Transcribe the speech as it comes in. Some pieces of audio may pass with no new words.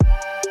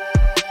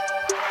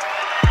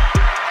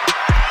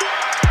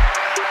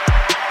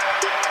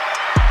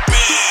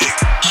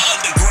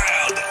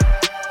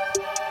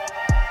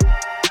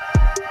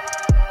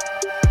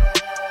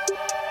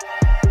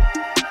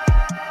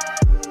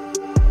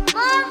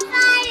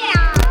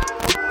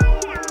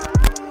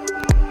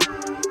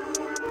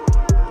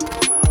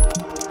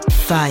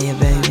Fire,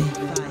 baby.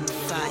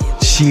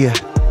 Yeah.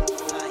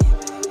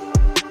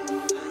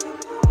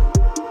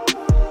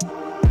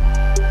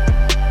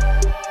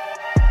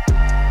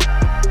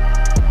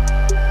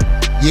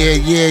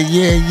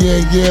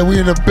 Yeah. We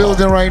in the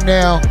building right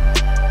now.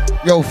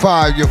 Yo,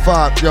 five. Yo, are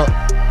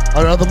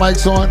the other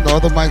mics on? The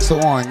other mics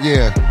are on.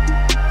 Yeah.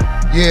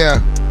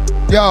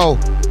 Yo,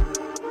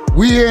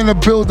 we here in the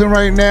building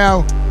right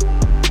now.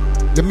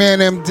 The man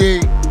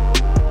MD.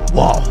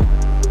 Wow.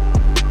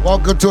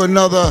 Welcome to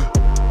another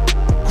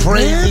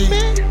crazy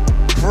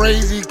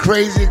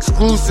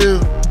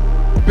exclusive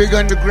Big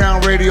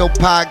Underground Radio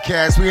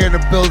podcast. We here in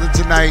the building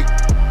tonight.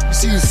 You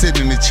see you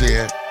sitting in the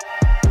chair.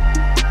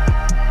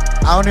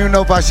 I don't even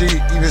know if I should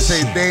even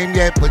say his name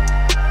yet, but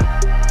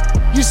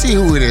you see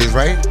who it is,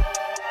 right?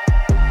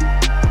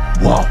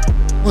 Whoa.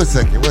 One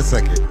second.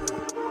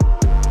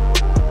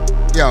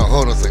 Yo,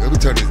 hold on a second. Let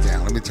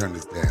me turn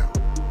this down.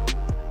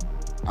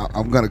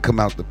 I'm going to come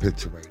out the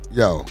picture right.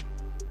 Yo,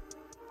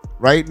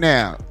 right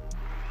now,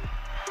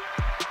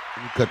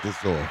 let me cut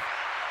this off.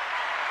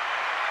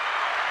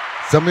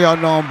 Some of y'all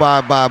know him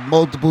by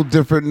multiple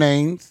different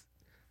names,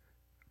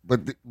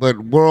 but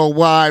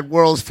worldwide,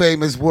 world's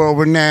famous, world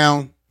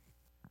renowned.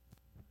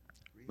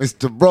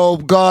 Mr.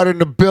 Robe God in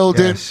the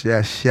building.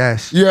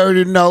 Yes. You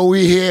already know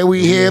we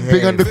here,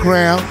 Big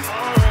Underground.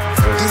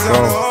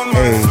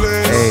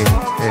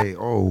 Hey,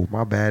 oh,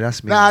 my bad,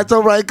 that's me. Nah, it's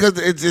all right, because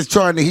he's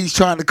trying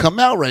to come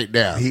out right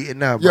now.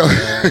 Heating up, my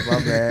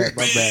bad,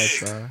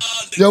 son.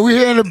 Yo, we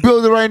here in the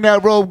building right now,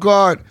 Robe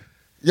God.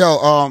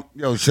 Yo,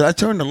 should I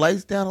turn the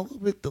lights down a little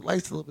bit? The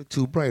lights a little bit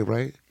too bright,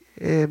 right?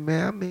 Yeah,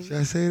 man, I mean. Should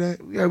I say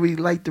that? We already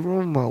light the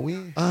room up.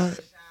 All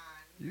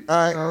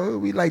right.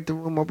 We light the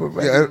room up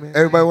already, man.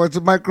 Everybody wants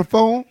a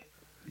microphone?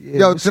 Yeah,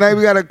 yo, tonight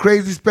we got a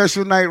crazy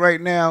special night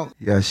right now.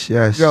 Yes.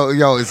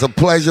 Yo, it's a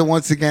pleasure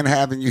once again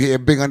having you here,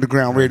 Big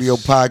Underground Radio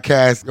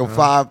Podcast. Yo,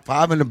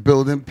 five in the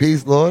building.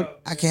 Peace, Lord.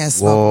 I can't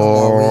smoke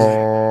no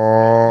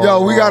more.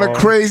 Yo, we got a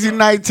crazy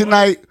night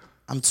tonight.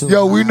 I'm too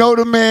Yo, high. we know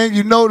the man.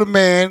 You know the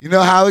man. You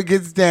know how it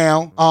gets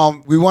down.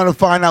 We want to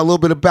find out a little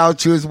bit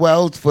about you as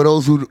well. For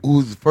those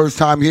who's first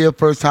time here,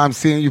 first time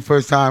seeing you,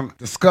 first time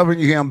discovering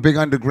you here on Big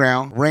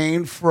Underground.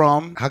 Rain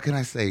from, how can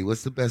I say?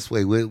 What's the best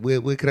way?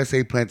 Where can I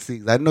say plant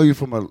seeds? I know you're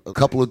from a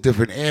couple of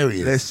different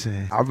areas.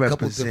 Listen, I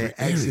represent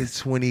Exit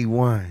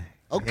 21.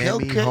 Okay.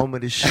 Home of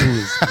the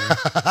shooters,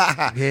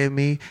 man. You hear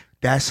me?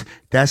 That's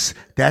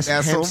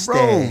Hempstead.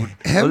 Road.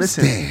 Oh,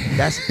 listen,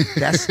 that's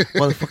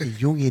motherfucking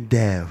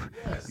Uniondale.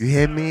 You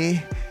hear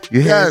me?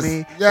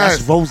 Yes.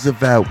 That's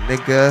Roosevelt,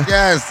 nigga.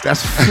 Yes.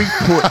 That's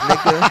Freeport,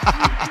 nigga.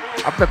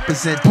 I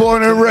represent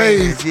born and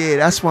raised. Yeah,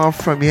 that's where I'm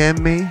from. You hear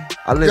me?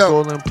 I live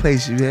all in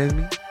place. You hear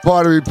me?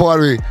 Pardon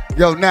me.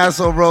 Yo,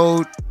 Nassau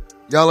Road.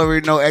 Y'all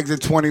already know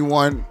Exit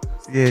 21.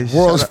 Yeah.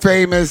 World's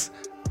famous.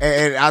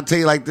 And I'll tell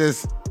you like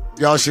this.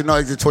 Y'all should know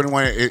Exit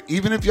 21.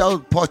 Even if y'all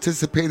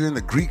participated in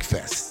the Greek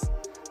Fest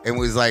and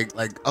was like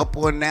up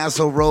on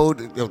Nassau Road,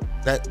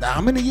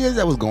 how many years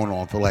that was going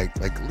on for like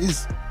at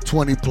least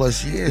 20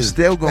 plus years? It's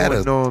still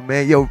going on,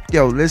 man. Yo,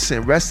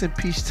 listen, rest in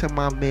peace to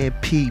my man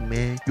P,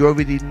 man. You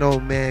already know,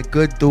 man.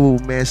 Good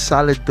dude, man.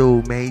 Solid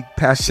dude, man.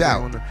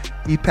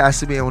 He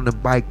passed me on the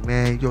bike,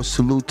 man. Yo,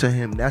 salute to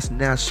him. That's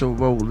Nassau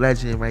Road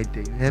legend right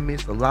there. You hear me?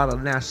 It's a lot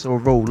of Nassau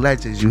Road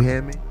legends. You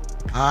hear me?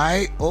 All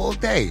right, all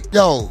day.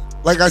 Yo,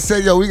 like I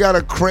said, we got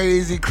a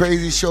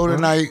crazy show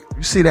tonight.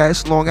 You see that?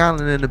 It's Long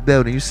Island in the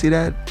building. You see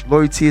that?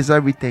 Loyalty is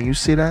everything. You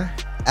see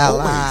that?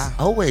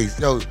 Always.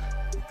 Yo,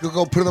 you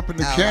go put it up in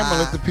the camera,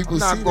 let the people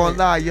see. I'm not gonna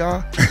lie,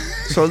 y'all.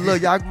 So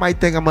look, y'all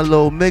might think I'm a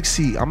little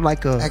mixy. I'm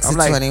like a Exit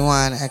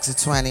 21, Exit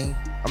 20.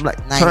 I'm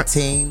like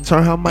 19.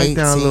 Turn her mic 18.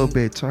 down a little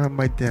bit. Turn her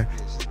mic down.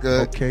 She's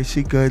good. Okay,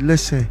 she good.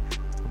 Listen,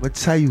 I'm gonna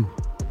tell you,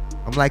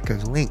 I'm like a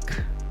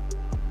link.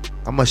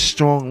 I'm a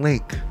strong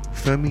link.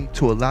 Feel me?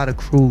 To a lot of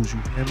crews, you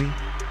hear me?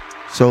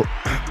 So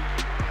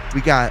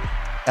we got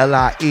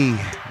LIE.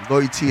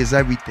 Loyalty is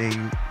everything.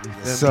 You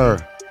Yes, sir.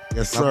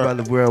 My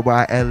brother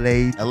Worldwide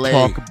LA.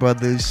 Parker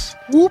Brothers.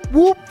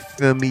 Whoop.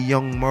 Feel me?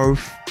 Young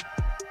Murph. You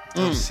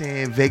know what I'm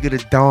saying? Vega the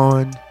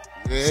Dawn.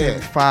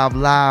 75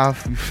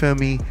 Live. You feel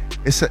me?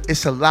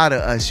 It's a lot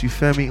of us, you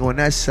feel me, on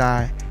that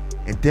side.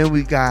 And then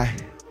we got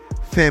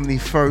Family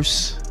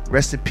First.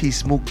 Rest in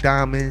peace, Mook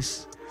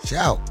Diamonds.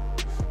 Shout.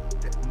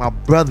 My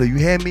brother, you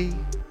hear me?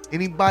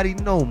 Anybody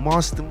know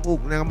Monster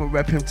Mook? Now I'm gonna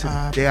rep him to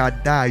the day I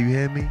die. You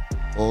hear me?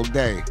 All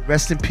day.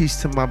 Rest in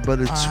peace to my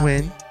brother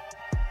Twin,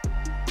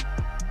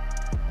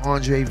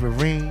 Andre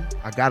Vereen.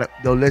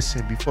 Yo,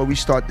 listen. Before we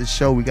start the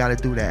show, we gotta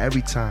do that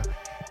every time.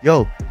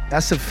 Yo,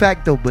 that's a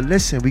fact though. But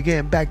listen, we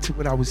getting back to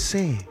what I was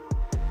saying.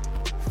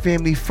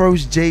 Family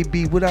First,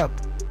 JB. What up?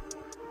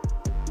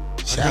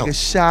 Shout. Nigga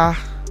Shy.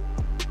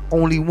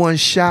 Only one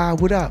Shy.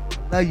 What up?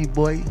 Love you,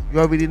 boy. You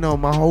already know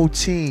my whole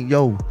team.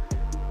 Yo.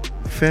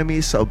 Feel me?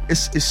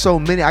 It's so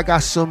many. I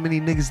got so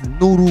many niggas.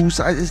 Noodles.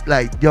 It's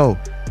like, yo,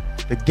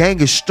 the gang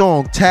is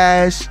strong.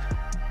 Taz,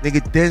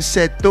 nigga, then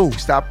set through.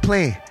 Stop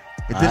playing.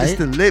 And then it's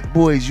the lit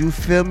boys. You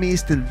feel me?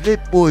 It's the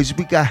lit boys.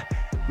 We got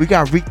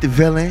Reek the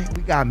Villain.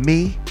 We got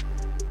me.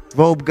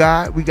 Robe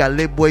God. We got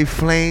Lit Boy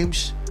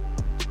Flames.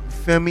 You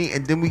feel me?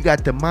 And then we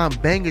got the Mom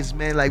Bangers,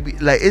 man. Like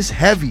it's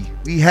heavy.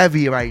 We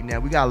heavy right now.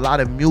 We got a lot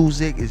of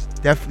music. It's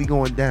definitely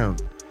going down.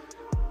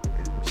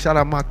 Shout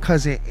out my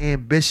cousin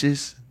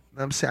Ambitious. You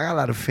know what I'm saying? I got a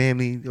lot of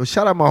family. Yo,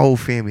 shout out my whole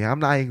family. I'm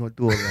not even gonna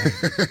do it, man.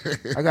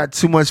 I got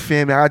too much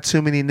family. I got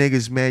too many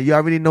niggas, man. You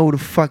already know who the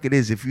fuck it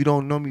is. If you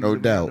don't know me, No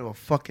doubt. you're a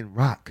fucking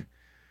rock.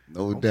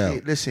 No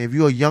doubt. Listen, if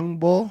you're a young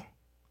boy,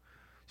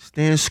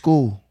 stay in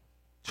school.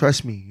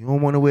 Trust me. You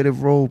don't want to wear the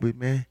robe,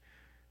 man.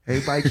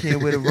 Everybody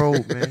can't wear the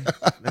robe, man.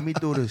 Let me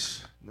do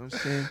this. You know what I'm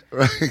saying?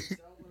 Right.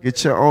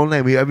 Get your own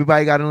lane.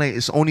 Everybody got a lane.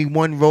 It's only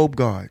one robe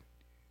guard.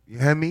 You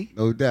hear me?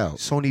 No doubt.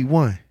 It's only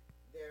one.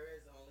 There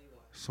is only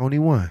one. It's only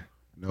one.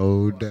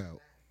 No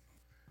doubt.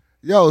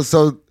 Yo,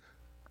 so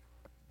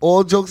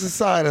all jokes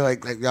aside,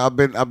 like I've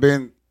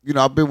been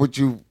with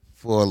you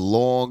for a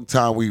long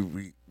time.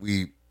 We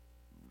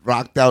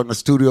rocked out in the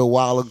studio a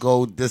while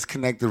ago,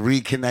 disconnected,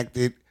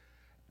 reconnected,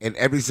 and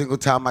every single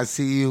time I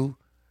see you,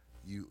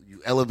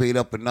 you elevate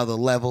up another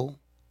level.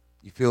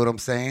 You feel what I'm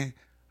saying?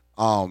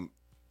 Let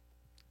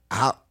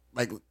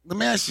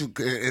me ask you,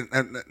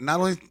 and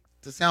not only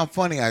to sound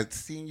funny, I've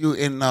seen you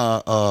in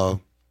the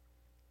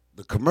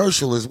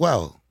commercial as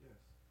well.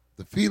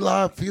 The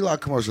Fila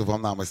commercial, if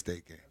I'm not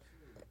mistaken.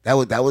 That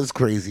was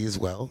crazy as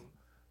well.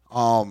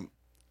 Hold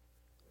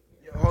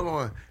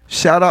on.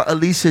 Shout out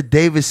Alicia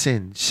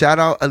Davidson. She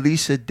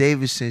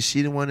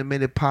the one that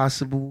made it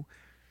possible.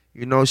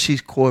 You know,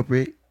 she's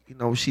corporate. You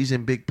know, she's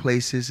in big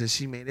places and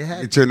she made it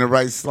happen. Get you in the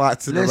right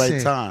slots in the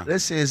right time.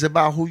 Listen, it's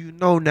about who you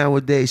know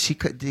nowadays. She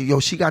got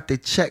the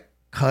check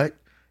cut.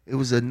 It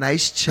was a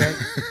nice check.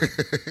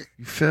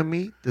 You feel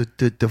me?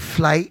 The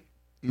flight,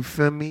 you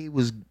feel me,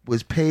 was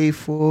paid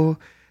for.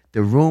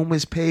 The room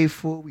was paid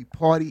for. We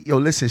party. Yo,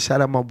 listen, shout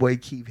out my boy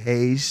Keith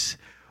Hayes.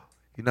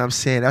 You know what I'm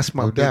saying? That's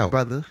my big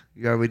brother.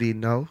 You already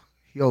know.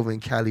 He over in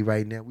Cali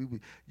right now. We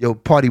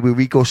party with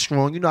Rico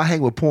Strong. You know, I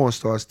hang with porn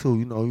stars too.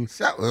 You know what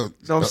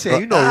I'm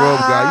saying? You know Rob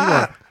guy. You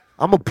know,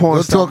 I'm a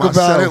porn star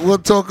myself. We'll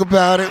talk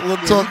about it. We'll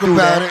talk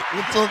about it. You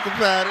know what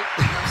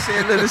I'm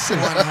saying? Listen,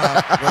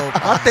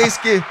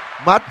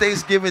 my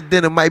Thanksgiving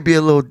dinner might be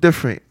a little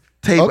different.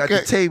 At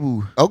the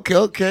table.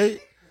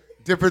 Okay.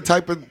 Different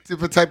type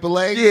of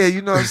legs? Yeah,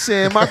 you know what I'm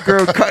saying? My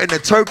girl cutting the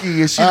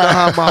turkey and she know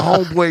how my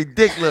homeboy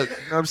dick look. You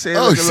know what I'm saying?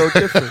 Look a little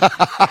different.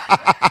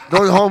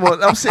 No homo.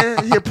 I'm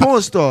saying he a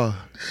porn star.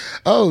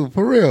 Oh,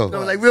 for real? No,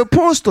 like real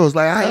porn stars.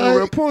 Like I hang with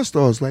real porn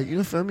stars. Like, you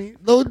know what I mean?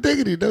 No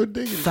diggity.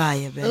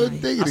 Fire, baby. No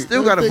diggity. I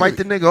still gotta fight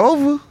the nigga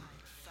over.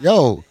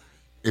 Yo,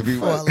 if he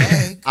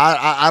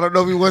I don't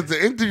know if he wants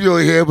to interview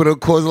here, but it'll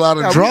cause a lot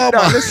of drama.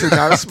 Listen,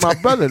 that's my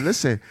brother.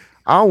 Listen,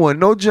 I don't want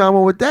no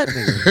drama with that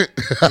nigga.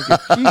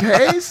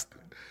 Keith Hayes.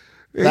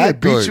 Yeah,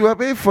 beat you up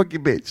and fuck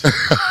your bitch.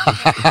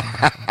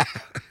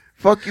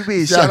 Fuck you,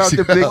 bitch. Shout out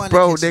to Big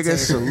Bro, nigga.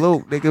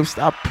 Salute, nigga.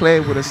 Stop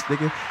playing with us,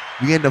 nigga.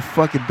 We in the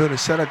fucking building.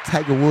 Shout out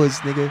Tiger Woods,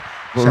 nigga.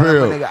 For Shout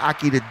real. out my nigga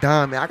Aki the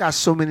Don, man. I got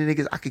so many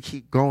niggas I could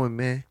keep going,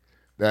 man.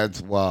 That's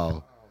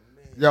wild.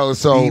 Yo,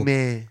 so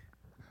man.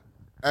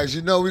 As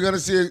you know, we're gonna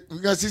see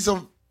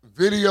some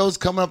videos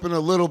coming up in a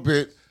little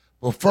bit.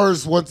 But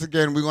first, once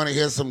again, we're gonna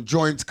hear some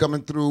joints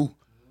coming through.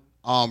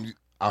 I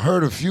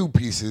heard a few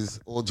pieces,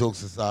 all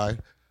jokes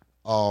aside.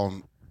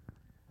 Can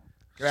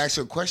I ask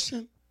you a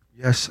question?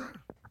 Yes, sir.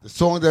 The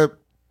song that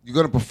you're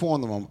gonna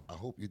perform them, I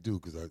hope you do,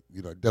 because I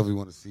definitely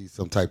want to see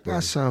some type I got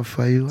of something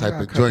for you.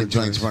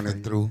 joints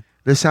running through.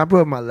 Listen, I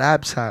brought my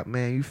laptop,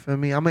 man. You feel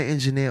me? I'm an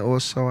engineer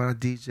also and a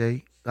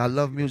DJ. I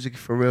love music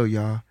for real,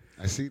 y'all.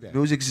 I see that.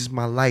 Music is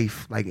my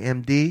life. Like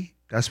MD,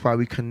 that's why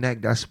we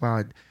connect. That's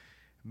why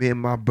me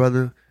and my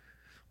brother,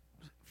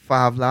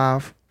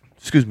 S5,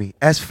 excuse me.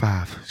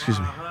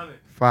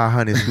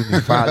 500, excuse me.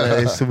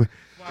 500.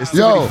 It's too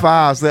many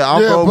fives.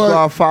 I'm Rob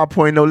God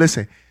 5.0.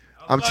 Listen,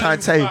 I'm trying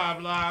to tell you.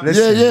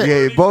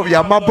 Listen,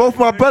 both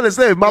my brothers.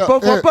 Look, my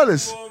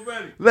brothers.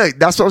 Look,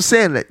 that's what I'm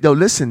saying. Like, yo,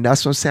 listen,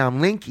 that's what I'm saying.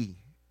 I'm Linky.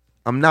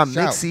 I'm not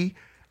Mixy.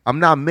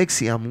 I'm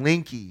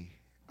Linky.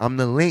 I'm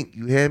the link.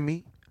 You hear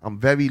me? I'm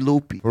very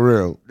loopy. For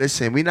real.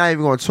 Listen, we're not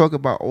even going to talk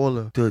about all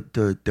of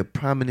the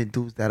prominent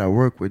dudes that I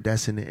work with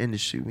that's in the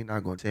industry. We're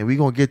not going to. We're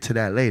going to get to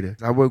that later.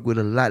 I work with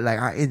a lot. Like,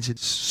 I engineered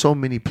so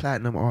many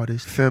platinum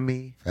artists. Feel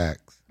me?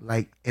 Facts.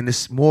 Like, and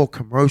there's more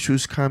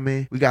commercials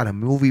coming. We got a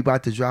movie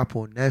about to drop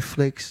on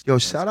Netflix. Yo,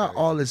 shout out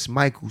all this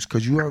Michaels,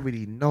 because you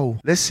already know.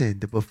 Listen,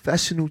 the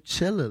professional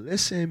chiller.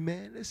 Listen,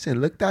 man. Listen,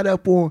 look that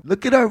up on.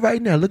 Look it up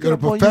right now. Look it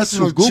up on YouTube. The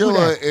professional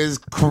chiller that. is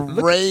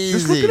crazy.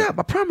 Just look it up.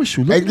 I promise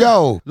you. Look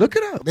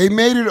it up. They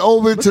made it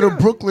over to the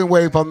Brooklyn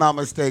way, if I'm not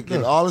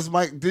mistaken. All this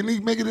Mike, didn't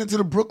he make it into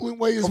the Brooklyn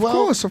way as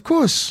well? Of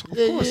course.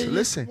 Yeah.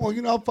 Listen. Well,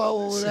 you know, I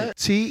follow that.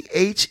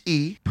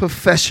 THE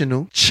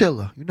professional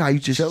chiller. You know how you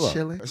just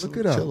chilling? Look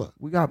it up. Chiller.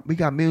 We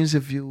got millions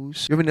of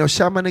views. You already know.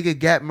 Shout out my nigga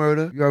Gap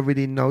Murder. You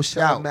already know.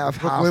 Shout out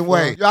Math Brooklyn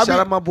Way. Shout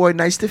out my boy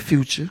Nice the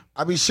Future.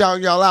 I be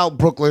shouting y'all out,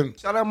 Brooklyn.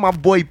 Shout out my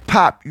boy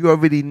Pop. You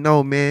already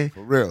know, man.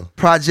 For real.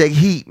 Project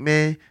Heat,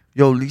 man.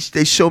 Yo,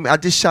 they showed me. I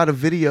just shot a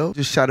video. In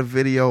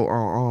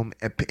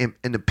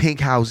the pink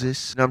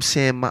houses. You know what I'm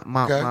saying?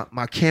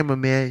 My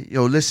cameraman.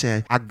 Yo,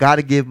 listen. I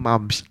gotta give my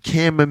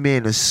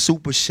cameraman a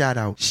super shout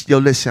out. Yo,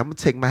 listen. I'm gonna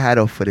take my hat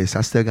off for this.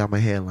 I still got my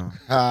hairline.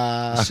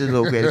 Shit a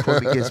little bit. They call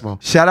me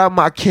Gizmo. Shout out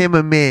my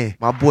cameraman,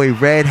 my boy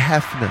Red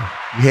Hefner.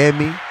 You hear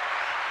me?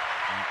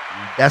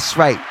 That's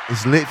right.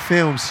 It's Lit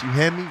Films. You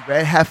hear me?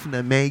 Red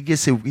Hefner, man. He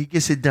gets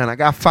it done. I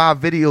got 5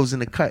 videos in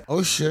the cut.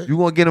 Oh shit. You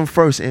gonna get them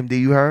first, MD?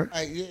 You heard?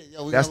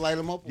 Yeah, we gonna light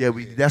them up. Yeah,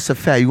 that's a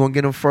fact. You gonna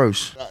get them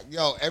first.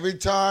 Yo, every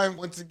time,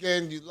 once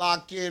again, you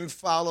lock in,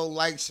 follow,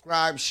 like,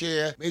 subscribe,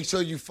 share. Make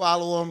sure you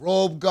follow him.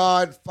 Robe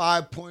God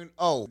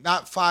 5.0.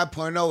 Not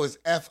 5.0. It's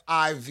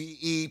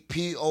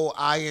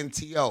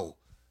FIVEPOINTO.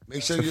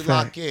 Make sure you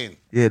lock in.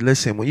 Yeah,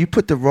 listen, once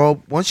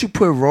you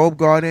put robe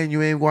guard in,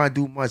 you ain't gonna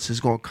do much.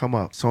 It's gonna come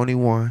up. It's only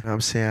one. You know what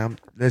I'm saying?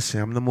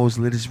 I'm the most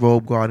litest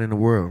robe guard in the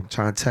world. I'm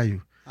trying to tell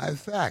you.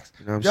 Facts.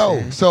 You know what I'm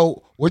saying?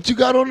 So what you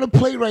got on the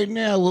plate right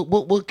now?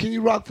 What can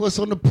you rock for us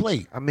on the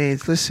plate? I mean,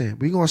 listen,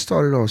 we gonna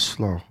start it off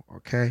slow,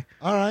 okay?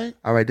 All right.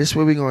 This is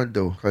what we gonna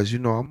do, because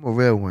I'm a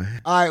real one.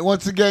 All right,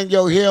 once again,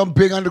 here on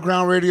Big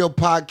Underground Radio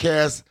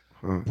Podcast.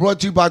 Brought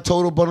to you by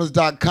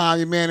TotalBundles.com.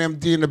 Your man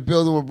MD in the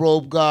building with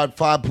Robe God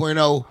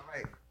 5.0.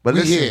 But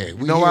listen,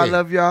 you know why I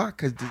love y'all?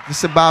 Because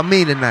it's about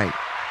me tonight.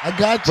 I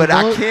got you, But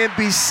I can't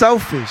be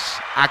selfish.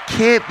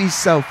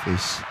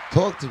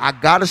 Talk to me. I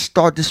got to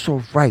start this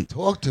one right.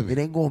 Talk to me. It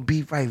ain't going to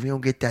be right. We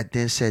don't get that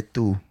then said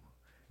through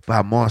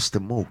by Monster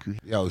Mook.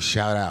 Yo,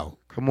 shout out.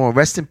 Come on,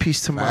 rest in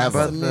peace to my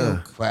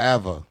brother.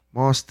 Forever.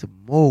 Monster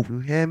Mook, you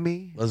hear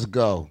me? Let's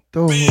go.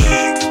 Yeah.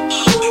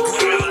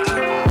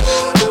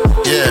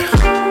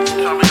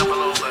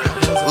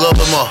 A little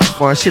bit more.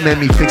 Boy, she made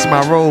me fix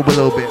my robe a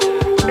little bit.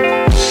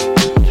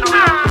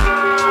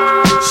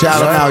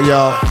 Shout out,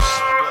 y'all.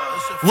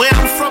 Where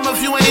I'm from,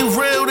 if you ain't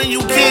real, then you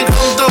can't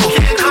come through.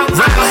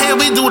 Right here,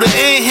 we do the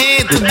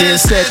in-hand to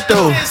this set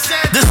through.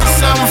 This is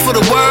something for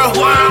the world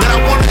that I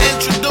want to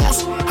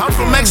introduce. I'm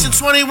from Exit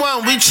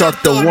 21, we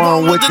chuck the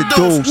one with the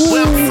deuce.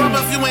 Where I'm from,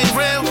 if you ain't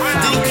real,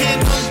 then you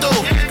can't come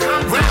through.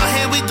 Right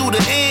here, we do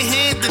the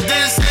in-hand to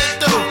this set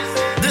through.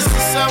 This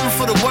is something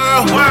for the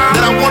world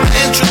that I want to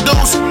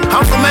introduce.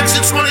 I'm from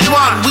Exit 21,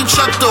 we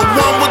chuck the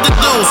one with the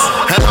deuce.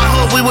 And I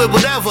hope we with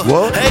whatever.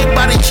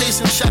 Everybody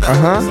chasing cheddar.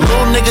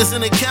 Little niggas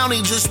in the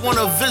county just want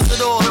a visit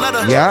or a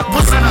letter.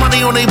 Put some money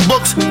on they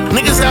books.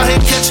 Niggas out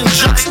here catching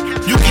jokes.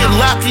 You get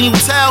locked and you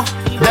tell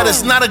that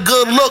it's not a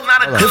good look.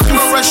 If you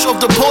fresh off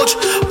the porch,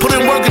 put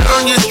in work and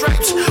earn your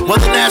stripes.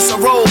 Whether that's a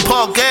road,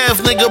 Park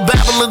Ave, nigga,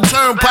 Babylon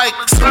Turnpike.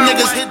 Some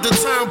niggas hit the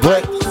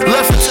turnpike.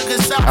 Left and took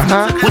it south.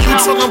 When you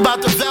talking about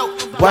the belt,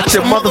 watch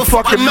your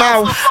motherfucking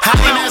mouth. I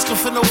ain't asking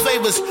for no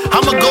favors.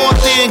 I'ma go out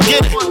there and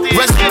get it.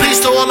 Rest in peace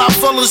to all our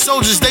fallen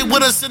soldiers. They with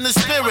us in the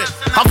spirit.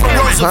 I'm from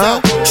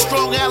Roosevelt.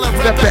 Strong Island,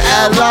 rep the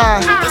ally.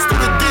 Let's do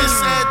the this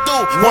and do.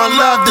 One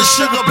love, the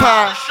sugar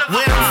pie.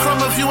 Where I'm from,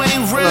 if you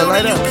ain't real,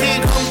 then you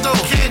can't come through.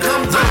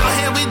 Right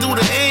here, we do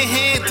the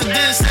in-hand to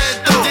this and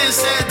do.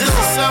 This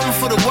is something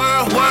for the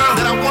world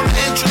that I want to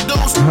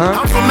introduce.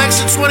 I'm from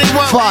Exit 21.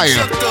 Fire.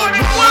 Check the one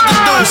with the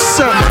deuce.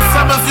 Where I'm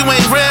from, if you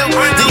ain't real,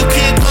 then you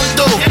can't come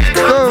through.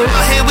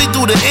 Right here, we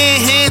do the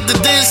in-hand to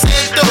this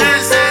and do.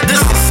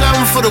 This is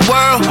something for the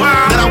world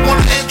that I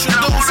want to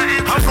introduce.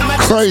 I'm from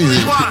Exit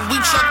 21. We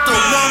check the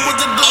one with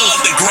the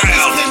deuce.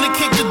 Came to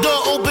kick the door,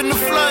 open the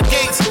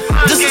floodgates.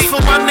 This is for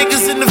my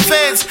niggas in the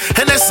feds,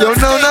 and that's no.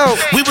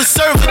 We was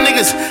serving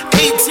niggas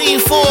 18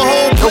 for a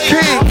whole plate.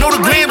 Know the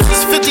grams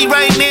is 50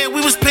 right now.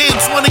 We was paying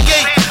 28.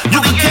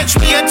 You can catch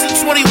me at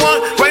 21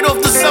 right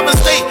off the summer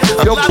state.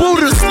 A lot of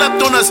niggas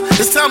slept on us.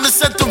 It's time to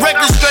set the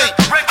record straight.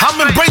 I'm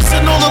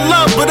embracing all the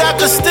love, but I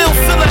can still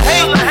feel the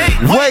hate.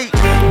 Wait.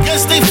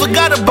 Guess they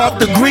forgot about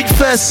the Greek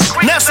fest.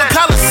 Nassau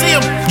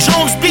Coliseum,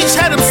 Jones Beach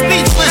had them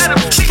speechless.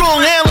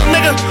 Strong Island,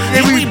 nigga,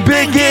 and we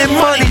big in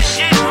money.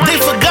 They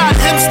forgot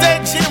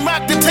Hempstead, Gin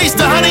Rock, the taste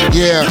of honey.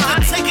 Yeah. You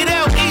can take it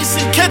out east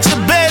and catch a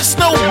bad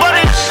snow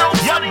bunny.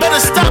 Y'all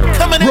better stop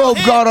coming Robe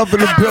God up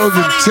in the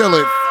building,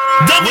 chillin'.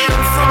 Where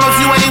I'm from, if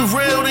you ain't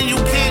real, then you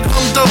can't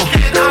come through.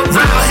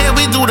 Right here,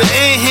 we do the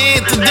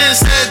in-hand to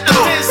this and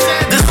through.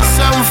 This is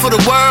something for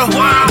the world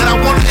that I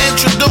want to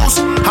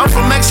introduce. I'm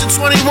from Exit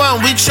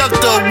 21, we chuck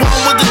the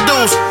one with the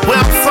deuce. Where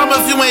I'm from,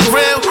 if you ain't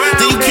real,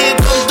 then you can't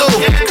come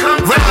through.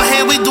 Right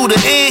here, we do the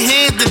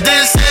in-hand to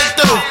this and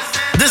through.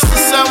 This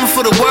is something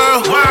for the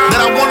world that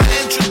I want to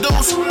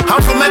introduce. I'm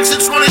from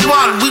Exit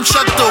 21, we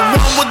chuck the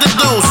one with the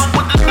deuce.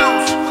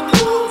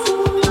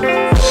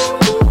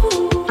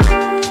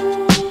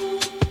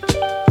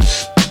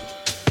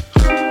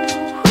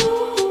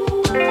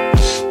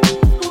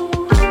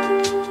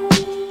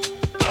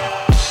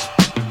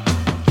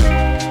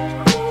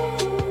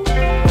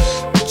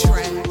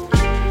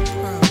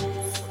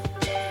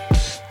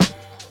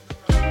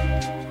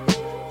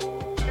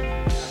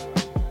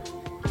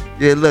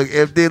 Yeah, look,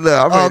 MD, look,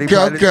 I'm ready.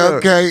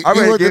 Okay. I'm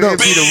ready to give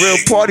MD the real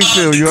party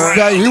feel, you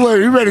know?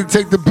 He ready to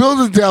take the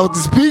building down with the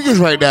speakers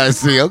right now, I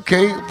see.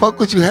 Okay, fuck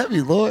with you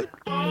heavy, Lord.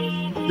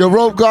 Your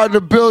Robe God in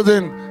the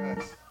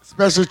building.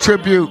 Special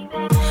tribute.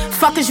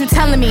 Fuck is you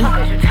telling me?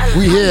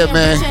 We here,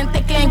 man.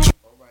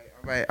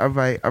 All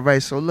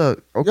right. So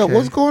look, okay. Yo,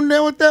 what's going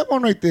down with that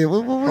one right there?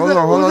 What was Hold that?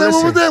 on, What was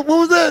listen. that? What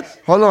was that?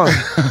 Hold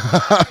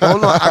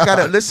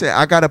on.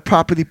 I gotta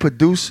properly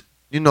produce,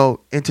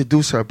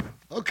 introduce her.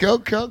 Okay.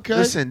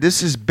 Listen,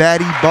 this is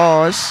Batty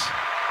Bars.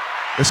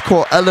 It's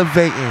called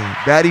Elevating.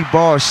 Batty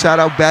Bars. Shout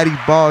out Batty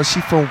Bars. She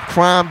from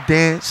Crime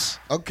Dance.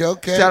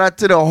 Okay. Shout out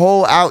to the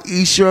whole out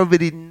east. You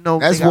already know.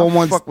 That's nigga, I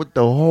 11 fuck with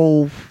the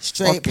whole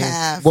Straight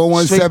path.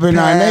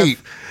 11798.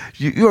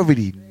 You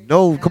already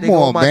know. Come nigga, on,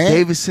 all my man.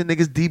 Davidson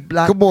niggas, D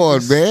Block. Come on,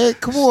 niggas. man.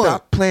 Come on.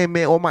 Stop playing,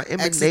 man. All my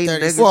Emanate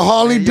niggas. Well,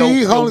 Harley man.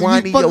 D. Yo, Harley,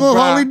 Wani, you fucking yo, with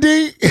Harley Rob.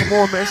 D? Come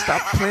on, man.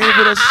 Stop playing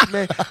with us,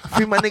 man.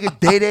 Free my nigga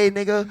Day,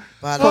 nigga.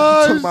 Butter.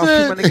 Fuck you talking about?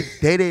 Free my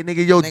nigga Day, nigga.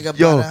 Nigga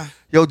Yo, butter.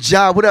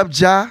 Ja. What up,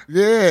 Ja?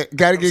 Yeah,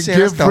 gotta get Saying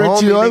that's gift the French.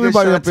 homie, nigga. Everybody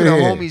Shout up out to in the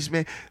here. homies,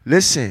 man.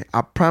 Listen,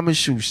 I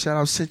promise you. Shout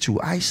out Central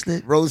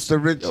Iceland. Roaster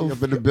Richie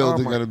up in the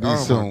building, gonna be Oh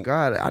soon. my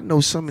God, I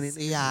know so many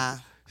niggas. Yeah.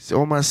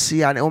 All my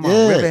CI, all my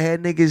Yeah.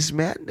 Riverhead niggas,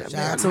 man. Shout I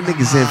out know to my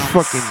niggas in moms.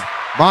 fucking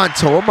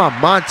Monto. All my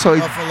Monto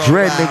Buffalo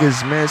dread Wild.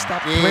 niggas, man.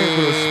 Stop playing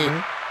with us,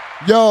 man.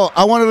 Yo,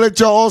 I want to let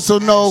y'all also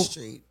know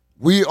Street.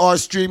 we are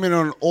streaming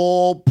on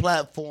all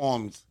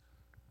platforms.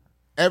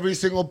 Every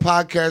single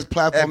podcast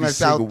platform Every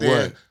that's out single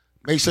there. one.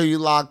 Make sure you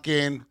lock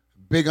in.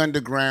 Big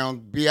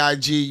Underground,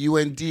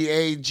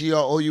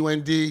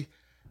 BIGUNDAGROUND.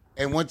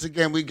 And once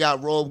again, we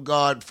got Robe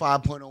Guard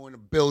 5.0 in the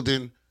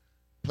building,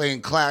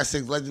 playing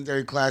classics,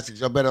 legendary classics.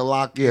 Y'all better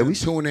lock in. Yeah, we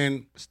tune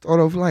in Start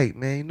off light,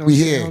 man. You know We what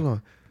I'm saying?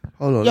 here.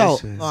 Hold on, Yo.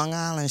 listen. Long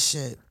Island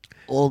shit.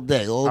 all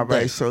day, all All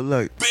day. right, so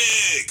look.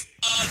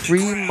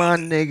 Free my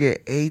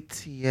nigga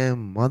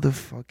ATM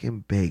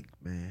motherfucking bake,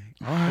 man.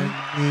 You know what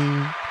I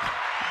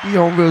mean? Be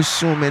on real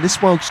soon, man.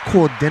 This one's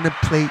called Dinner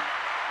Plate,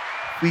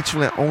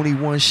 featuring Only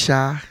One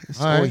Shy.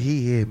 That's All all right.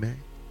 he here, man.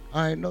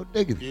 All right, no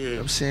diggity. You know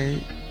what I'm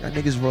saying? Y'all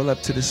niggas roll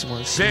up to this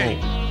one. Smoke.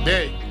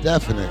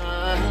 Definite.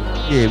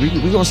 Yeah, we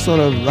gonna start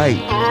off light.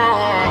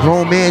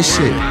 Grown man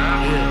shit.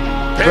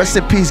 Rest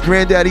in peace,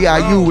 Granddaddy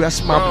IU.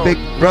 That's my big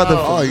brother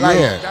for Oh, life.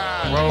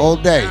 yeah. All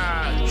day.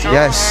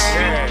 Yes.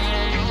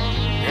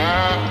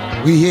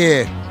 We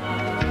here.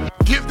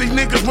 Give these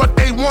niggas what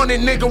they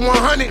wanted, nigga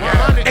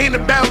 100. Ain't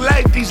about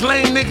life, these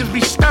lame niggas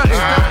be stunting.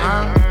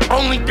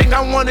 Only thing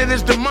I wanted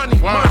is the money.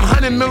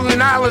 $100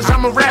 million,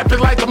 I'ma wrap it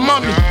like a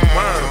mummy.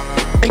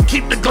 And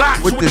keep the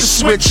Glocks With the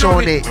switch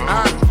on it.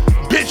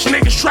 Bitch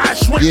niggas try to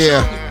switch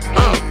Yeah.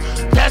 on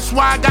me. That's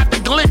why I got the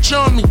glitch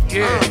on me.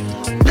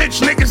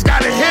 Bitch niggas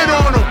got a hit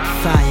on him.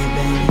 Fire,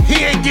 baby.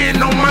 He ain't getting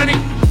no money.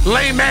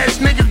 Lame ass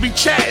niggas be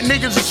chatting,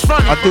 niggas is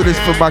funny. I do this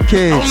for my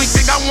kids. Only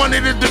thing I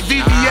wanted is the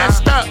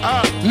VVS up.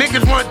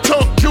 Niggas want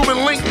talk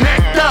Cuban link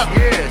necked up.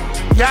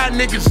 Y'all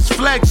niggas is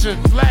flexing.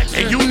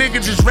 And you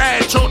niggas is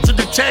rad talk to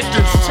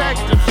detectives.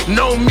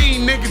 Know me,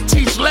 nigga,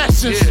 teach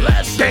lessons.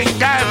 Thank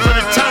God for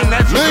the tongue,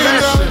 that's a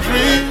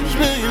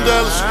blessing.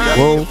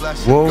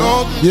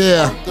 Whoa.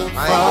 Yeah.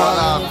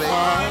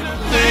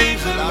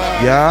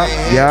 Yeah.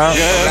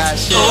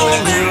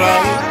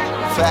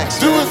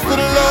 Do it for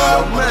the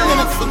love,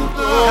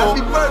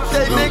 happy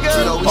birthday, nigga.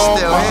 You know we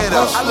still here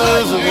though. I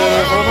love you,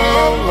 man.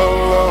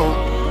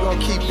 We gon'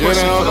 keep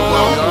pushing for the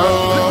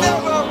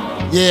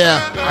world. Yeah.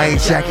 I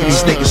ain't jacking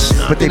these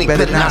niggas, but they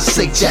better not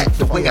say jack.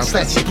 The way I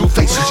slash these blue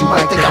faces, you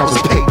might think I was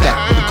paid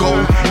back with the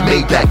gold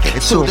made back.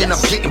 Until then,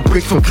 I'm getting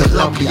brick from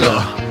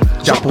Colombia.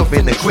 Drop off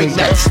in the green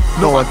nets.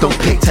 No, I don't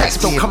pay tax.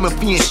 Don't come and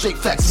be in straight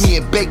facts. Me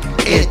and Bake,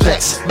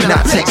 Airplex,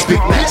 not text Big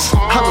Macs.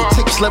 Hollow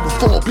tips, level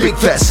 4, big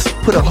vest.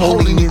 Put a hole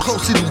in you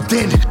closer to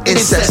then.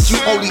 Incest, you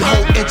only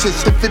hold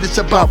interest if it is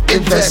about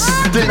invest.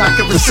 Then I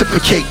can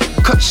reciprocate.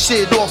 Cut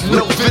shit off,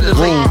 no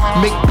ventilate.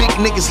 Make big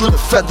niggas look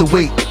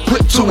featherweight.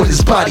 Put two in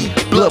his body,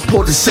 blood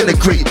pour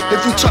disintegrate.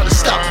 If you try to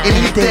stop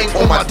anything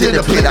on my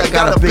dinner plate, I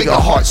got a bigger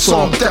heart, so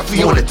I'm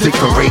definitely on a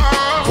different rate.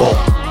 Whoa.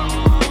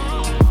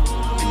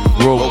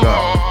 Robe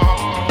God.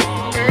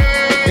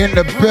 In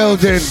the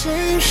building.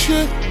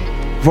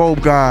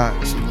 Robe God.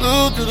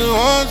 Salute to the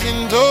ones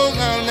and those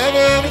I'll never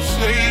ever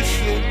say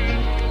shit.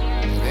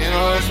 Ain't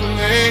no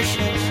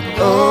explanations.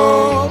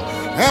 Oh,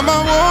 and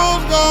my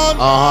walls gone.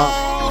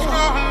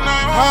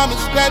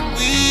 Promise that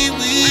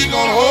we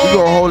gon' hold. We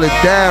gon' hold it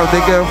down,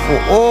 nigga, for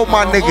all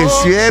my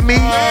niggas, you hear me?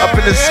 Up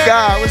in the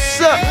sky,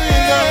 what's up?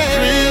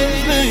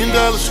 $1 million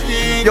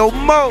scheme. Yo,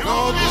 Mo.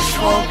 Don't just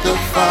want to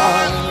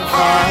find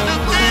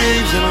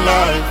dreams in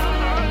life.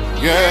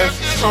 Yes,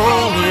 it's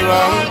only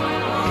right.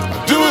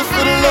 I do it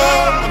for the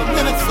love, and a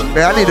minute for the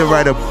Man, I need to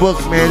write a book,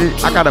 man.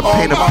 I gotta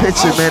paint a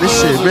picture, man. This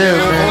shit real,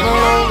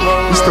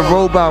 man. It's the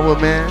Robe Hour,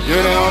 man.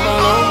 Yeah, they on the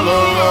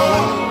low.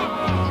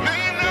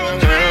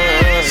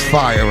 It's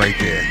fire right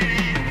there.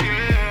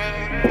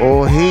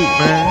 All heat,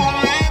 man.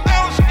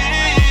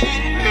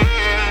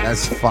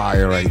 That's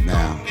fire right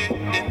now.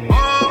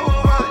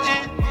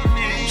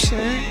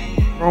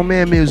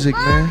 Roman music,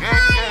 man.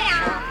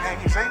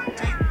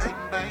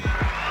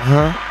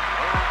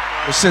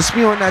 But since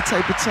we on that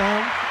type of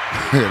time,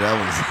 Yeah, that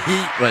was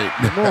heat right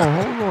come now.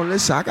 on, hold on.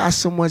 Listen, I got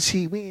so much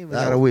heat. We ain't even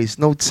gotta waste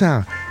no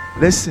time.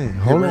 Listen,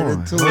 hold right on.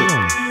 into Hold it.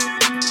 on.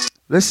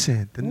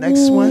 Listen, the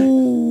next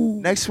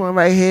one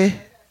right here.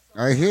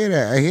 I hear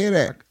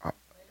that.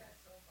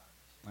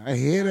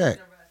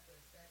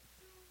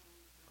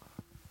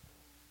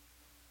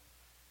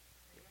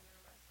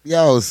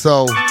 Yo,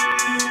 so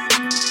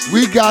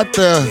we got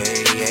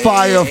the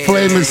Fire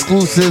Flame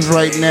exclusives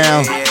right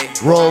now.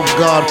 Rogue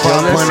God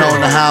 5.0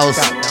 in the house.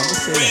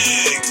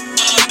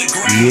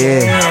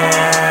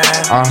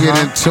 Yeah. Get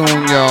in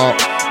tune, y'all.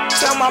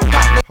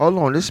 Hold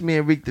on, this me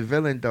and Reek the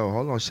Villain though.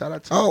 Hold on, shout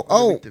out to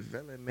Reek the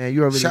Villain, man.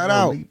 You already shout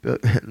know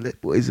out.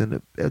 Lit Boys in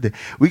the building.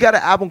 We got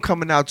an album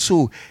coming out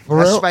too. For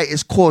That's real? right.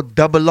 It's called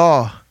Double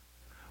R.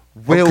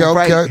 Real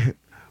right. Okay.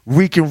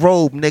 Reek and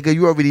Robe, nigga.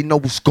 You already know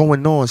what's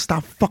going on.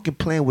 Stop fucking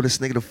playing with us,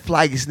 nigga. The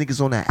flyest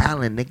niggas on the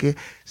island, nigga.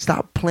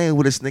 Stop playing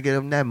with us, nigga.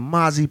 Them that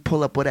Mozzie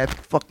pull up or that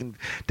fucking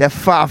that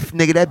 5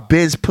 nigga. That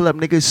Benz pull up,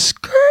 nigga.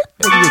 Skirt.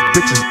 Nigga, you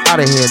bitches out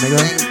of here, nigga.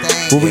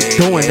 What we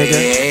doing,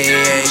 nigga?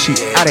 She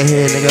out of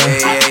here, nigga.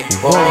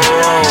 Whoa.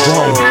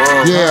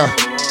 Yeah.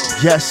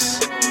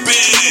 Yes.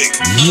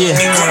 Yeah.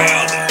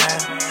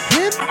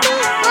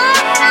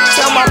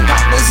 Tell my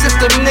partners if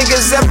them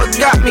niggas ever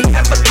got me.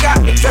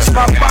 Dress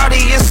my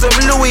body in some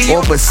Louis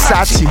or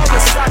Versace.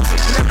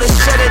 Never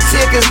shed a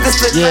tear cause this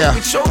the Yeah. life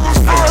we chose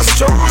for us.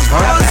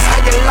 How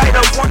you light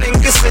up one and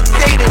get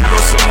sedated.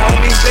 Know some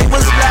homies, they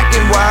was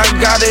lacking while I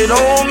got it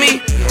on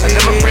me. I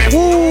never ran from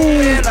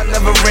I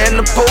never ran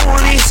the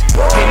police.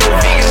 Ain't no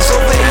vegans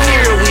over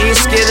here, we ain't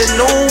scared of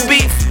no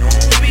beef.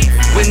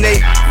 When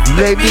they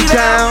lay me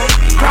down,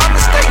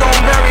 promise they gon'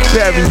 bury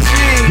me in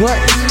G.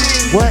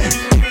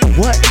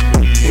 What?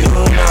 You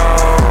know,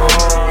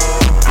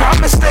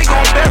 promise they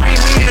gon' bury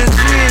me in G.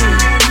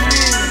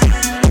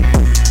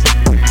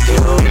 You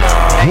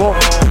know,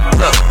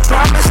 look,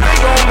 promise they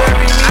gon'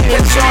 bury me. I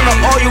get on to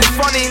all you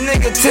funny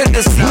nigga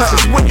tendencies.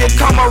 Cause when you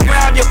come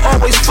around, you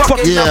always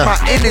fucking up my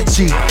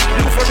energy.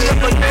 You from the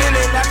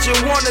beginning that you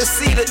wanna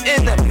see the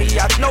enemy.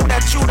 I know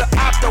that you the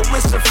opto,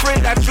 it's the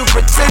friend that you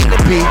pretend to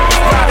be.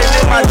 Riding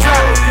in my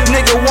trap,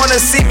 nigga wanna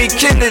see me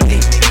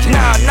Kennedy.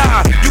 Nah,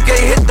 you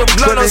can't hit the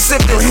blunt or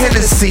sip the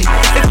Hennessy.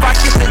 If I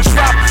get the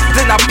drop,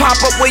 then I pop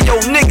up where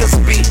your niggas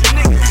be.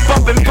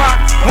 Bumpin' pop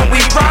when we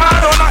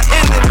ride on our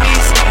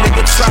enemies.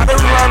 Nigga try to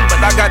run,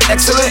 but I got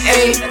excellent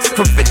aim.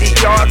 From 50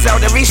 yards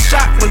out, every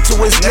shot went to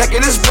his neck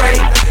and his brain.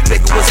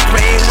 Nigga was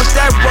playing with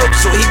that rope,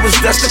 so he was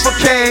destined for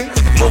pain.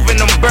 Moving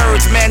them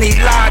birds, man, he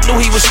lied, knew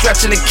he was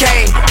stretching the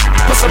cane.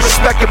 Put some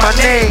respect in my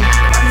name.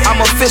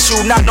 I'm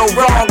official, not no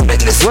wrong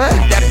business. What?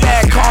 That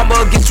bad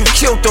karma gets you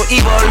killed or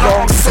even a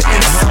long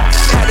sentence.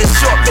 Had a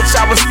short bitch,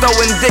 I was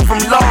throwing dick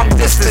from long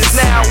distance.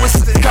 Now it's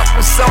a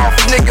couple soft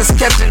niggas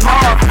catching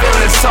hard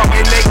feelings,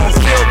 talking they gon'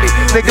 kill me.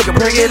 Nigga,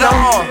 bring it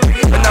on.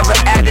 Another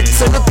added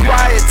to the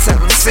quiet, tell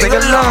them sing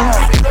along.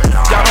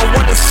 Y'all don't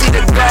wanna see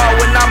the God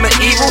when I'm an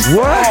evil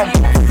form.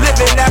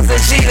 Living as a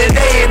G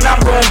today and I'm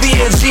gon' be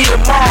a G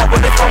tomorrow.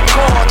 But if I'm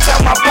gone, tell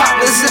my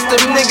partners if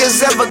them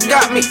niggas ever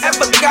got me.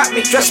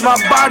 Dress my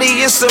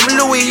body in some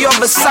Louis or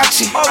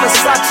Versace.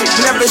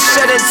 Never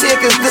shed a tear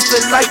cause this the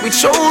life we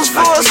chose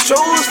for us.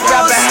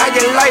 Rather how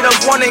you light up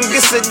one and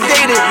get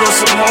sedated. Know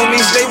some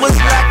homies, they was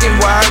lacking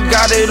while I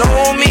got it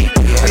on me.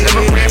 I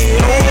never ran from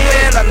no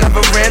man, I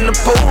never ran the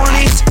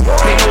police.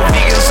 Ain't no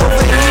vegans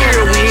over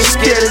here, we ain't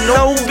scared of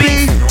no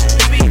beef.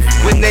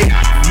 When they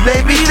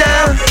lay me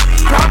down,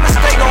 promise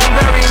they gon'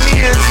 bury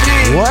me in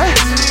G. What?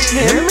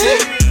 Hear me?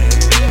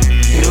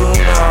 You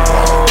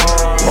know,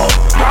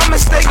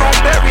 promise they gon'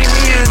 bury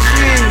me in G.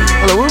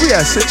 Hold on, where we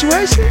at?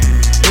 Situation?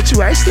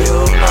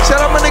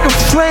 Shout out my nigga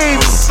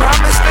Flames.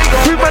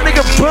 Free my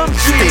nigga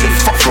Bumpy.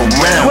 Fuck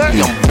around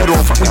me, I'm better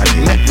off when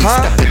you let me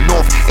stepping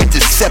off.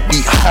 Intercept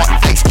me, hard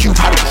ice cube,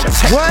 how to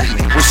protect What?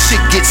 me. When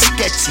shit gets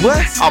sketchy,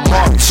 What? I'm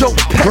on Joe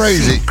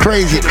Pesci.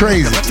 Crazy.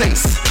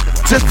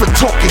 Just for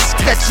talking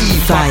sketchy,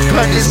 my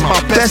gun is my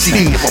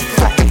bestie. Give a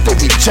fuck if they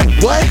reject me.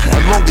 What?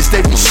 As long as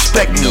they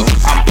respect me,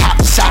 I pop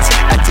shots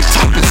at the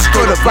top and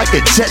skirt up like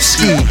a jet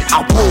ski.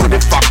 I would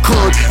if I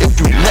could, if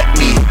you let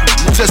me.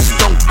 Just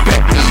don't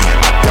bet me.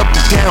 I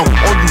double down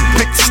on you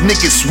bitch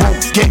niggas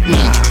won't get me.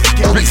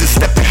 Always a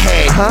step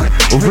ahead.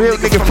 A real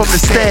nigga from the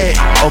stead.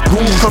 A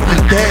goon from the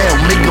down.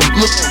 Make them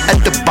look at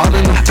the bottom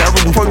of the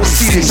barrel before they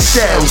see the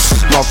shells.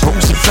 My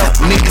Roosevelt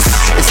niggas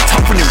is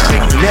tougher than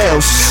big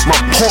nails. My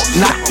pork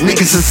knock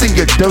niggas is in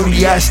your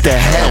dirty ass to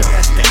hell.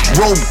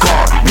 Road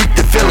guard, reap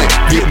the villain,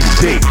 give me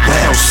big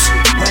bounce.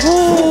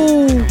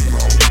 Woo!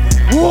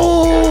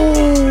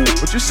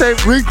 What you say?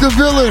 Reek the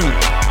Villain.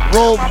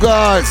 Robe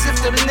God.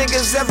 If them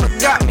niggas ever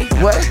got me.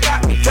 What?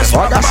 Oh,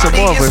 I got some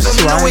more of us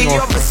too. I ain't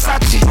gonna.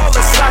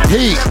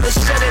 Heat.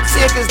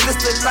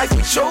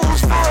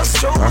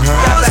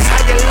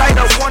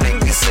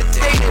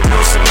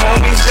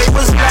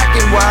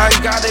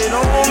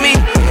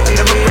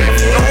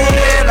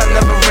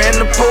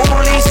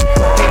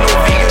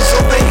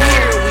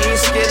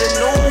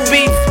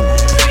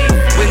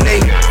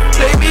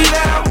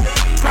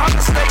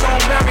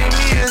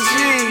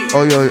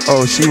 Oh, yo,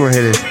 oh, she won't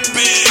hit it.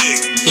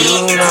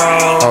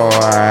 Oh,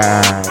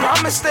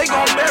 Promise they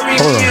gon'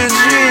 bury Hold me on. in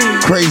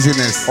G.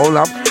 Craziness. Hold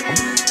up.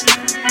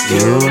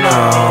 you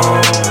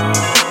know.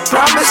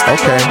 Promise that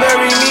you'll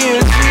bury me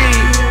in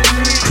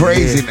peace.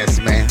 Craziness,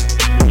 man.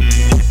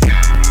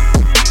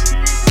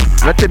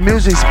 Let the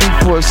music speak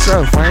for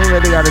itself. I ain't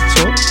really gotta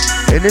talk.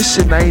 And this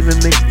shit not even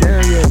mixed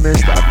down yet, man.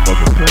 Stop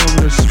fucking playing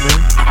with us, man.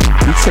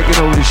 We taking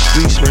over the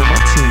streets, man. My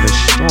team is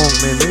strong,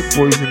 man. They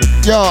boys in the...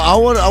 Yo, I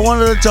want to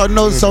let y'all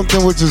know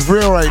something which is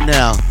real right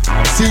now.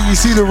 You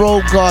see the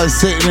road guard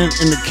sitting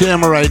in the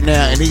camera right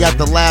now, and he got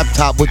the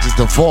laptop, which is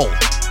the vault.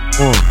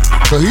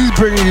 So he's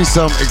bringing you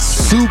some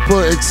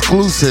super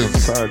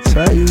exclusives. I'm sorry to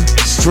tell you.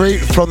 Straight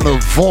from the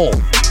vault.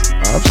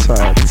 I'm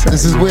sorry to tell you.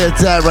 This is where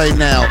it's at right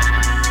now.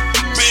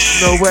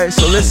 No way.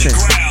 So listen,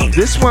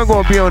 this one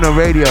gonna be on the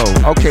radio.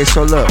 Okay,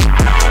 so look,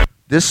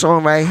 this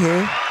song right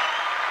here,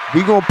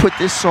 we gonna put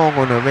this song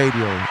on the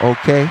radio.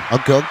 Okay.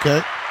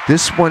 Okay.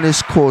 This one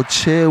is called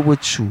 "Chill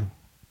with You."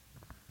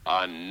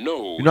 I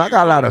know. You know, I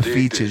got a lot of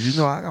features. You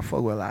know, I got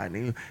fuck with a lot of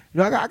niggas. You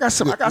know, I got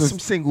some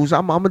singles.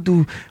 I'm gonna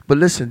do. But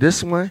listen,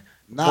 this one.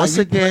 Once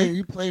again,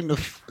 you playing the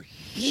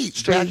heat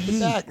straight back heat.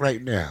 to back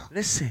right now.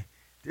 Listen,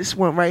 this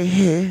one right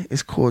here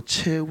is called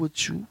 "Chill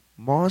with You."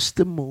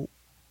 Monster Move.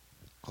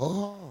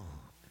 Oh.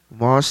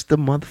 Monster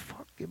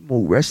motherfucking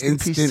Move. Rest in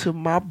peace to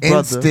my brother.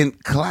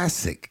 Instant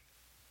classic.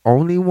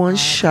 Only one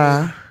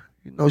shy.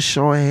 You know,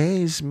 Sean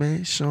Hayes,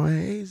 man.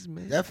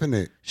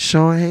 Definite.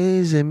 Sean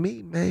Hayes and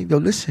me, man. Yo,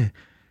 listen.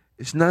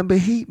 It's nothing but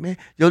heat, man.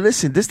 Yo,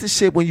 listen. This the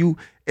shit when you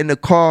in the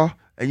car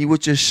and you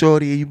with your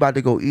shorty and you about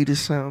to go eat or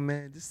something,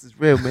 man. This is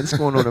real, man. This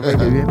going on the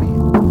radio, you hear me? You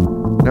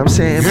know what I'm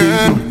saying?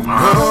 MBB.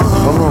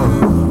 Hold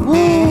on.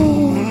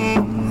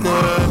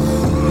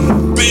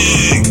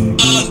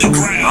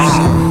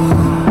 Bigundaground.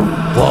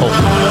 Whoa.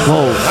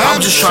 I'm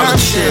just trying to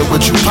chill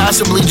with you,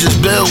 possibly just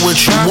build with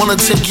you. Wanna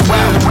take you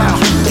out,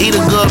 eat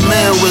a good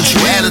meal with you.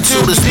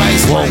 Attitude is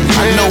spicy.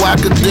 I know I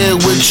could deal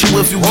with you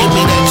if you give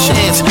me that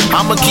chance.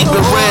 I'ma keep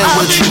it real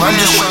with you. I'm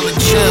just trying to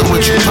chill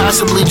with you,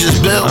 possibly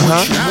just build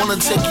with you. Wanna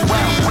take you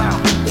out,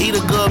 eat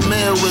a good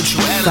meal with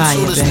you.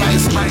 Attitude is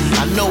spicy.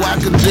 I know I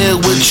could deal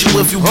with you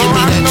if you give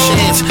me that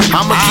chance.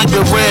 I'ma keep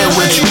it real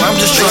with you. I'm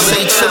just trying to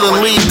say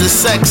chillin', lead the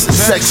sex, and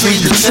sex lead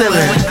the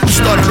chillin'. You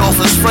started off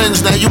as friends,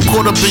 now you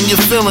caught up in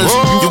your feelings.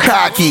 You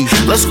cocky.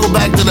 Let's go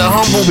back to the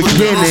humble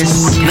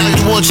beginnings. Now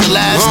you want your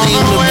last name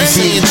to be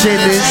seeing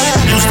tennis.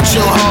 Used to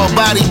chill hard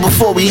body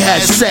before we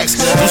had sex.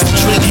 Used to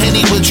drink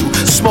Henny with you,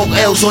 smoke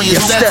L's on your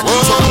step.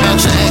 Talk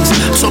about your ex,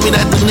 told me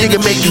that the nigga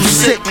make you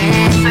sick.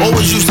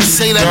 Always used to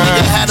say that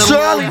nigga had a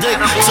little dick.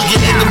 So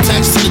get income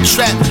tax to the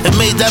trap and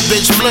made that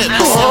bitch flip.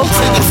 So I'm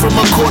taking from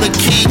a quarter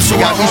key to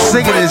got me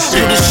singing this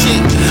shit.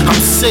 I'm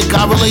sick,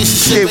 our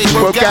relationship ain't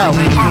work out.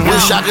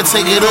 Wish I could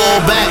take it all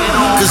back,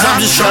 cause I'm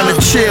just trying to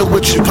chill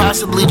with you,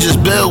 possibly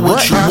just build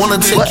with you. Wanna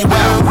take you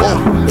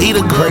out, eat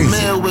a good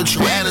meal with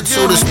you.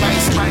 Attitude is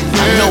spicy.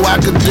 I know I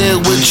could deal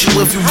with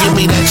you if you give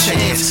me that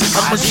chance.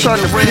 I'm just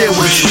trying to deal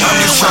with you.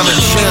 I'm just trying to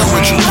chill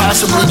with you,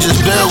 possibly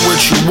just build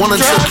with you. Wanna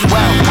take you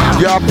out.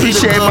 Y'all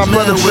appreciate my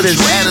brother for this.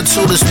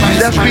 Attitude is spicy.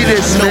 Left me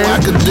this, man. My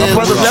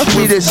brother left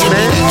me this,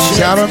 man.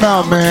 Shout him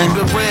out, man.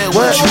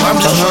 What? I'm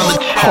just trying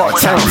to Hard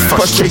times,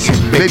 frustration,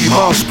 baby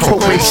mom's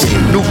probation,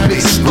 new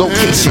place,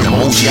 location,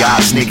 emoji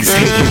eyes, niggas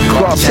hating,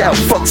 garbs out,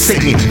 fuck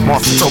Satan.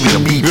 Martha told me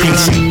to be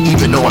patient,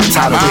 even though I'm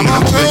tired of waiting,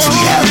 I'm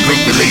eventually have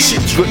great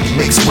relations. Good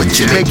mix what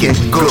you're making,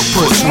 good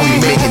push when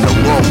you making the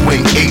wrong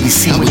way.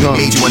 ABC when you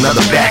made you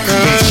another bad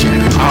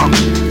creation.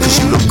 Cause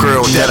you the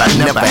girl that I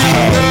never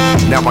had.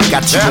 Now I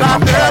got you in my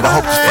pad, I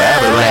hope it's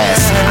forever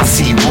last. I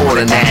see you more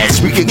than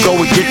ass, we can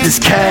go and get this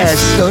cash.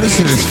 Yo, this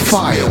shit is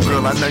fire.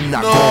 Girl, I know you're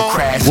not gonna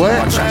crash. What?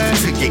 I'm trying to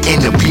take it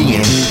in the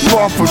being.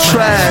 Far from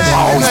trash.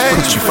 I always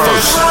put you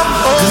first.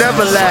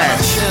 Never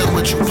last. chill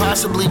with you,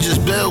 possibly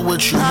just build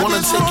with you. Wanna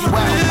take you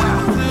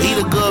out, eat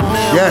a good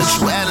meal Yes.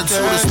 with you.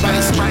 Attitude is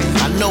spicy.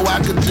 I know I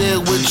could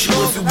deal with you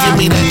if you give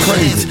me that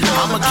chance.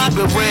 I'ma keep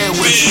it real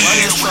with you. I'm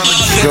just trying to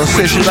chill Yo,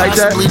 sis, you like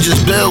that? possibly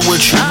just build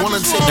with you. Wanna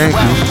take you Thank you.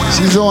 out.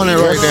 She's on it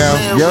right now.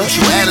 Yep. With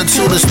you.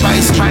 Attitude is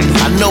spicy.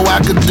 I know I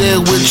could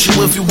deal with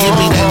you if you give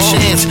me that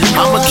chance.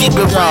 I'ma keep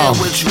it real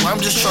with you. I'm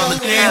just trying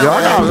to. Yo,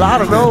 I got a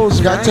lot of those.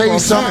 Can I tell you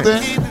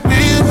something?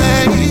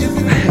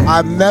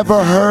 I've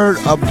never heard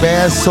a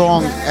bad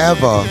song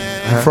ever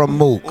from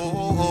Mook.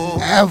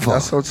 Ever.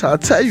 That's what I'm trying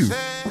to tell you.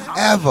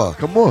 Ever.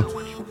 Come on.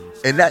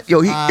 And that, he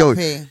called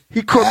me.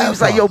 He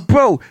was like, yo,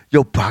 bro,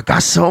 I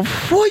got something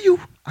for you.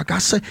 I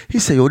got something. He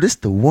said, yo, this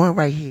the one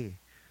right here.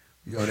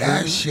 Yo,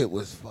 that shit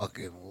was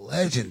fucking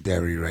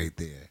legendary right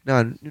there.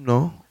 Now, you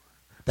know.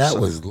 That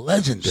was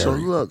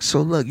legendary.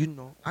 So look, you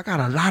know, I got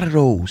a lot of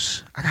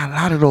those.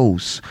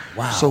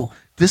 Wow. So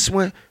this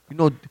one, you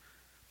know,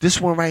 this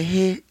one right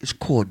here is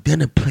called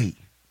Dinner Plate.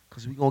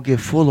 Cause we gonna get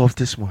full off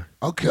this one.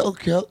 Okay. A lot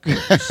of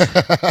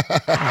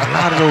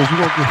those, we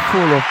gonna get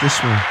full off this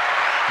one. You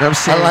know what I'm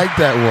saying? I like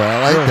that one.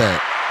 I like that.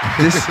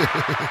 This,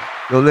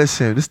 yo,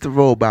 listen, this the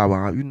road,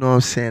 Baba. You know what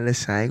I'm saying?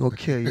 Listen, I ain't gonna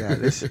kill y'all.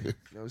 Listen, you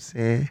know what I'm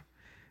saying?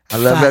 I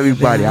love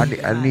everybody.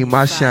 I need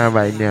my shine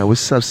right now.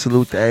 What's up?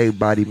 Salute to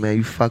everybody, man.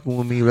 You fucking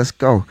with me? Let's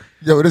go.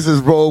 Yo, this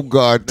is Robe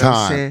Guard You know what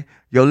I'm time. saying?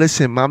 Yo,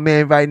 listen, my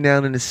man right now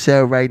in the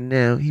cell right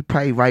now, he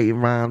probably writing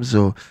rhymes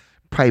or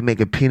probably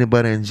making peanut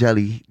butter and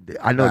jelly.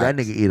 I know that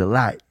nigga eat a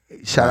lot.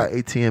 Shout out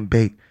ATM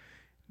Bake. You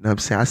know what I'm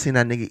saying? I seen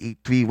that nigga eat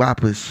 3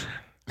 Whoppers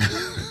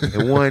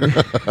and one. You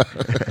know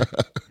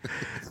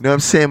what I'm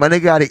saying? My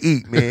nigga gotta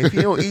eat, man. If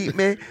he don't eat,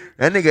 man,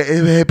 that nigga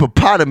is a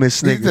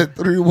hippopotamus, nigga. He said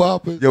 3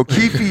 Whoppers. Yo,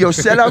 Keefy, yo,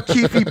 shout out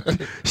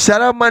Keefy.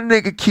 Shout out my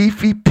nigga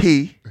Keefy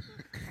P.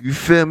 You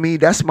feel me?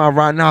 That's my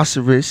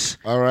rhinoceros.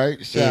 All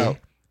right, shout.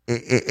 And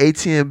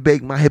ATM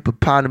Bake, my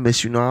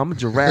hippopotamus, you know, I'm a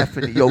giraffe.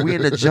 Yo, we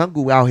in the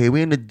jungle out here.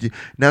 We in the, you know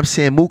what I'm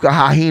saying, Muka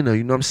Hyena,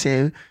 you know what I'm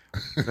saying?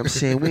 You know what I'm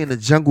saying? We in the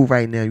jungle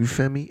right now, you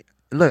feel me?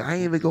 Look, I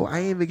ain't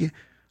even get,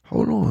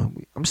 hold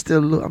on. I'm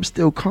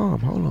still calm.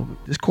 Hold on.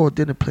 This called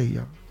dinner play,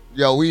 y'all.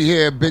 Yo, we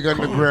here, Big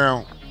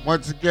Underground.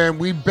 Once again,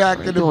 we back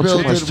in the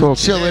building. We're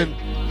chilling.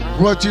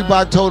 Brought to you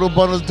by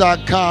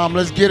TotalBundles.com.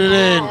 Let's get it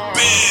in.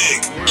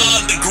 Big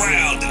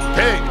Underground.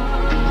 Hey.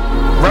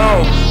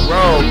 Roll,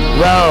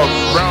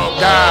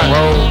 God.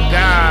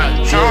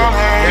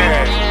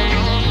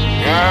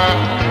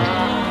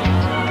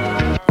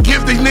 Yeah.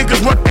 Give these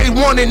niggas what they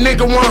wanted,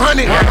 nigga,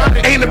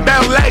 100. Ain't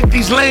about life,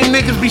 these lame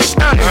niggas be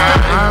stunning.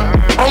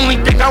 Only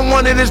thing I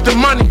wanted is the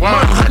money.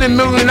 $100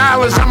 million,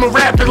 I'ma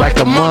rap it like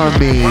a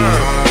mummy.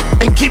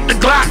 And keep the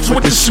Glocks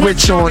with the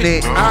switch on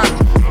it.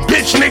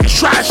 Bitch niggas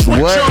try to switch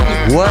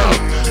on me. What?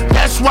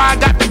 That's why I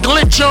got the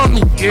glitch on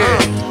me.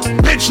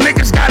 Bitch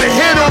niggas got a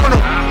hit on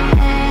them.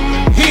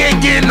 He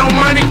ain't getting no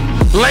money.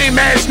 Lame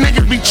ass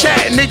niggas be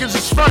chatting, niggas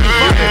is funny.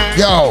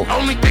 Yo.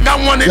 Only thing I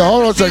wanted. Yo,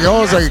 hold on a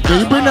second. Can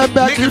you bring that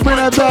back? Yo, hold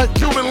on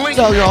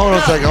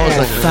a second.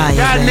 Fire,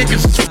 Y'all baby.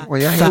 niggas.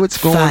 Well, y'all hear what's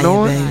going Fire,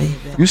 on? baby.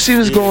 You see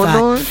what's going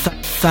on?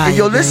 Fire, And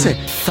yo, listen,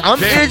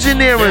 I'm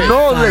engineering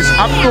all this.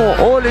 I'm doing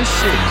all this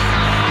shit.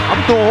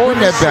 I'm doing all Bring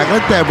this that back. shit.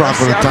 Let that rock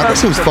for the top. That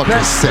shit was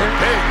fucking sick.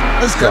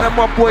 Let's go. Shout out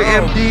my boy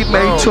MD,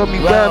 man. He taught me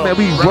well, man.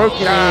 We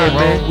working here,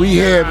 man. We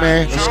here,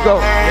 man. Let's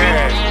go.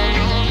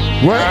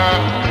 What?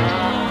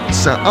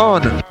 It's an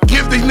honor.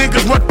 Give these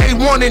niggas what they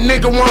wanted,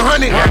 nigga,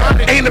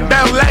 100. Ain't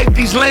about life,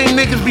 these lame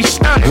niggas be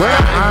stunning.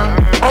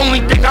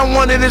 Only thing I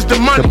wanted is the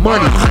money.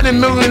 $100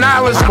 million,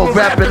 I'ma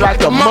rap it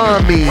like a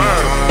mommy.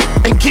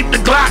 And keep the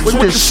Glocks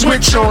with the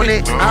switch on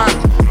it.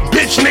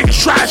 Bitch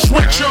niggas try to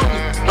switch on me.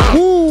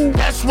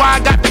 That's why I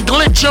got the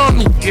glitch on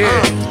me.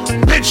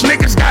 Bitch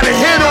niggas got a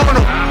hit on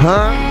them.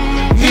 Huh?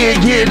 He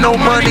ain't getting no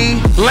money.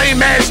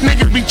 Lame ass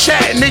niggas be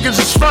chatting, niggas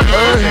is funny.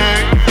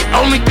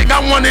 Only thing I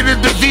wanted is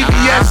the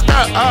VVS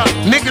up.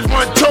 Niggas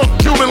want to talk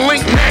Cuban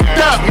link necked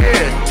up.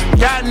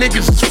 Y'all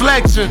niggas is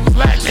flexing.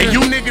 And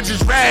you niggas is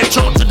rad,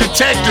 talk to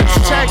detectives.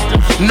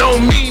 Know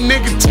me,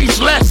 nigga,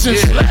 teach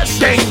lessons.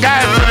 Thank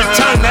God for the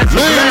tongue, that's a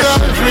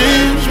blessing.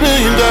 Dreams, $1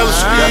 million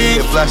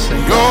schemes.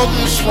 You're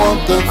just one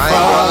thing.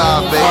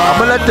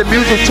 I'ma let the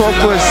music talk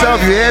for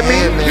itself, you hear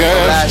me?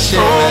 Yes,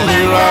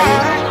 only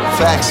right.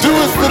 Facts. Do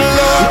it for the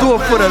love. We do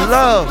it for the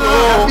love.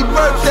 Happy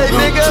birthday,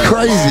 nigga.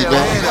 Crazy,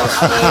 man.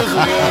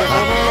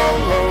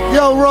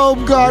 Yo,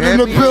 Robe God in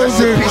the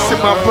building. Peace to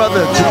my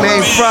brother,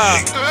 Jermaine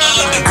Fry.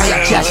 I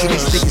got cash in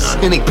these niggas,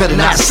 and they better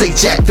not say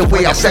jack. The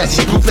way I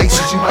fancy blue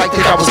faces, you might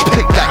think I was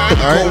picked back the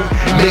gold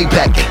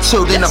Maybach.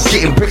 So then I'm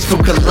getting bricks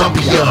from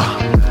Colombia.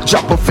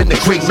 Drop off in the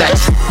Great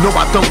Max. No,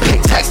 I don't pay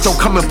tax. Don't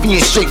come and be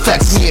in straight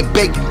facts. Me and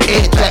Bake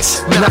and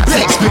Facts. Not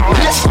tax, big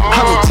bitch.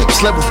 Hollow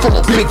tips, level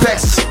 4, big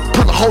facts.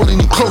 Put a hole in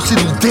you closer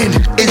than then.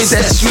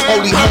 Incest, you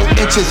only hold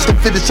interest. The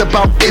finish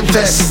about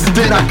invest.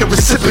 Then I can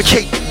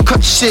reciprocate.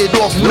 Cut shit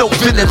off, no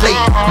ventilate.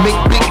 Make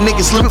big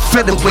niggas look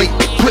featherweight.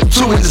 Put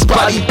 2 in his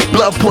body,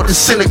 blood pour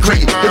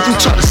disintegrate. If you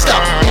try to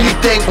stop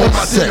anything on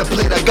my dinner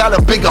plate, I got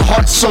a bigger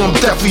heart, so I'm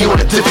definitely on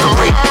a different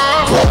rate.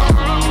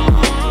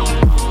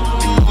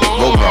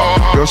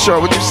 Yo,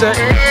 Short, what you say?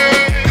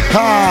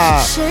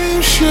 Ha!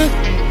 Same shit.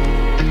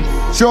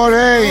 Short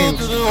Haynes.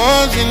 To the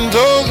ones and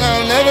those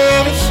I'll never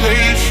ever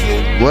say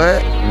shit.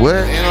 What?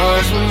 Ain't no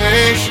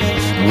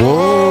explanations.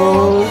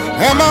 Whoa.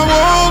 And my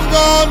walls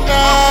gone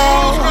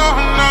down.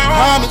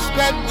 Promise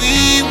that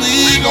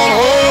we gon'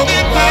 hold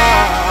it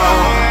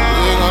down.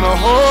 We gonna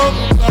hold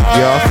it down.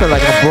 Yo, I feel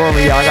like I'm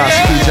boring, y'all. I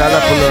gotta speed y'all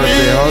up a little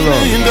bit. Hold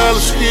on.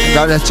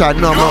 Gotta let y'all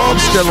know I'm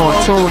still on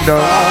tune,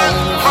 though.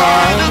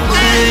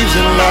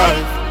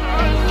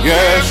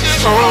 Yes,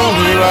 it's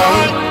only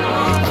right.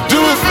 I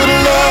do it for the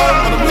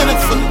love and a minute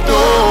for the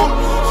dough.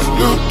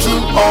 Salute to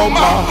all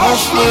my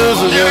hustlers.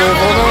 Get it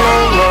on the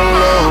low, low,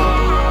 low.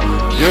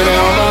 Get it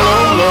on the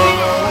low, low, low.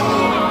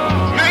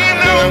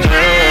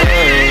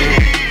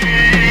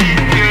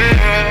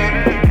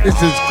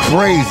 This is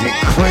crazy.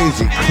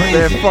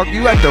 Man, fuck,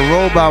 you at the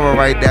robe hour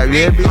right now, you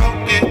hear me?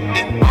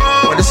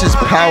 But this is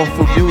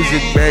powerful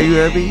music, man, you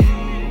hear me?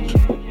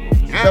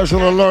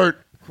 Special alert.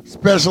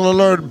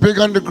 Big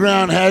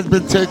Underground has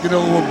been taken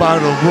over by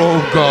the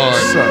Robe Guard.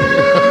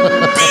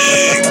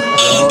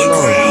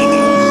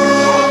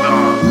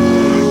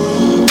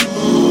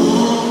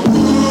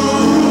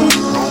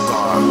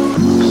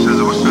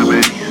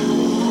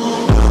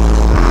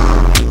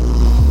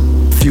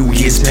 Few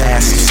years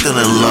past, you still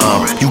in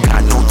love. You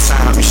got no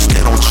time, you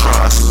still don't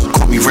trust.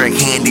 Call me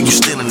red-handed, you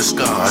still in the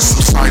scars.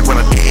 I'm sorry when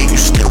I did, you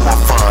still want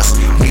fuss.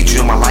 Need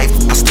you in my life,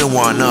 I still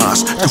want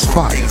us. That's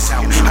fire.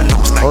 I know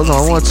it's not Hold on,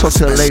 I easy, want to talk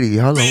to the lady.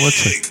 Hold on,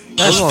 what's it?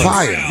 That's Hold on.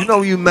 fire. You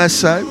know you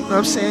mess up. You know what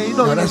I'm saying? You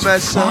know you that's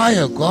mess up.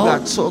 fire, You bro.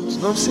 gotta talk. You know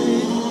what I'm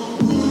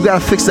saying? You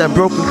gotta fix that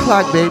broken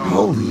clock, baby.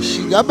 Holy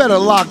shit. Y'all better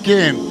lock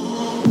in.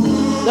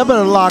 Y'all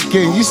better lock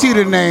in. You see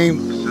the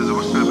name.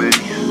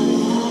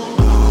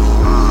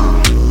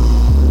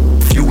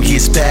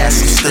 Years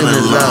past, you still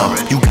in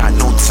love. You got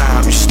no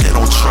time, you still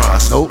don't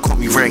trust. Nope. Call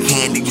me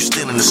red-handed, you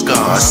still in the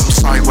scars. I'm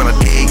sorry when I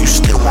did, you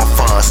still want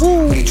fuss.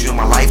 Need you in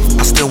my life,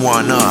 I still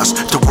want us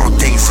to work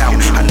things out.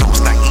 I know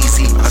it's not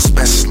easy,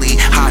 especially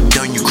how I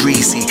done you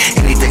greasy.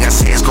 Anything I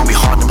say is gonna be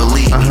hard to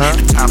believe.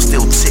 The time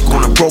still tick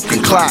on a broken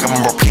clock. I'm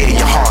gonna repair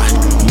your heart.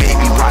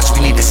 Baby, watch,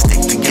 we need to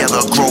stick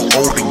together, grow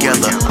old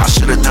together. I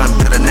should've done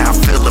better, now I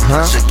feel the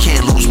pressure.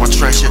 Can't lose my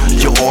treasure,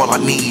 you're all I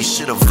need.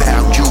 Should've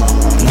valued you.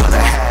 What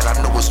I had, I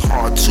know it's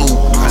hard to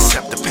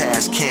accept the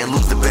past. Can't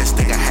lose the best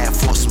thing I had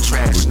for some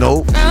trash.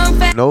 Nope.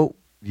 Nope.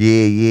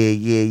 Yeah.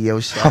 Yo,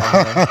 shout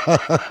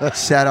out.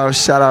 shout out,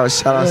 Yo,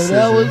 SZA.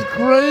 that was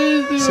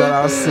crazy. Shout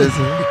out,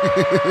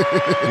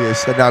 SZA. Yeah,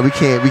 so now we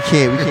can't do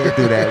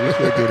that. We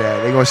can't do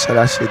that. They gonna shut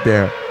our shit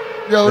down.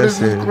 Yo,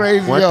 Listen, this is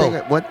crazy,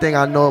 one thing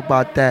I know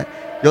about that.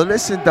 Yo,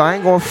 listen, though, I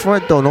ain't going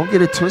front, though. Don't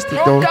get it twisted,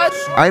 though.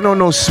 I ain't on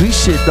no sweet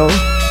shit, though.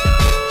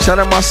 Shout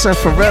out my son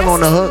Pharrell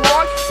on the hook.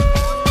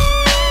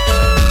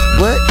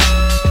 What?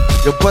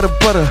 Yo,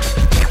 butter.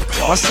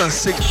 My son's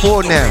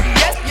 6'4" now.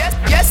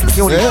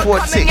 He only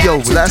 14. Yo,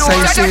 last time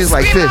you seen me was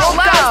like this.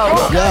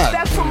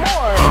 God.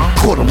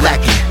 Caught him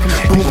lacking,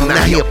 boom,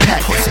 now he a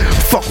pack.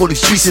 Fuck all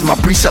these streets in my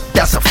breeze up,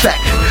 that's a fact.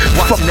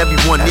 Watching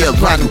everyone near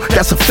line you,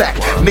 that's a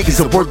fact. Niggas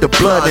are worth the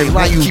blood and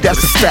line you,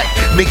 that's a fact.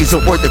 Niggas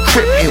are worth the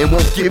crip and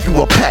won't give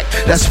you a pack.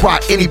 That's why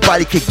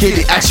anybody can get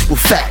it, actual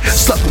fact.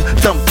 Suck them,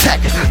 thumbtack,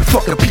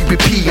 fucking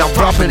PPP, I'm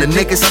robbing the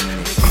niggas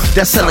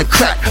that's selling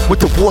crack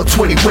with the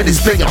 120 winners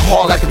banging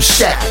hard like I'm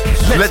Shaq.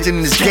 Legend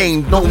in this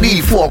game, no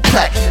need for a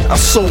plaque. I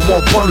sold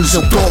more bundles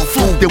of dog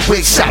food than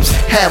wig shops.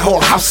 Had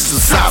more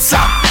houses than Zaza.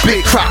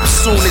 Big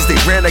crops, soon as they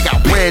ran, I got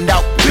brand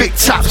out. Big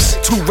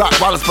chops, 2 rock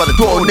wallets by the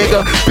door,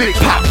 nigga. Big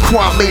pop,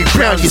 Kwame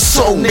Brown, your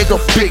soul,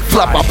 nigga. Big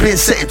flop, I been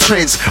setting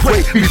trends.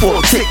 Way before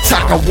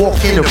TikTok, I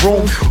walk in the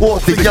room, all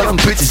the young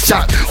bitches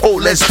jock.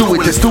 Oh, let's do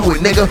it,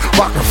 nigga.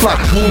 Rock and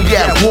flock, boom,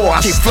 yeah, war,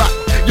 I can't flop.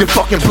 You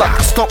fucking block,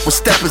 stomp with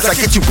steppers, I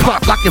get you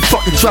pop, lock and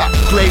fucking drop.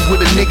 Play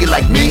with a nigga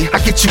like me,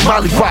 I get you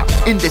molly rock.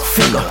 In the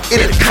finger,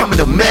 it'll come in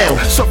the mail.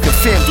 Suck your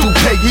fam, do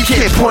pay, you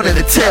can't point at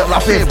the tail.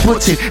 I've been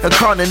butchered and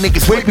calling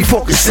niggas way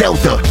before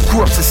Griselda.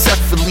 Grew up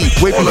successfully,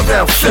 way all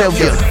around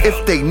failure.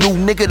 If they knew,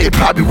 nigga, they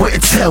probably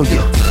wouldn't tell you.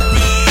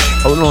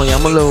 Hold on,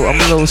 I'm a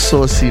little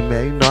saucy,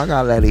 man. You know, I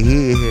gotta let it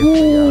hear here for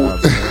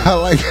y'all, man. I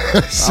like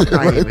that shit. I'm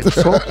not right even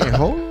there. talking.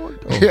 Hold on,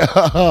 though.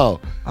 Yo,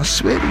 I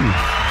swear to you.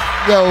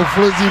 yo,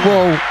 Flizzy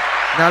Woe,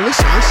 Now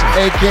listen.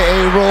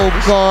 aka Robe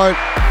Card.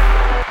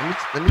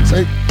 Let me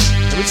tell you.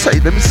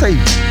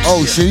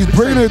 Oh shit, he's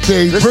bringing it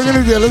there. He's bringing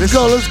it there. Let's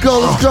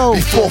go.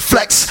 Before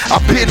flex,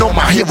 I've been on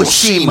my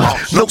Hiroshima.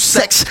 No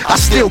sex, I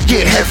still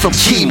get head from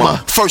Kima.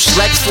 First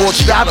Lex,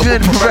 $4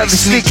 with Pirelli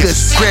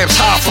sneakers. Grams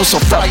high for some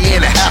fire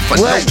and a half a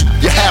note.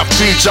 You have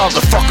 3 jobs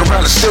to fuck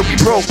around and still be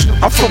broke.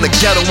 I'm from the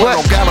ghetto, where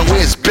no gallon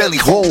where his belly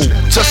hole.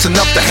 Just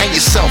enough to hang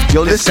yourself.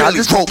 Yo, listen,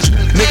 belly rope.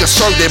 Niggas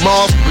serve their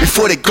moms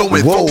before they go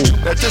and vote.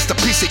 That's just a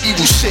piece of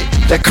evil shit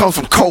that comes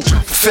from coke.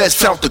 Feds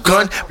found the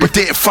gun, but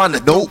didn't find the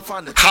note.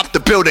 Hopped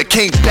the building,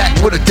 came back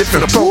with a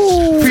different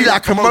approach. Fila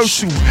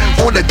commercial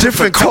on a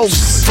different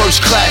coast.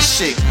 First class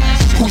shit.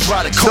 Who's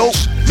riding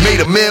coach? Made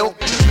a meal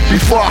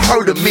before I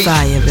heard of me.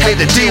 Had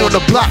a D on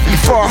the block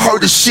before I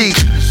heard of she.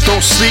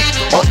 Don't sleep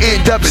or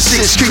end up in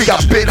 6th Street.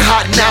 I've been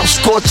hot now,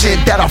 scorching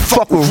that I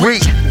fuck with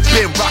Reek.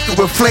 Been rocking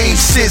with flames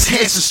since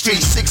Hanson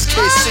Street. 6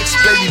 kids, 6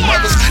 baby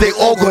mothers, they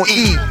all gon'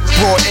 eat.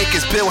 Broad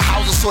acres, build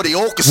houses so they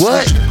all can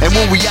sleep. And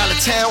when we out of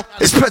town,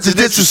 it's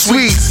presidential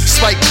suites.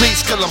 Spike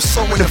cleats cause I'm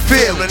so in the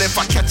field. And if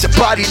I catch a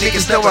body,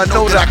 niggas know I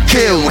know that I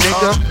kill,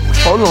 nigga.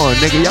 Hold on,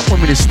 nigga. Y'all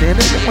want me to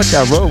stand up? Y'all want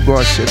that road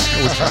guard shit? I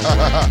know what y'all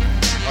want.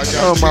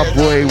 Oh, my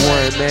boy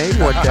want, man. He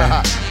want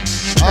that.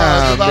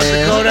 Nah,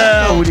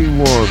 man. What do you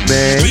want,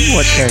 man? He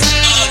want that.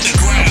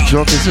 I'm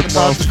drunk as a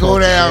About to go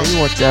motherfucker, down. man. He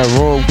want that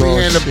road guard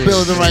We in the shit,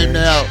 building right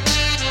man. now.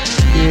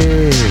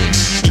 Yeah.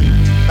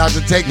 Not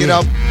to take it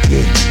up.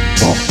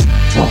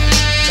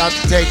 Not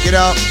to take it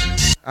up.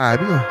 All right,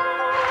 we go.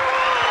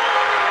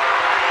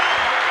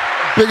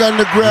 Big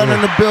Underground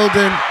in the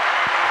building.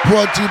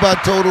 Brought to you by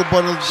Total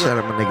Bundles. Shout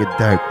out my nigga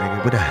Dirk,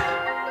 nigga. What up?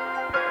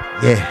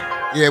 Yeah.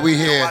 Yeah, we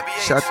here.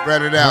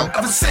 Spread it out.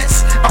 Ever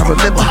since I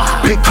remember,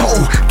 big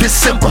cold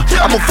December.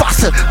 I'm a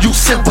Fossa, you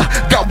Simba.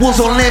 Got wolves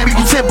on land, you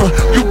timber.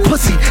 You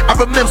pussy, I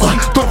remember.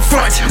 Don't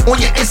front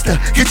on your Insta,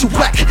 get you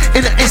whack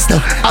in the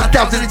Insta.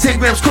 1,010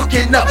 grams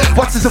cooking up.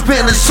 Watch the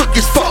surveillance, shook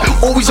as fuck.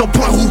 Always on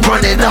point, who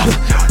running up?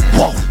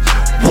 Whoa,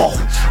 whoa,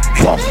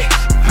 whoa.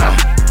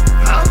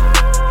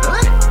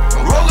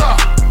 Roll up.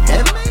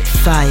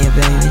 Fire,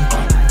 baby.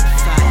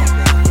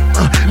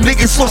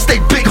 Niggas lost they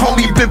big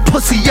homie, been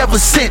pussy ever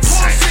since.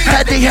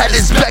 Had they had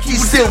his back, he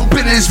still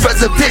been in his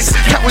residence.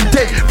 Counting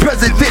dead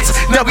presidents,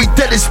 now he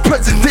dead as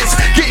presidents.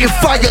 Getting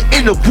fire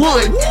in the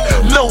wood,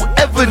 no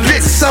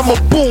evidence. I'm a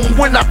boom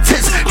when I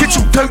tense. Get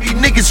you dirty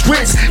niggas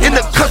rinse. In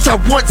the cuts I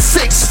want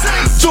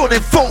 6.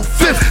 Jordan 4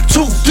 5th,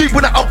 2 3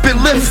 when I up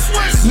and lift.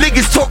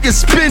 Niggas talking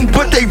spin,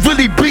 but they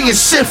really being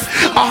shift.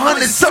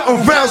 100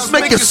 something rounds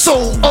make your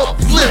soul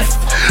uplift.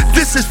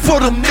 This is for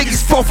them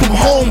niggas far from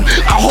home.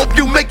 I hope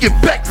you make it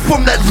back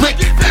from that lick.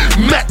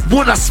 Mac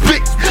when I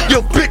spit,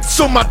 your bitch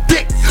on my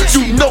dick.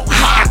 You know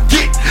how I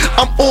get,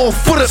 I'm all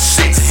for the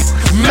shit.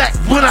 Mac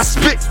when I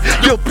spit,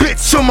 your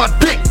bitch on my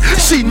dick.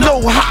 She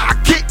know how I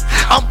get,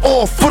 I'm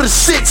all for the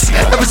shits.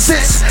 Ever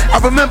since I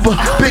remember,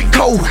 Big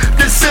Cold,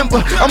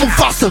 December. I'm a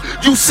Foster,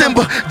 you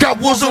Simba. Got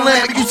wars on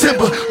land, you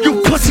timber.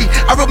 You pussy,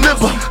 I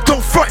remember.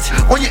 Don't front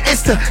on your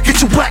Insta,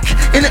 get you whack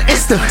in an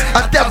Insta.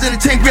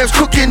 1,010 grams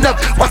cooking up.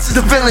 Watch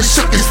the villain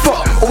shook as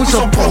fuck. Always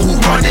on pro who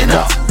running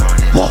up.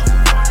 Whoa,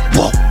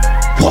 whoa,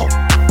 whoa.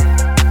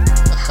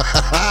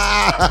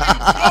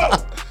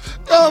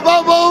 Yo,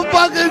 my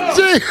motherfucking G.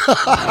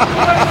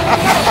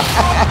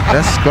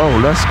 Let's go.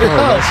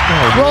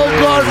 Roll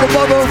guard the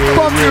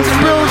motherfucking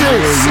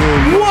building.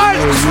 What?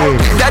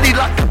 Daddy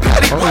like the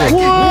patty What?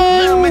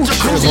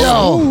 Yo,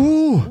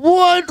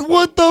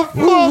 what the fuck?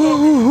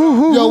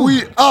 Yo,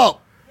 we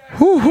up.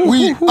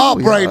 We up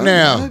right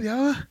now.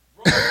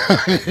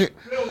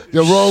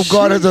 Your roll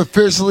guard has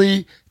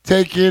officially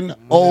taken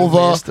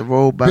over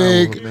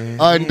Big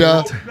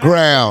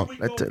Underground.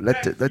 Let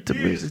the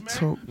music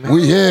talk, man.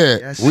 We here.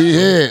 Yes, We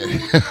here.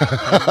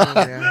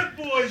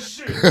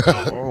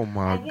 Oh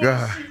my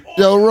God.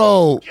 Yo,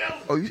 roll.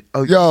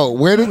 Yo,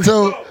 wait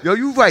until. Yo,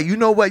 you right. You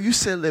know what? You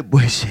said lit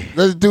boy shit.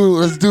 Let's do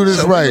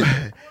this right.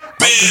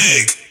 Big He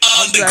said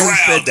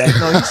Underground. that.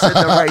 No, he said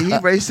the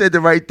right. He said the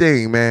right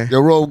thing, man.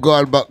 Your roll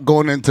guard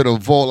going into the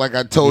vault. Like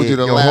I told you,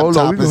 the hold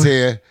on, laptop is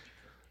here.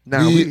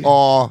 Now we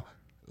are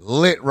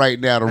lit right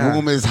now. The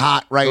room is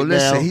hot right now.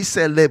 Listen, he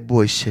said lit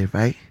boy shit,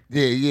 right?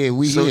 Yeah,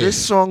 we So here. this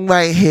song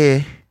right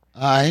here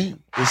All right.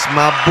 is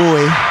my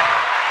boy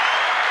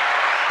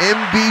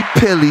MB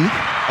Pilly,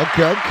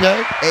 Okay.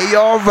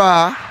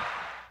 ARI,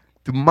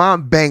 the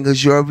mom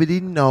bangers you already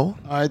know.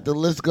 All right, the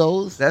list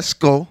goes. Let's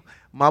go.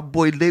 My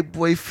boy Lit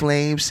Boy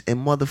Flames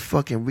and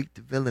motherfucking Reek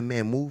the Villain,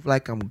 man. Move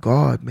like I'm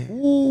God, man.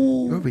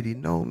 Ooh. You already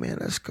know, man.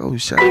 Let's go.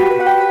 Shout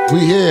out. We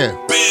here.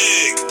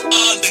 Big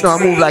Underground. No, I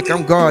move like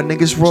I'm God,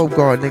 niggas. Rope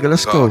guard, nigga.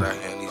 Let's go. These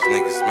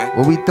niggas, man.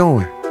 What we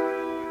doing?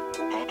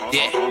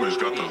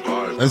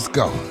 Let's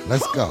go.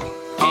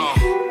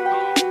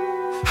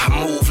 I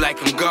move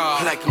like I'm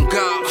God,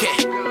 yeah.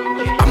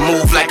 I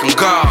move like I'm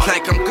God,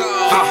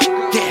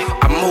 yeah.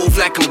 I move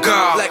like I'm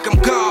God,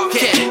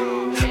 yeah.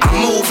 I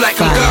move like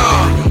I'm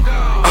God,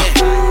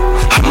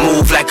 I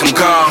move like I'm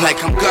God,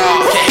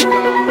 yeah.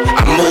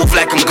 I move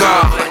like I'm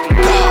God.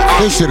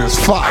 This shit is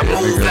fire, I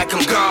move nigga. like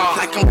I'm God,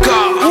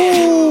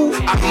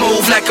 I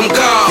move like I'm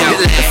God.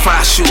 If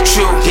I shoot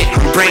you,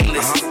 I'm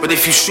brainless. But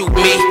if you shoot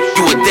me,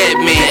 you a dead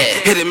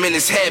man. Hit him in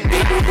his head,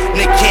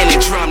 Nick Cannon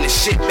drum this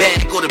shit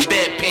bad, go to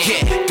bed,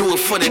 pen. Do it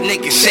for the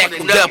niggas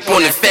shackled up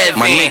on the Fed van.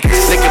 My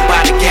niggas licking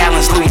by the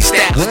gallons, Louis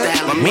style.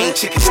 My mean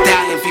chicken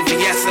style and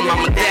VVS and my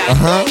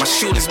medallion. My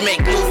shooters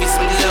make movies,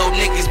 some little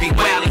niggas be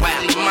wildin'.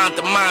 From the mind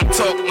to mind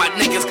talk, my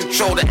niggas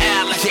control the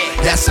island.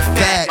 That's a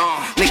fact.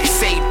 Niggas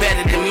say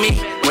better than me,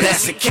 well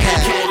that's a cat.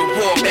 Go to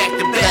war back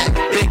to back,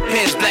 big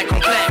pins, black on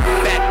black.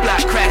 Back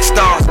block, crack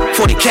stars,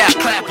 40 cap,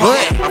 clap on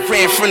that. I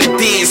ran from the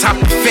D's, hop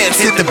the fence,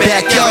 hit the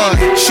backyard.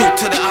 Shoot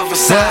to the other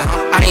side.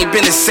 I ain't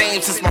been the same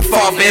since my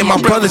father and my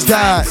brothers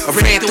died. I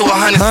ran through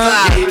 100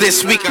 slides,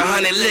 this week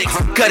 100 licks.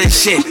 Cut it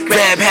shit,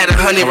 Rab had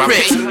 100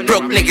 bricks.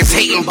 Broke niggas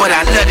hating, but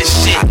I love this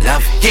shit. I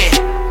love it, yeah.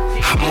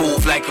 I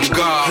move like I'm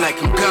God, yeah.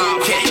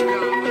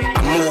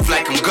 I move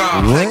like I'm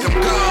God,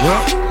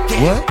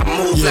 yeah. I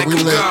move like I'm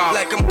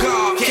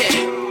God,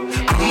 yeah.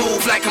 I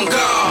move like I'm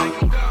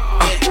God.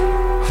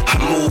 I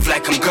move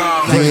like I'm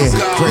God, Crazy. I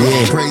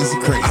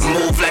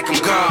move like I'm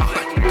God.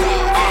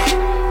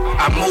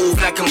 I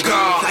move like I'm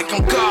God,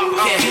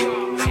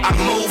 yeah. I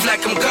move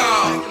like I'm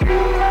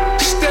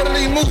God.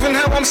 Steadily moving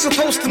how I'm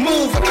supposed to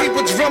move. I keep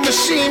a drum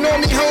machine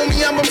on me,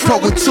 homie. I'm a pro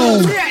with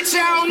tools.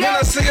 When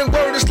I say a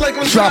word, it's like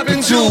I'm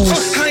dropping jewels.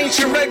 I ain't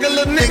your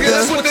regular nigga.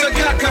 That's what I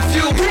got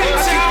confused.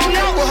 I keep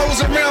a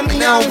hoes around me.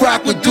 Now I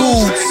rock with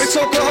dudes. They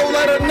talk a whole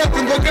lot of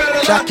nothing, but got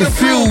a lot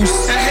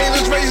confused. And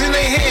haters raising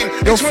their hand.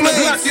 They tryna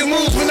block your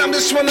moves when I'm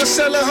just tryna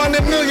sell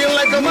 100 million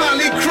like a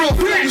Molly crew.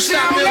 You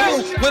stop me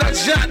who? But I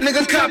jot,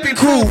 nigga, copy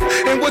proof.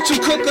 And what you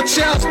cook a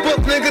child's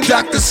book, nigga,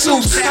 Dr.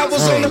 Seuss. I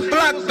was on the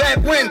block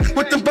back when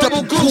with the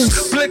bubble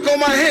goose. Blick on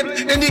my hip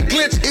and he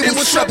glitched. It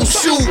was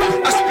troubleshoot.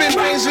 I spin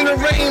rings in the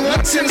rain, my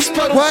tennis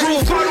puddle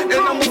proof.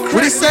 And I'm a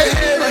crack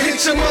head. I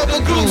hit your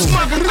mother goose.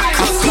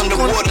 I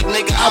underwater,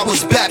 nigga, I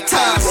was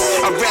baptized.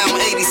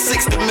 Around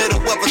 86, the middle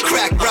of a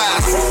crack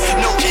rise.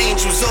 No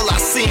angels, all I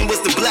seen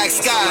was the black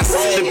black skies.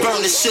 They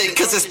burn the shit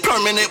cause it's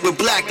permanent with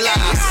black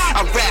lives.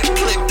 I rap,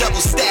 clip,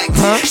 double stack.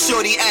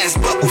 Shorty ass,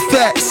 bubble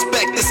fat.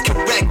 Respect is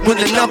correct when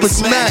the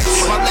numbers match.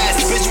 My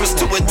last bitch was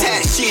too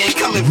attached, she ain't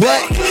coming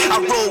back. I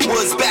roll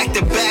woods back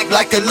to back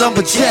like a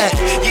lumberjack.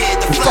 Yeah,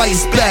 the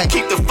fire's back,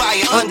 keep the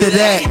fire under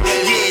that.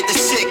 Yeah, the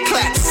shit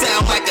clap,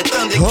 sound like a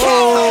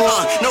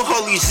thundercat. No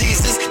holy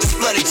Jesus, just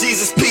flooded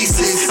Jesus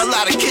pieces. A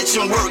lot of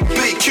kitchen work,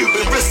 big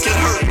Cuban risk can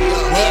hurt.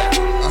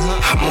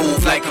 I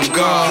move like I'm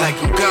God, like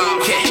I'm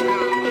God. Yeah.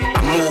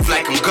 I move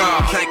like I'm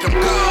God, like I'm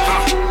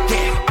God.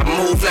 Yeah. I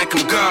move like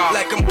I'm God,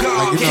 like I'm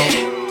God.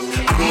 Yeah.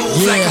 I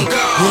move like I'm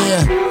God.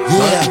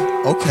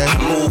 Yeah. Okay. I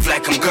move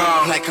like I'm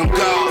God, like I'm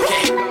God.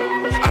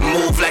 Yeah. I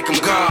move like I'm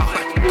God,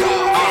 like I'm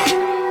God.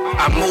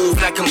 I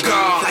move like I'm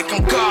God, like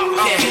I'm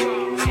God. Yeah.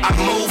 I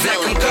move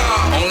like I'm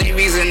God. Only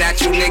reason that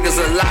you niggas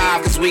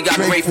alive cause we got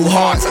grateful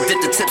hearts. I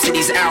dip the tips of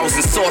these arrows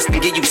in sauce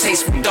and give you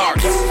tasteful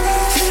darts.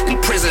 In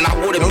prison I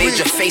would've made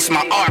your face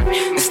my art.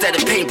 Instead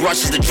of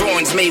paintbrushes, the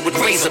drawings made with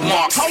razor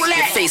marks.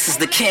 Your face is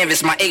the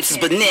canvas, my apes is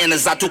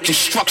bananas. I do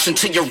construction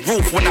to your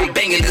roof when I'm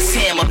banging this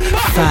hammer.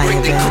 I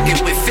break the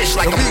cooking with fish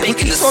like I'm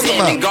baking the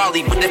salmon.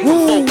 Garlic with it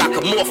folk, I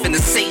could morph into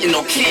Satan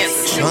or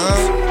cancer.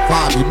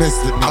 Bob, you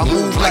missed it. I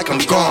move like I'm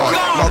God.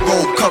 My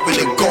robe covered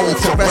in gold,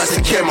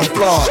 fluorescent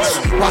camouflage.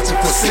 Watching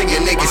for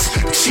singing niggas,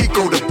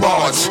 Chico the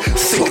barge.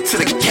 Sing it to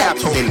the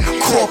captain,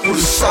 Corporal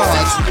the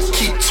Sarge.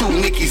 Keep two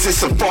Nickies, it's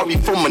safari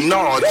for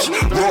Menage.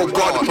 Roll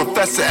guard the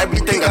professor,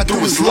 everything I do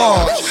is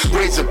large.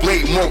 Razor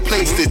blade, more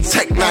plates than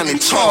Tech 9 in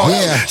charge.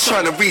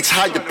 Trying to reach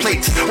higher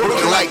plates,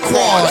 working like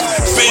quads.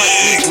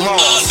 Big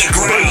Mars,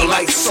 burning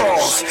like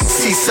sauce.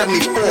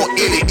 C-74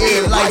 in the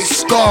air like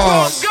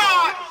scars.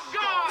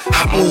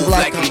 I move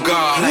like I'm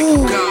God, like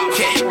I'm God.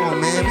 Yeah. I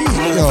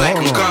move like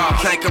I'm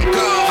God, like I'm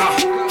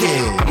God.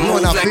 Yeah. I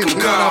move like I'm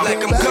God,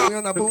 like I'm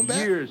God. Took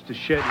years to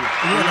shed you.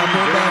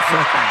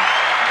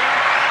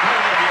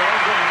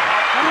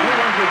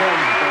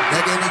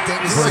 Got anything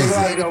to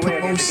say to the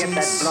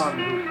promotions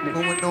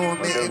going on,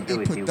 man?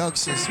 MD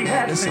Productions,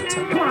 man. Listen,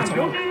 turn up.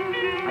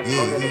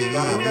 Yeah.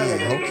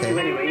 Okay.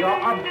 Anyway, you're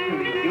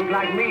obstinate. You're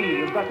like me.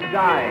 You've got to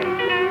die.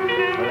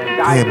 Well,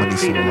 then Yeah, die man, for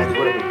it's freedom all is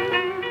worth it.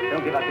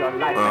 Don't give up your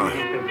life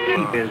and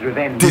cheap is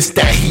revenge. This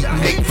that heat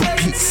make for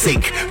Pete's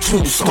sake.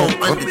 Tombstone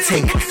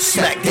undertake.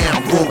 Smack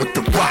down, roll with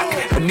the rock.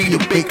 I need a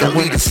bake, I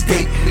need a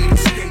steak.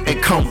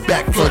 And come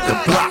back for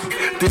the block.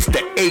 This the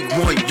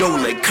A1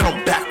 Yola,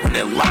 come back when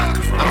they lock.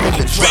 I'm in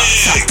the drop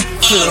top,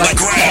 feel like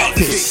a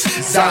catfish.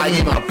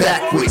 Zion my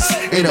backwards,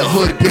 in a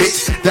hood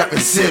bitch that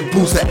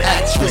resembles an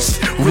actress.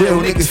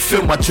 Real niggas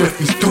feel my drift,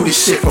 we do this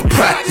shit for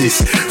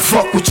practice.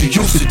 Fuck what you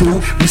used to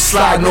do, we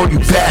sliding on you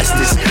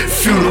bastards.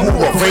 Funeral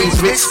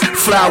arrangements,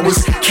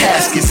 flowers,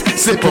 caskets.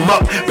 Zip them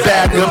up,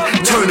 bag them,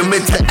 turn them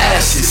into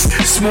ashes.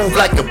 Smooth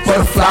like a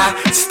butterfly,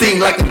 sting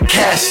like them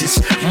cashes.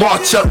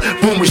 March up,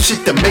 booming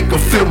shit to make them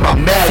feel my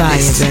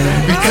madness.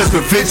 Because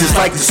revenge is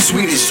like the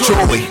sweetest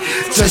joy.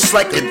 Just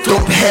like a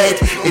dope head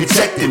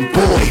injecting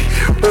boy.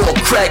 Or a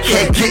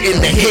crackhead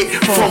getting the hit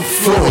from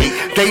Floyd.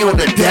 They on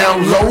the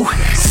down low,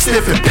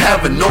 sniffing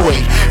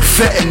paranoid.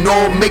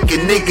 Fentanyl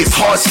making niggas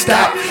heart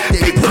stop.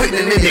 They putting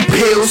it in their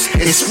pills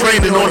and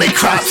spraying it on their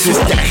crops.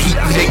 Just that heat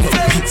make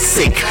for Pete's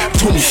sake.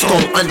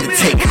 Tombstone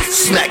undertake.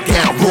 Smack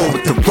down, roll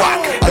with the rock.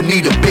 I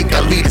need a big,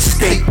 I need a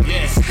steak.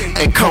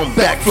 And come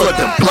back for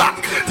the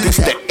block. This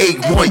the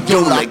A1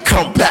 yo, like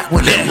come back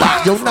when they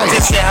lock.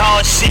 This that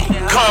hard shit.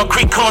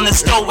 Concrete corner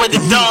store where the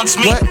dawns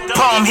meet.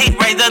 Palm heat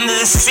right under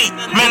the seat.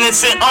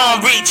 Minutes in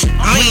arm reach.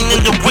 Lean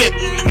in the whip.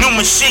 New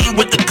machine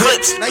with the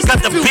clips.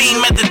 Got the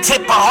beam at the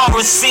tip. A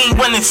horror scene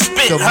when it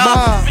spit,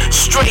 huh?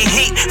 Straight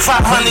heat.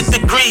 500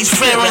 degrees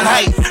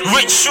Fahrenheit.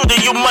 Rich shooter,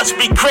 you must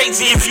be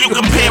crazy if you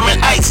comparing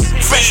ice.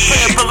 Fresh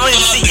pair of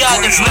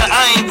Balenciagas. Now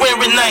I ain't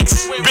wearing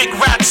nights. Big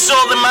rocks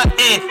all in my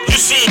ear. You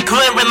see it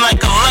glaring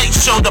like a light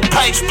show. The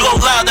pipes blow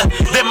louder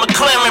than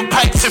McLaren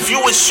pipes. If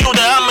you a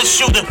shooter, I'm a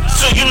shooter.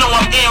 So you know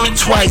I'm airing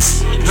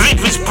twice. Leave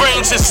his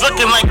brains just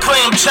looking like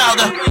clam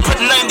chowder.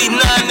 Put 99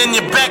 in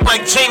your back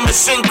like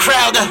Jameson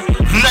Crowder.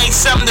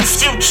 Nice, I'm the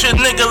future,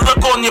 nigga,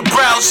 look on your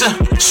browser.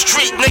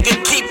 Street nigga,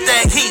 keep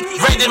that heat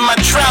right in my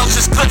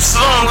trousers. Clips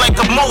long like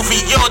a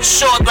movie, yours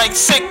short like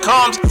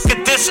sitcoms.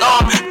 Get this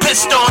arm,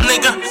 pissed on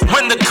nigga.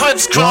 When the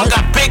clips drawn,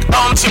 got big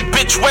arms. Your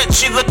bitch wet,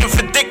 she looking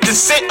for dick to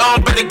sit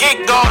on. Better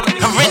get gone.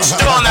 A rich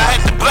dawn, I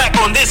had the black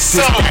on this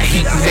song.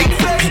 Heat make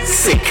for Pete's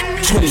sake.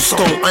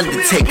 Tombstone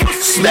undertake.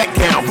 Smack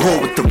down, roll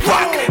with the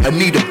rock. I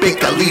need a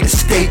big, I need a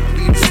steak.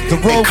 The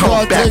road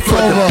come back for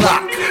over. the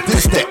block.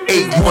 This the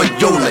A1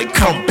 Yola,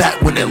 come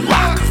back when it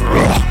lock.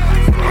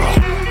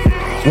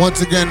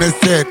 Once again, that's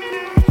it.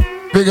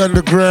 Big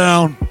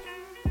Underground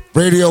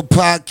Radio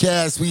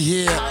Podcast. We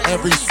here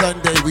every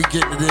Sunday. We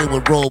getting it in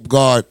with Robe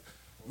Guard.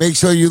 Make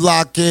sure you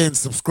lock in,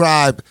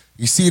 subscribe.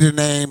 You see the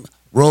name,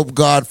 Robe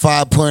Guard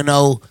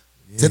 5.0.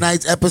 Yeah.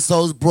 Tonight's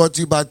episode is brought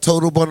to you by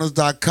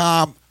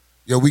TotalBundles.com.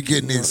 Yo, we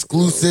getting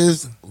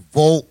exclusives,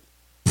 Volt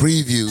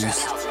previews.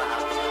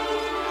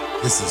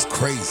 This is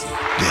crazy.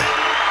 Yeah.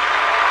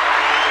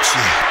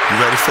 You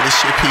ready for this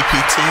shit,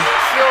 PPT?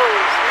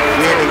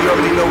 Yeah, you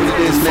already know what it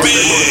is, man.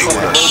 Big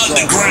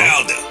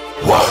Underground.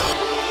 Whoa.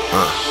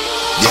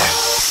 Yeah.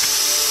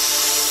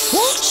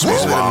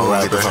 Niggas better move,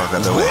 get the fuck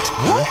out the way.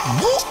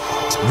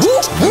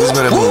 Niggas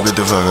better move, get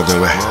the fuck out the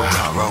way.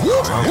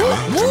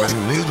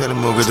 Niggas better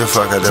move, get the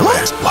fuck out the way.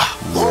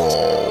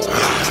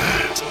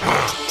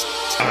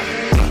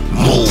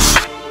 Move,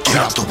 get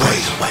out the way.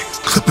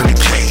 Clipping the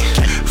K.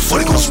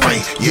 40 gon' spray,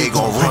 you ain't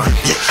gon' run.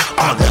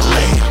 On that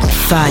lane.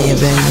 Fire,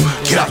 baby.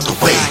 Get out the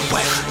way.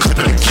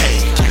 Clipping the K.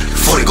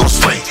 40 gon'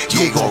 spray,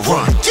 you ain't gon'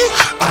 run.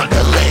 On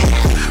that lane.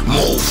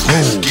 Move,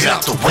 get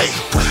out the way.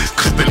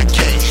 Clipping the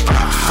K.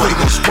 40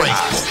 gon' spray,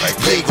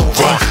 you ain't gon'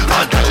 run.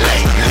 On that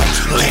lane.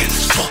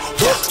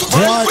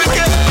 What?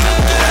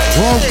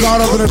 Rome got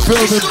up in the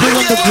building, big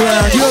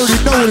underground. You already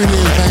know what it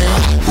is, man.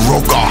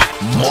 Rogar,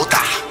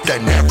 Mota, De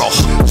Niro,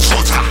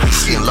 Sota,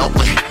 she in love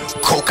with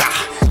Coca,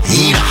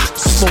 Hina,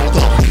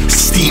 Smoker,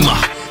 Steamer,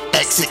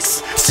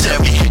 X6,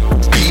 Sherry,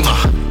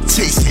 Beamer,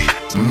 Taste it,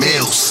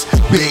 Mills,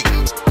 Big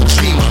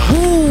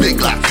Dreamer,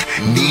 Big Lock,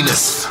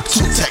 Nina's,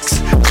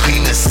 Tutex,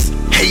 Cleaners,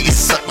 haters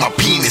suck my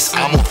penis,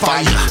 I'm on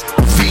fire,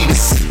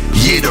 Venus,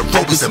 yeah the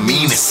rope is the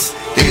meanest,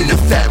 in the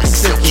fabric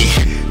silky,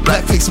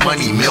 blackface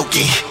money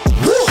milky,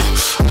 woo,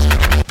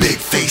 big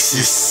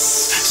faces,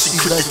 she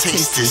couldn't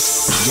taste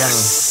this,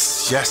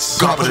 yes,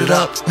 gobbled it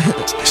up,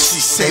 she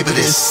savored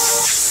this,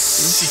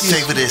 she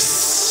favored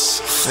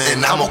this,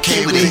 and I'm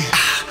okay with it.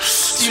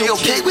 You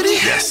okay with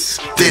it? Yes.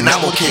 Then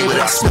I'm okay with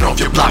it. I spit off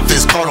your block,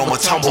 fist caught on my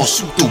tumble,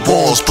 shoot through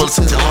walls, bullets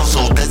into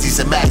hustle, Desi's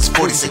and Max,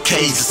 40s and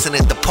K's, and send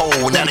at the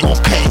pole, now they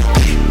gon' pay.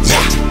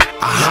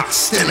 Yeah,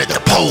 stand at the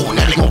pole,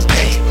 now they gon'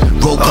 pay.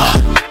 Rogar,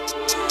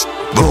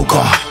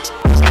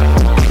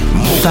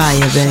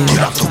 Fire, baby. get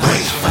out the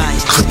way,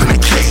 clipping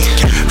the K,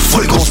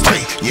 40 gon'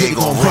 spray, you ain't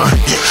gon' run,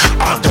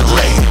 on the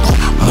lane,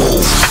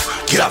 move,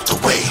 get out the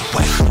way,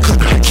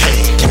 clipping the K,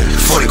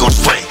 40 gon'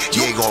 spray,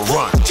 you ain't gon'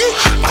 run,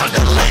 on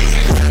the lane,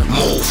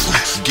 move,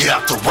 get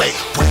out the way,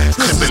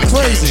 clipping the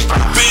K,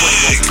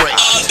 Big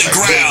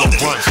Underground.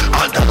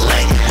 on the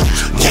lane,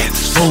 move,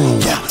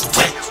 get out the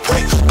way,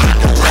 on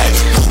the lane,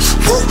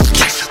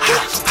 get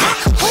out the way,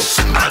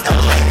 on the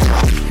lane.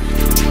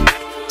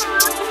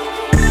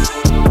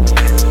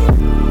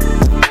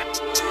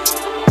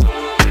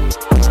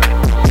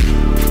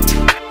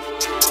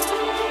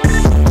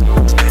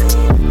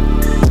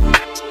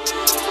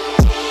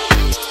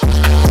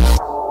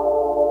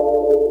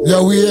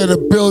 Yo, we in the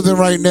building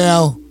right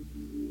now.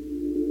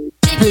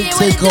 Big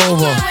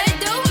takeover.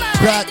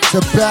 Back to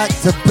back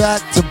to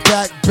back to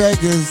back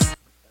beggars.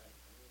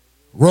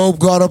 Robe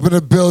got up in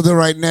the building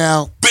right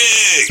now.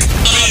 Big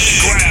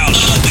Underground.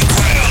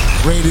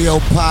 Radio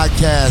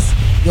podcast.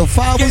 Yo,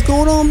 Fila, what's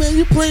going on, man?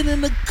 You playing in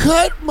the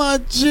cut, my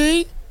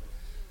G.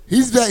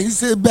 He's back. He's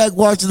sitting back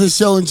watching the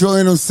show,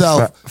 enjoying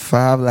himself.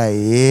 Five, like,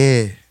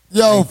 yeah.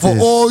 Yo, like for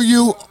this. all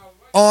you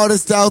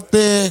artists out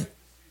there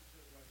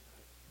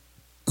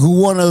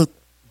who want to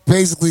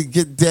basically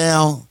get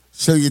down,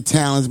 show your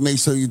talents, make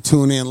sure you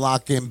tune in,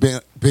 lock in,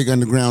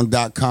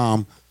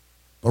 bigunderground.com.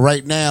 But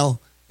right now,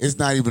 it's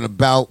not even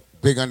about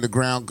Big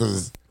Underground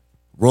because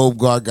Robe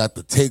Guard got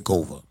the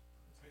takeover.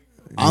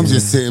 I'm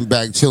just sitting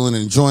back, chilling,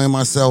 enjoying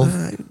myself. I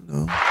can't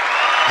even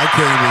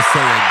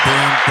say a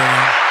damn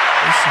thing.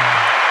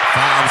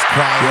 Vibes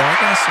quiet. Yo, I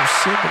got some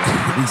shit, but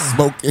We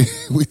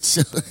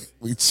smoking.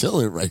 We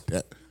chilling right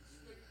now.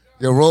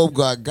 Yo, Robe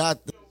Guard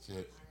got this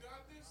shit.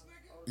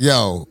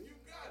 Yo.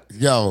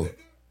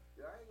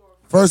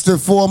 First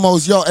and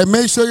foremost, and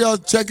make sure y'all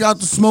check out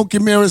the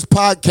Smoking Mirrors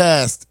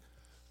podcast.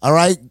 All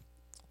right?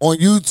 On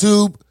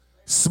YouTube,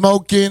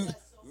 Smoking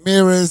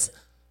Mirrors.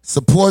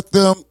 Support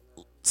them.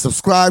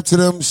 Subscribe to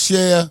them.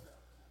 Share.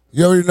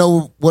 You already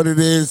know what it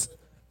is.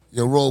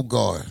 Your Robe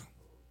Guard.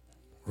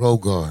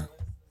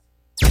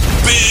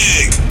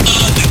 Big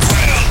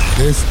Underground.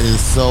 This is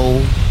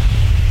so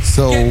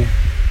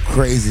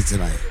crazy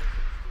tonight.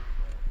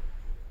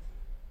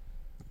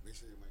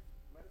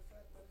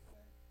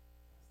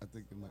 I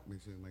think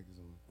make sure the mic is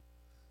on.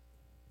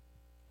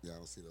 Yeah, I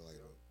don't see the light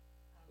up.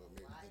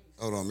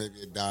 Hold on, maybe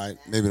it died.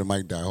 Maybe the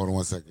mic died. Hold on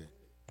 1 second.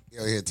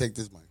 Yo, here, take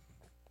this mic.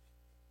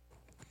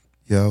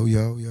 Yo. Okay.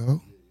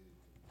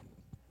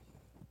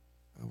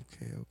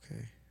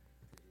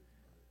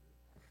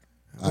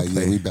 All right,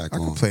 yeah, we back I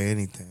on. can play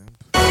anything.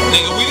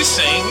 Nigga, we the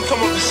same. We come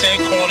up the same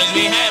corners.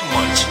 We ain't had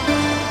much.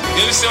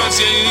 You understand what I'm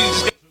saying? You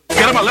just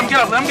get him up. Let him get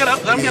up.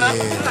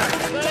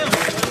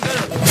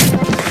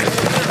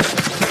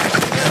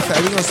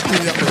 We gonna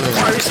speed up a little.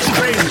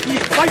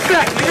 Fight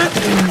back, nigga!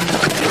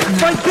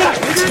 Fight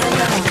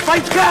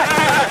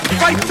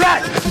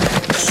back!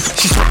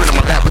 She's swerving on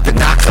my lap with the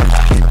knocker.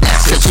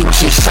 Ask her too,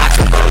 she a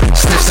shocker.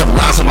 Sniff some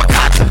lines on my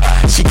cocker.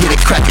 She get it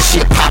crackin', she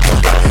a popper.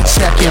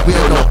 Snap get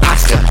real, no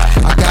Oscar.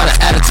 I gotta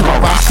add it to my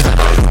roster.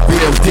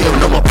 Real deal,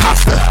 no more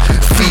pasta.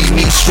 Feed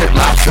me strip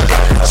lobster.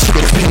 She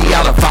get a penny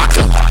out of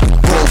vodka.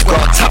 Robe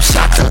Guard, top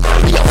shotter.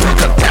 Me a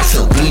freak up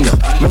gasolina.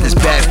 With this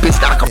bad bitch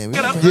that I can.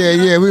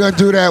 Yeah, we're gonna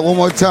do that one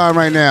more time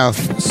right now.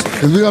 Cause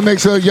we're gonna make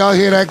sure y'all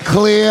hear that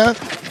clear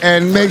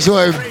And make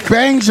sure it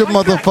bangs your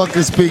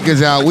motherfucking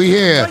speakers out. We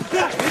here.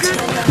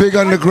 Big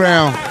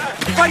Underground.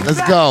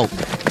 Let's go.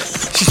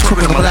 She's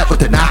twerking on my lap with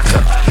the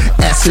knocker.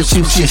 Ass her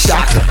shoes, she a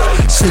shocker.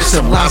 Slip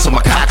some lines on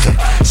my cocker.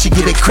 She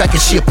get it crackin',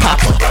 she a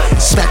popper.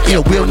 Smack me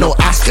a wheel, no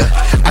Oscar.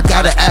 I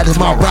gotta add to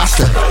my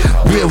roster.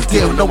 Real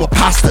deal, no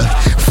imposter.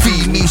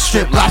 Feed me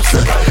shrimp,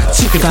 lobster.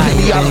 Chicken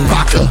penny out of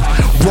vodka.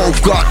 Roll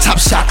guard, top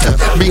shotter.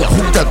 Me a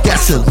hooped up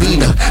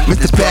gasolina. With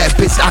this bad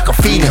bitch,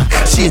 Aquafina.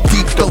 She a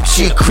deep dope,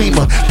 she a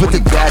creamer. But the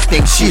bad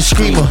thing, she a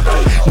screamer.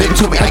 Nigga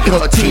told me I can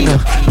her Tina.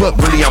 But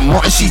really I'm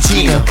Martin, she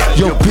Gina.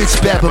 Yo,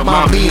 bitch bad, but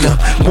my meaner.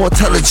 More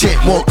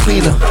intelligent, more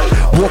cleaner.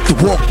 Walk the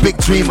walk, big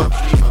dreamer.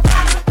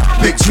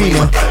 Big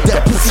dreamer.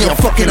 That pussy I'm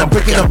fucking, I'm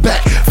breaking her back.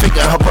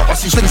 Finger her butt while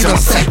she swings on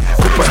the sack.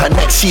 Whipping her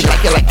neck, she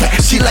like it like that.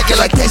 She like it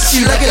like that,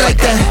 she like it like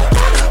that.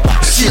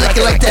 She like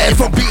it like that.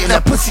 If I'm beating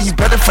that pussy, you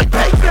better fight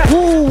back.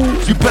 Ooh,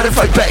 you better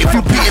fight back. If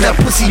you beating that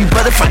pussy, you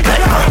better fight back.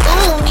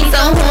 Ooh, me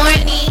so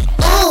horny.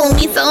 Ooh,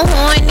 me so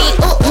horny.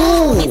 Ooh,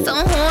 ooh, me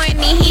so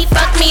horny. He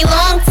fucked me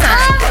long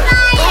time.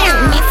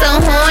 Ooh, me so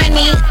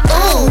horny.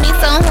 Ooh, me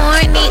so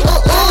horny. Ooh,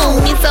 ooh,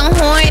 me so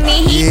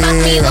horny. He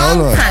fucked me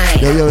long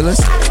time. Yo,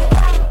 listen.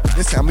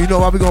 Listen, you know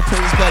why we gonna play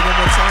this back one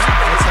more time?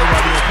 I'll tell you why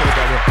we gonna play it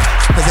back one.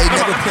 Because they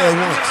never play it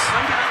once.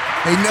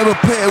 They never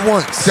play it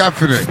once.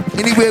 Definitely.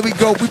 Anywhere we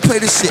go, we play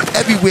this shit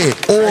everywhere.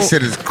 That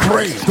shit is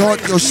crazy. Don,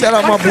 yo, shout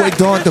out my boy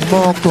Don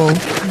DeMarco,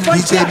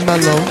 DJ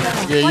Mello.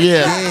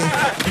 Yeah.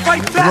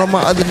 And all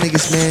my other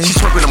niggas, man. She's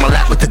twerking on my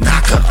lap with the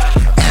knocker.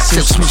 Ass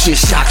her smooth, she a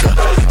shocker.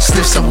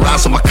 Slip some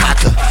rounds on my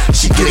cocker.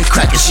 She get it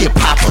crackin', she a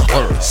popper.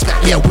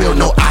 Smack me a wheel,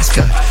 no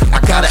Oscar. I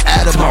gotta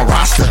add to my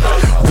roster.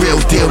 Real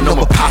deal, no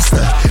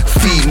imposter.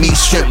 Feed me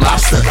shrimp,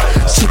 lobster.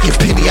 Chicken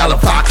penny out of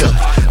vodka.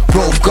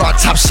 Roll guard,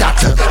 top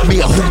shotter.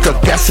 Me a hooped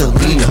up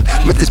gasolina.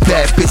 With this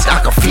bad bitch,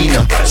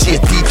 Aquafina. She a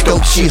deep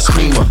dope, she a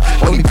screamer.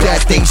 Only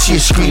bad thing, she a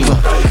screamer.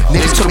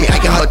 Niggas told me I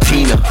can her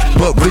Tina.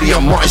 But really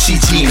I'm Martin, she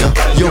Gina.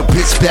 Yo,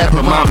 bitch bad,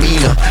 but my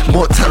meaner.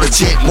 More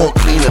intelligent, more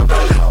cleaner.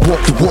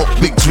 Walk the walk,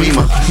 big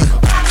dreamer.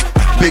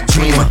 Big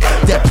dreamer.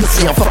 That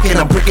pussy I'm fucking,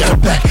 I'm breaking her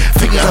back.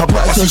 Finger her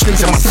butt, she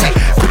strings on my sack.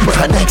 Whip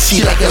her neck,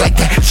 she like it like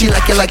that. She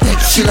like it like that,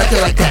 she like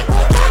it like that.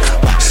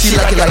 She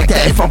like it like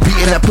that. If I'm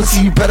beating that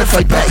pussy, you better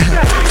fight back.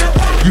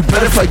 You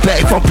better fight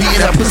back. If I'm beating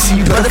that pussy,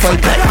 you better fight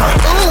back.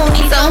 Ooh,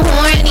 me so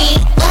horny.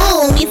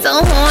 Ooh, me so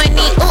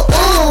horny. Ooh,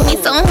 ooh, me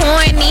so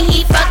horny.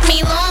 He fucked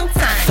me long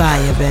time.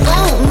 Fire, baby.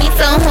 Ooh, me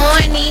so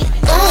horny.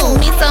 Ooh,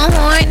 me so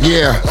horny.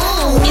 Yeah.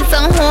 Ooh, me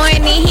so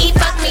horny. He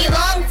fucked me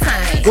long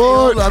time.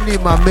 Yo, I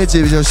need my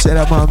midget. Yo, shout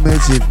out my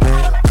midget,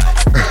 man.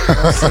 You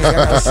know what I'm saying? I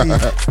gotta see. You know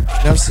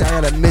what I'm saying?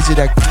 I got a midget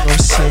that, you know what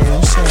I'm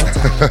saying? Shout out to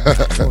her.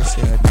 You know what I'm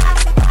saying?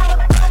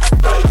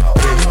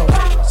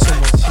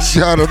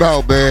 Shout it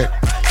out, man.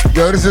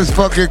 Yo, this is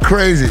fucking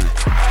crazy.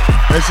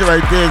 That shit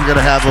right there is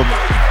gonna have him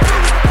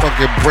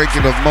fucking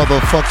breaking the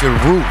motherfucking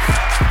roof.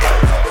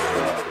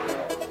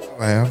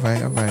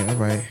 All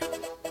right.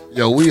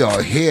 Yo, we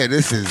are here.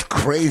 This is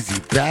crazy.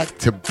 Back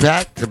to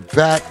back to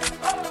back.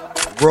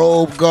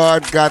 Robe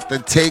Guard got the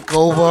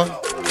takeover.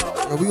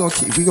 Yo, we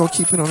gonna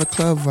keep it on the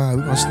club vibe.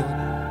 We gonna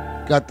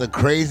slow. Got the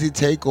crazy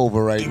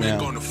takeover right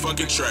now. On the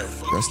fucking track.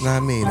 That's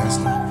not me. That's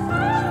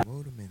not me.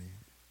 Wait a minute.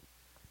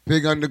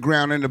 Big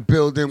Underground in the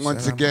building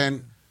once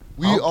again.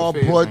 We are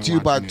brought to you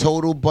by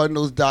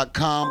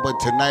TotalBundles.com, but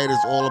tonight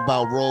is all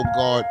about Robe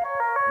Guard.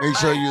 Make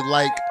sure you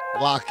like,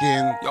 lock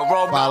in,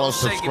 follow,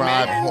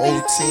 subscribe.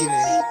 Whole team.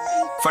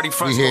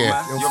 We here.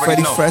 Yo,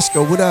 Freddie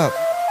Fresco, what up?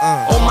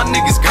 All my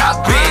niggas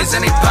got bands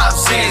and they pop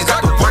sins.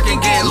 Got the work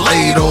and getting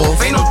laid off.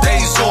 Ain't no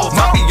days off.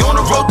 Might be on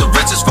the road to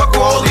riches. Fuck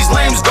where all these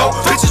lames go.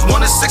 Bitches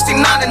want a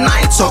 69 and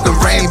I ain't talking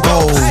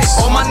rainbows.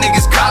 All my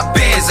niggas got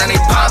bands and they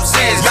pop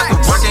sins. Got the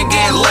work and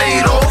getting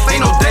laid off.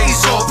 Ain't no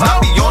days off. Might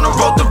be on the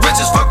road to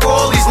riches. Fuck where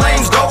all these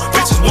lames go.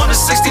 Bitches want a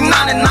 69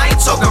 and I ain't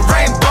talking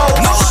rainbows.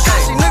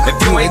 If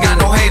you ain't got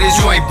no haters,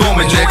 you ain't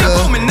booming,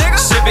 nigga.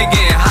 Shit be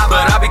getting hot,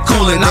 but I be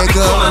coolin'. I be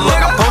coolin'. Look,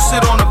 I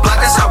posted on the block.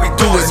 That's how we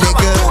do it,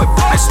 nigga.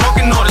 They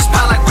smoking on this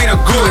pot like we the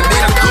good,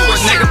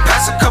 nigga.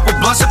 Pass a couple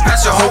blunts and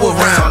pass your hoe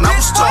around. I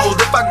was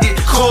told if I get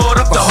caught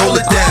up to hold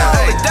it down.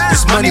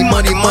 It's money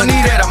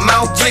that I'm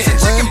out getting.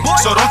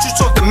 So don't you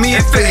talk to me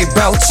if it ain't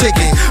bout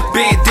chicken.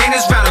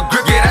 Bandanas round the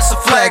grip, yeah, that's a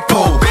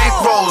flagpole.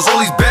 Bankrolls, all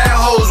these bad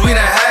hoes, we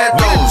done had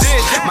those.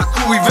 My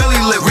crew, we really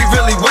lit, we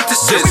really with the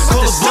shit. We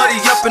pull the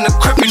bloody up in the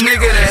crippy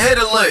nigga to hit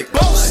a lick.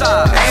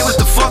 Ain't with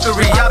the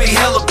fuckery, I be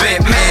hella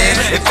bent, man.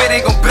 If it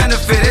ain't gon'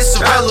 benefit, it's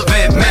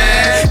irrelevant,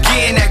 man.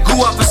 Getting that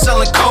goo up and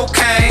selling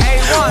cocaine.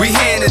 We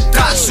hitting the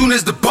dot soon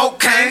as the boat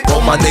came.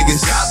 All my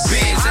niggas got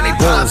bins and they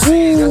pop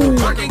scenes. Got the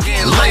work and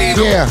getting laid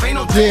off. Ain't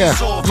no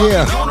days off. I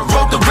be on the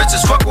road to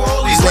riches. Fuck where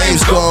all these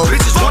lames go.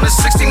 Bitches want a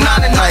 69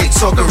 and I ain't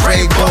talking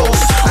rainbows.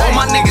 All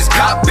my niggas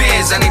got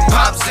bins and they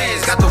pop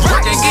scenes. Got the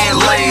work and getting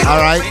laid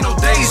off. Ain't no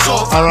days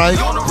off. All right.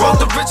 On the road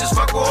to riches.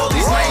 Fuck where all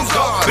these lames go.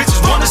 Bitches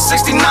want on the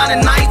 69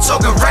 and I ain't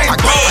talking rainbow.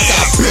 I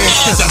got bands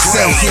cause I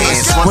sell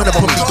hands. Run up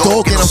on me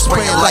dog and I'm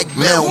spraying like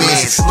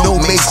mailmans.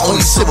 No mace, only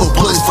civil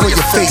bullets for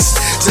your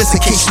face. Just in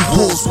case you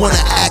bulls wanna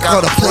act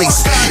out of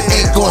place.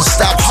 Ain't gonna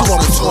stop,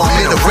 so I'm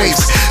in a race.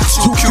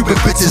 2 Cuban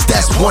bitches,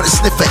 that's one to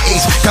sniff an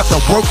ace. Got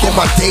the work on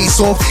my days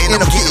off, and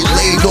I'm getting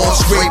laid off.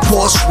 Straight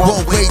Porsche,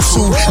 one way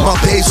too. My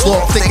base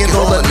off, thinking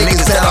all the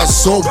niggas that I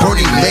sold,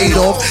 Bernie laid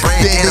off.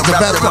 Then niggas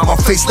rather got my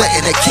face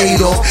letting that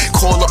Kate off.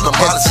 Call up the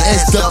models and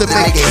stuff to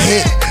make it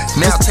hit.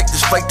 Now take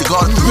this fight to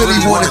God, you really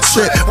wanna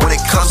trip. When it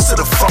comes to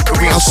the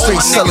fuckery, I'm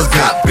straight celibate.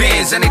 Got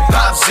bins and they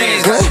pop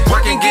zins.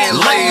 Working, getting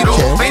laid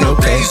off, ain't no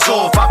days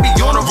off. I be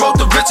on the road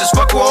to riches,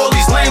 fuck where all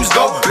these lames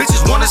go.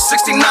 Bitches want a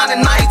 69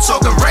 and I ain't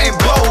talking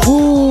rainbow.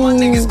 Ooh,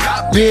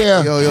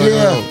 yeah, Yo,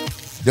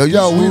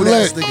 Yo, we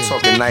lit.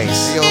 Talking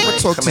nice. Yo, I'm gonna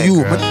talk to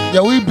you.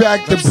 Yo, we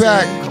back to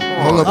back.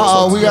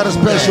 Uh-oh, we got a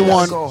special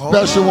one.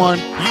 Special one.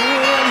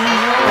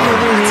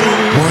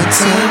 One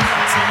time.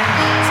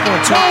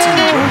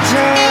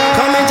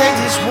 Come and take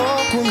this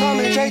walk with me. Come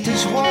and take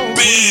this walk.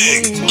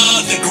 Big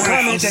underground.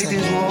 Come and take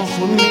this walk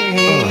with me.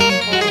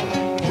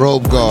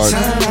 Robe guard.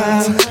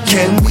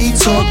 Can we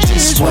talk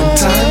just one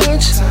time?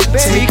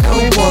 Take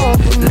a walk,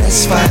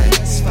 let's fight.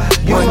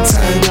 One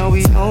time. No,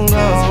 we don't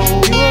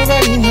know. You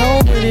already know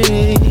what it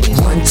is.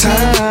 One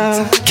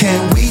time.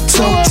 Can we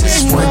talk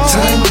just one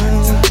time?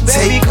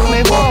 Take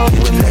a walk,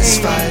 let's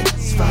fight.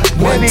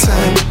 One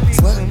time.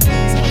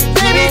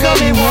 Baby,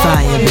 come and walk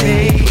Fire, with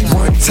me.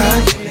 One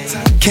time.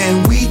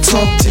 Can we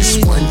talk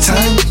just one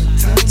time?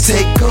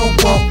 Take a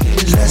walk,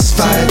 let's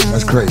fight.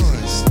 That's crazy.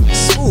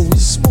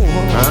 Smooth,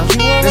 huh?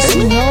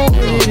 You know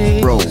what it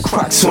is. Bro,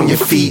 Crocs on your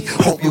feet,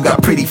 hope you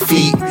got pretty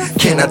feet.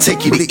 Can I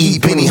take you to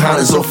eat Benny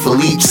Hannas or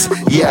Philippe's?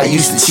 Yeah, I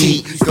used to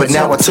cheat, but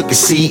now I took a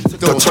seat.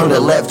 Don't turn the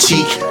left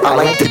cheek, I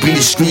like to be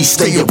discreet.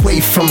 Stay away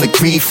from the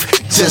grief,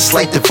 just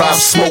like the vibe.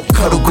 Smoke,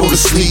 cuddle, go to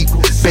sleep.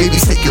 Baby,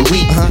 take a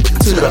leap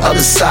to the other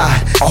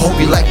side. I hope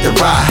you like the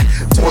ride.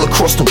 All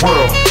across the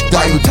world,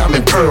 buy you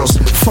diamond pearls.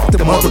 Fuck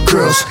them other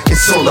girls,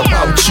 it's all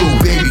about you.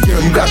 Baby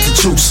girl, you got the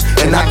juice,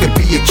 and I could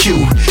be a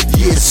cue.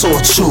 Yeah, it's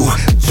all true.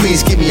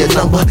 Please give me a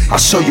number, I'll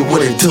show you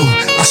what it do.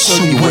 I'll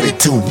show you what it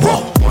do.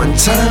 Whoa. One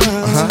time,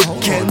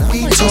 can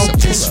we talk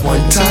just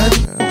one time?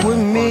 With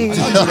me.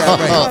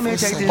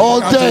 All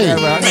day.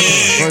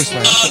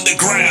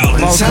 Underground.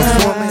 One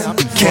time,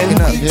 can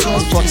we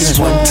talk just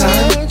one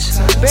time?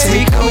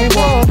 Take a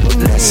walk,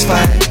 let's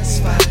fight.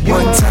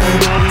 One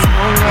time.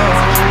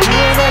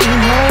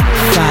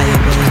 Fire,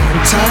 baby.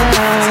 One time,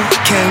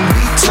 can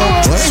we talk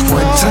just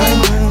one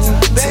time?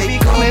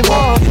 Take a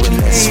walk,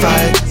 let's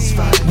fight.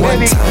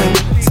 One time.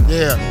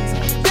 Yeah.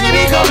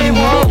 Baby, come and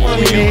walk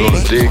with me.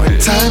 One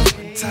time,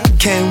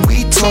 can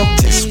we talk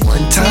just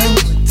one time?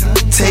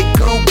 Take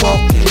a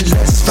walk and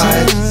let's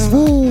fight.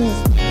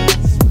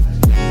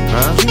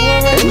 You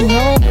already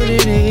know what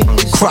it is.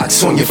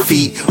 Crocs on your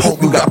feet,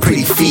 hope you got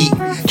pretty feet.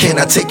 Can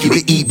I take you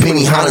to eat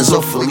Benny Hannas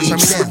or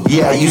Philippe's?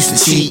 Yeah, I used to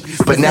cheat,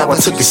 but now I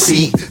took a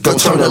seat. Don't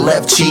turn the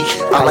left cheek,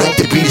 I like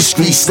to be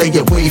discreet. Stay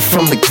away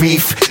from the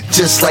grief,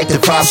 just like the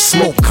vibe.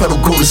 Smoke, cuddle,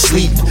 go to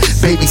sleep.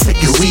 Baby,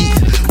 take a leap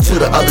to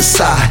the other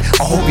side.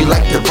 I hope you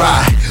like the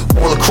ride.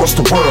 All across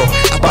the world,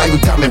 I buy you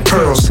diamond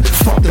pearls.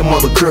 Fuck them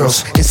other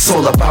girls, it's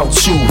all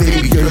about you.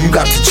 Baby girl, you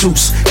got the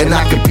juice, and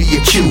I could be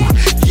a cue.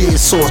 Yeah,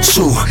 it's all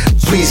true.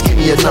 Please give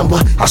me a number,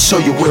 I'll show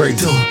you what it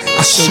do.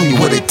 I'll show you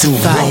what it do.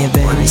 Fire,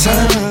 baby. One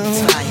time,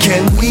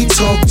 can we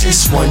talk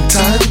just one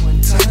time?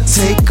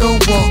 Take a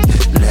walk,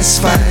 let's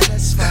fight.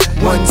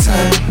 One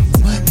time.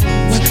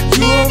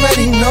 You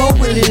already know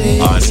what it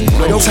is.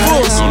 One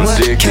time,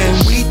 can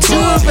we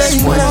talk just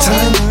one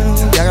time?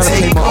 Yeah, I gotta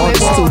play my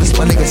artist too. This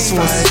my nigga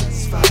Source.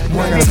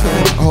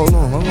 Hold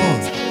on.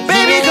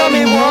 Baby, come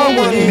and walk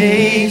with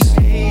me. I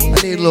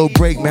need a little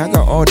break, man. I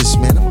got artists,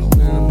 man.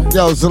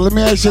 Yo, so let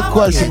me ask you a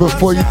question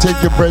before you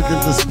take your break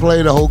and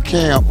display the whole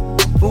camp.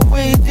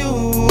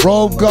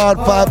 Robe Guard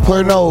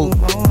 5.0,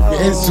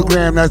 your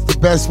Instagram, that's the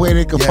best way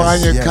they can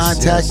find you and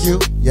contact you.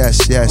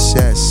 Yes.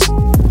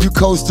 You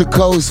coast to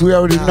coast, we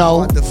already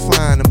know. I'm about to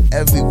find them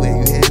everywhere,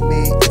 you hear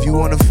me? If you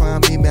want to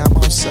find me, man, I'm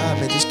outside,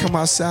 man. Just come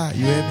outside,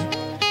 you hear me?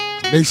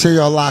 Make sure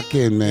y'all lock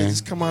in, man.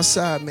 Just come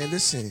outside, man.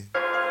 Listen.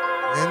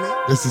 You hear me?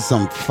 This is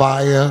some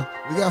fire.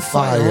 We got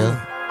fire.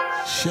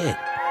 Shit.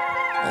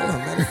 Hold on,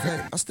 matter of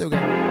fact, I still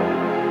got.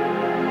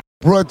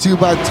 Brought to you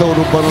by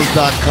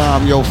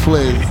TotalBundles.com. Yo,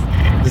 Fliz.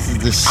 This is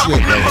the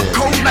shit right here.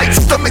 Cold night,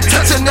 stomach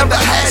touching, never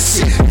had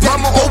shit.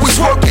 Mama always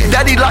working,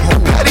 daddy like a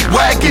paddy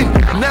wagon.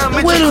 Now I'm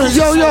in Wait a minute,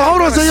 yo,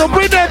 hold on a second. Yo,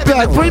 bring that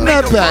back, man. Bring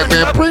that back,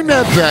 man.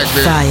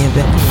 Fire,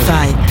 baby.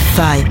 Fire.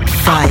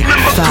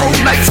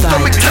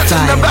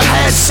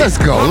 Let's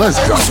go.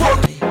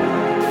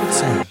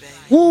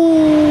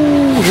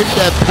 Woo! Hit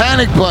that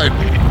panic button.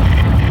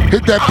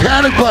 Cold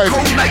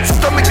night,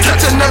 stomach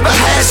touching, never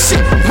had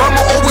shit.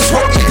 Mama always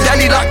working,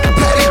 daddy like a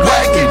paddy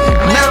wagon.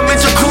 Now I'm in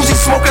jacuzzi,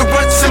 smoking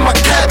runs in my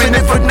cabin.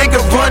 If a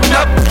nigga run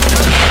up,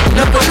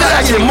 never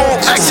lagging. More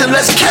action,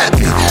 less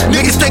capping.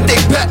 Niggas think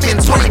they Batman,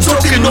 so ain't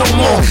talking no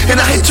more. and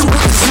I hit you with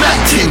the smack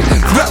tin.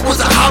 Rap was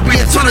a hobby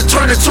until it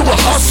turned into a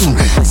hustle.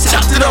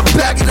 Chopped it up,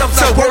 back it up,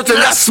 that word, and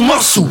that's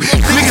muscle.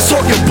 Niggas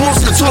talking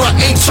bullshit until I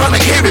ain't trying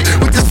to hear it.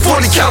 With this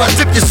 40 cal, I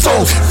dip your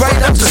soul right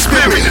up the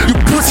spirit. You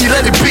pussy,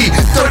 let it be.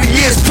 30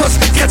 years plus,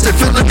 catching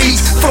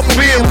felonies. Fuck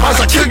me and wise,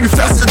 I kill you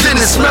faster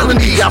than it's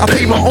melody. I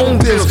pay my own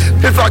bills.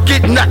 If I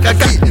get knocked, I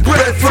got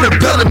bread for the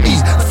Bellamy's.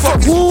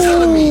 Fuck you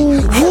telling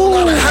me, whole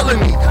lot of hell in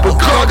me. But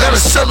God got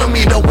a shell on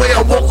me. The way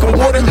I walk on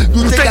water,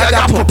 you think I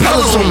got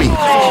propellers on me.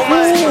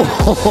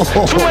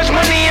 Too much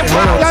money in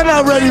power. Y'all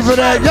not ready for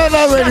that. Y'all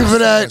not ready for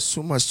that.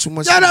 Too much.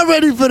 Y'all not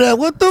ready for that.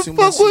 What the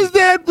fuck was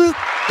that? What the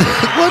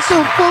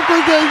fuck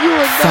was that? You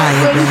are not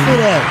ready for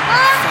that.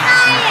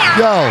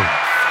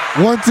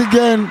 Yo, once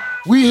again,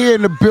 we here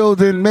in the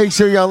building. Make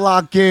sure y'all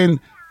lock in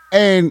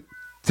and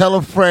tell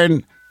a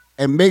friend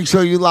and make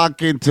sure you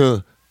lock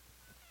into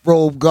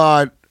Robe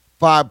God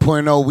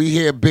 5.0. We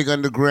here Big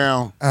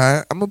Underground. All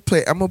right, I'm gonna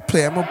play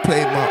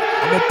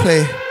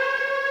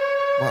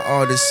my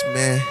artist,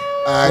 man.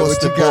 All right, What's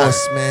what the you got?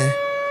 boss, man?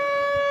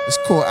 It's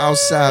called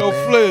Outside,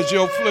 man. Fledge,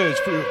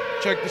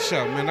 check this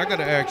out, man. I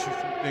gotta ask you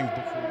some things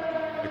before we do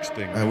the next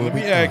thing. All right, Let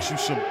me ask you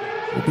something.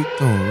 What we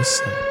doing? What's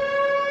up?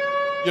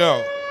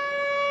 Yo,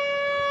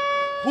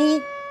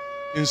 who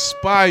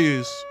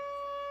inspires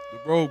the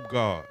Robe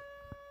God?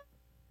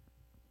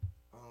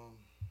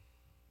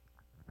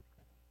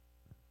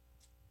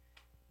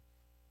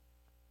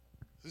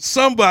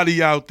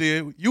 Somebody out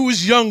there. You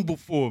was young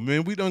before,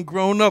 man. We done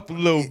grown up a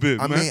little bit,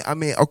 man. I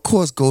mean, of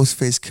course,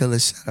 Ghostface Killer.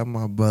 Shout out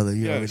my brother.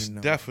 You Yes, already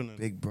know. definitely.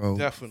 Big bro.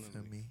 Definitely.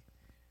 Feel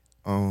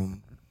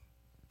me?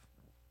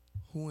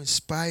 Who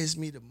inspires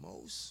me the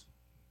most?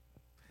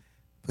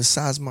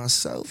 Besides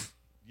myself?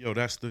 Yo,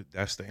 that's the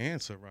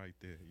answer right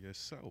there.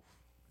 Yourself.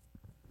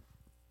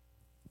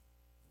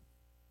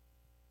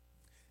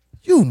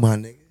 You, my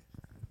nigga.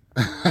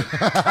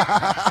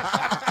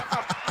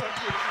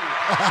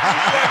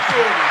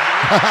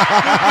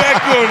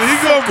 Back on it. He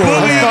gonna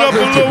bully it up a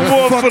little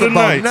more for the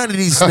night. None of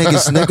these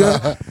niggas,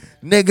 nigga.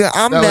 Nigga,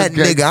 I'm that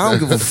nigga. I don't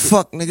give a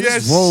fuck, nigga.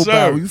 Yes, this roll sir.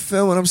 barrel. You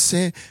feel what I'm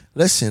saying?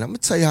 Listen, I'm gonna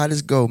tell you how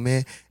this go,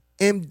 man.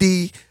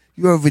 MD,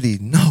 you already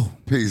know.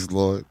 Peace,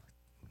 Lord.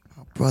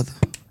 My brother.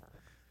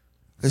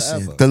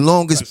 Listen, Forever. the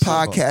longest It's a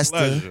podcaster.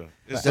 pleasure.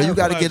 It's So you a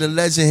gotta pleasure. get a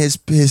legend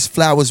his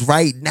flowers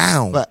right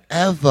now.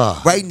 Forever.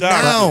 Right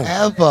now.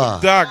 Forever.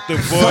 Doctor,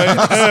 boy.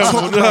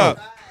 What up?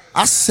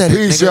 I said it,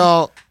 Peace, nigga.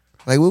 y'all.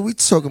 Like, what we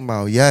talking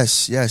about?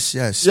 Yes.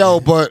 Yo,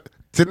 man. but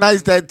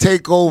tonight's that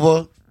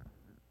takeover.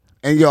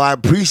 And yo, I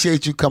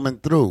appreciate you coming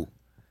through.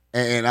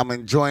 And I'm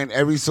enjoying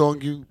every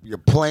song you're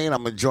playing.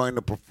 I'm enjoying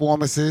the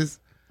performances.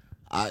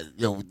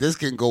 This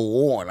can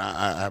go on.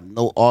 I have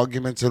no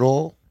arguments at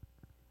all.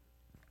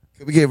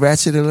 Can we get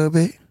ratchet a little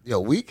bit?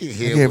 Yo, we can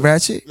hear. Get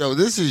ratchet? Yo,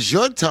 this is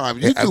your time.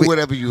 You Yeah, do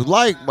whatever you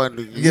like, but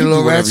you Get a do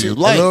little whatever ratchet? you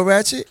like. A little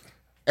ratchet?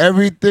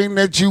 Everything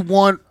that you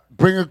want,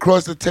 bring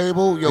across the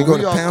table. Yo, We go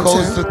we to are Pound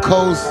coast Town? to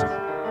coast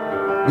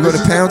We go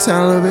to Pound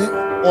Town a little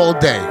bit? all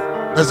day.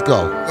 Let's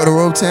go. Go to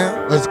Road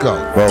Town? Let's go.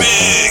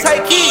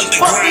 Take heat.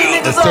 Fuck these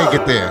niggas Let's up.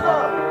 take it there.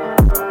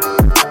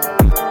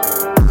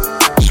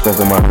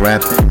 Spoken my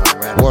rapping.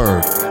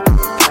 Word.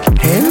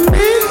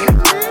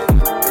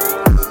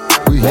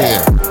 We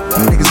here.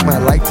 Niggas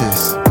might like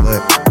this,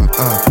 but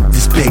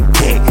This big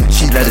dick,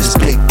 she let us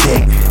big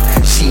dick.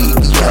 She eat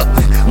me up,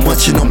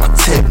 munching on my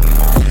tip.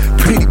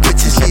 Pretty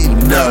bitches getting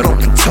nut on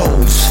their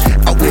toes.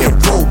 I wear a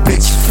robe,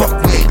 bitch, fuck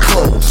wearing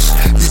clothes.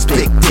 This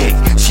big dick,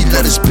 she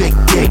let us big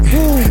dick.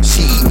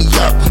 She eat me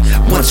up,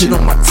 munching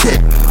on my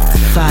tip.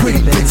 Pretty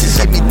bitches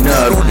get me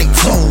nut on their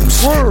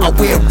toes. I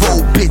wear a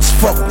robe, bitch,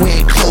 fuck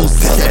wearing clothes.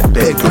 This that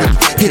bed grip,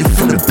 hit it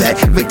from the back,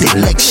 make their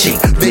legs shake.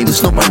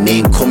 Neighbors know my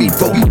name, call me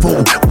Roby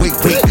Roll. Wait,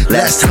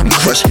 last time we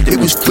crushed, it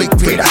was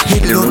great. I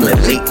hit it on the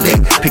late.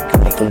 Pick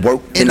you up from work,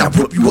 and I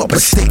whip you up a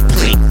steak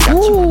plate. Got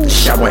you in the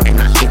shower, and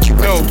I hit you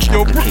Yo, right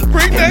some chocolate cake.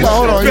 bring that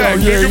Hold on, shit back,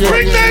 yo, nigga.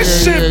 Bring that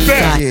shit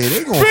back. yeah,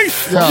 they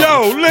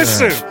gon'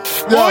 Listen.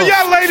 Yo. All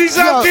y'all ladies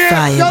out there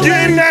Fire.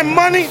 getting that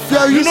money,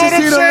 Yo, you know should what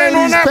I'm see the saying,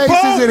 on ladies' that faces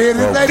pole? in here.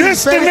 The ladies'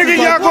 This the faces nigga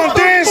like, y'all what gonna the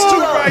dance to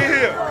fuck? right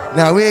here.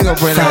 nah, we ain't gonna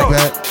bring that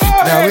back.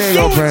 Nah, we ain't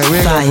gonna bring that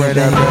Fire,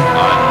 back.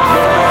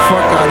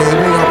 Fuck out of here.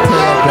 We ain't gonna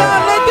play that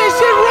back. let that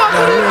shit rock.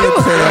 Nah, we ain't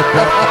gonna play that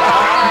back.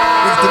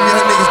 Them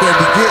young niggas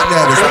gonna be getting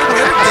at us. Like,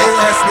 gay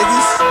ass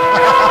niggas.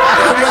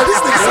 Yo, this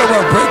nigga talking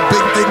about break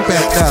big thing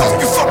back now.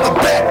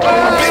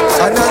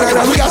 No,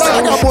 we got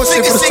I got more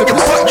shit for the shit. The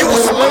ladies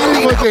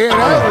want to hear that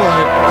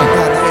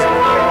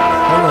one.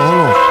 Hold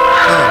on.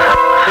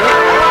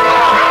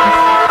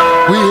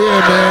 We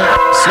here, man.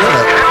 Shut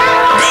up.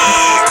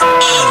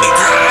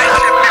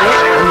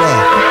 Hold on.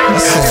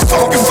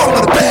 Talking from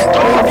the back,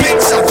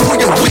 bitch, I pull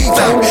your weave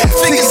out.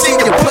 Fingers in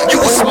your butt, you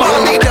a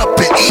smile, lead up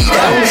and eat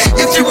out.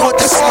 If you want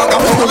that song, I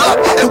pull up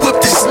and whip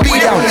this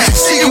speed out.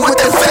 See you with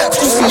that fat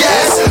juicy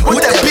ass,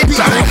 with that big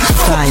back.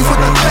 Fuck you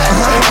with the back,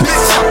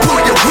 bitch, I pull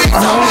your weave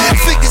out.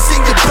 Fingers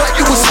in your butt,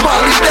 you a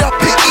smile, lead up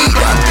and eat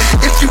out.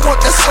 If you want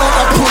that song,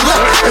 I pull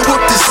up and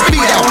whip this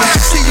speed out.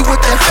 See you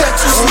with that fat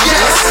juicy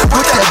ass,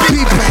 with that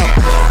big back.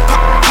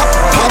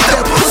 Pop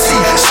that pussy,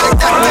 shake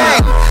that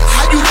thing.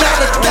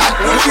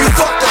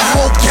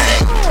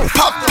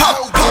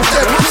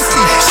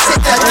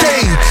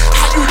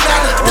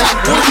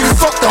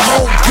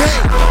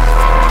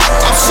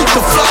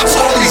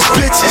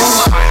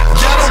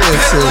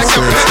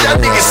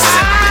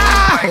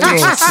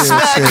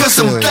 Mad cause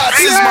some thoughts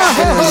is my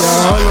home.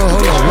 I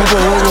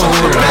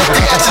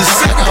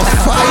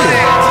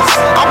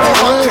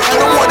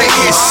don't wanna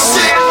hear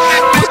shit.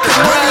 Put the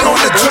money on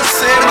the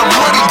dresser and the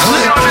money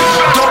clip.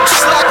 Don't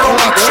slack on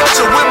my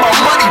treasure with my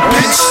money,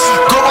 bitch.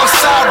 Go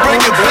outside, bring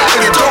it back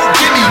and don't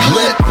give me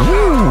lip.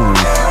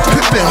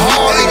 Pippin'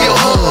 hard in your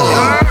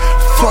hood.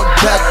 Fuck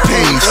back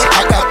page,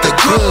 I got the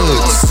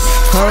goods.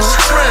 First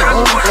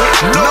trim,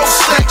 no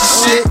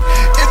sex shit.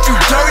 If you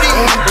dirty,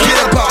 get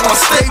about my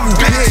stable,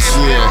 bitch.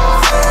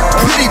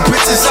 Pretty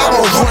bitches, I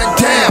will run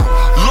down.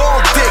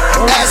 Long dick,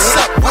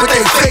 ass up with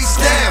they face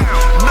down.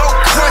 No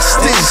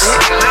questions,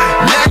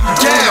 now you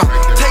down.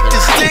 Take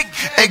this dick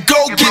and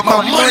go get my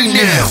money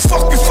now.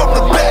 Fuck you from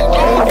the back,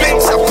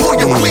 bitch, I pull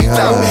your weed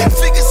out.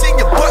 Fingers in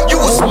your butt,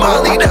 you a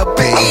smiley that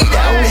be eat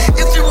out.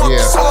 If you want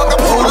the song, I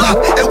pull up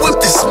and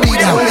whip this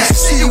meat out.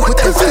 See you with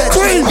that fat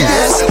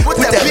ass, with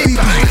that beat.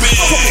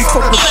 Fuck you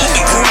from the back,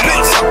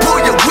 bitch, I pull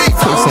your weed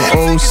out. Some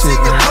old shit,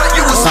 man.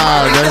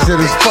 Nah, that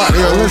shit is fun.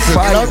 Yo, listen,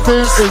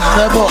 nothing is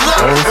never old.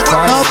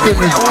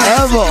 Nothing is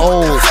ever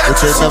old if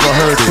they never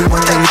heard it.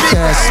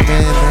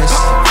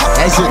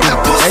 That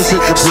shit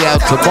could be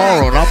out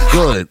tomorrow and I'm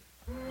good.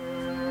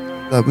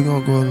 Look, we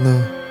gonna go a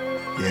little.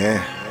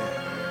 Yeah.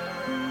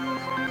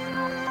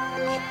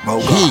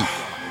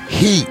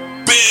 Heat.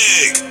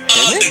 Big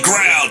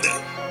underground.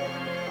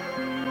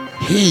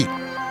 Heat.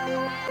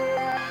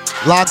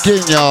 Lock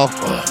in, y'all.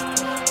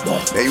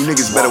 Hey, you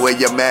niggas better wear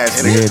your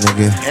mask, Yeah, nigga.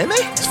 nigga. Hear me?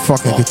 It's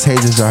fucking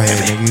contagious out here,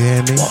 nigga. You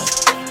hear me?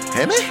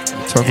 Hear me?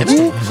 Talking to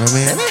you, know what I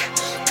mean?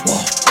 Oh,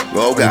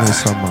 What you God.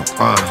 talking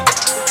about?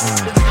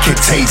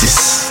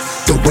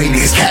 Contagious. The way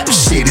niggas cap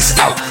shit is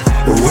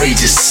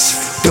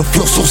outrageous. The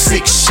flow so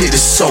sick, shit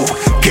is so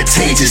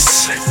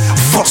contagious.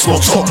 Fuck small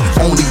talk,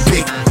 only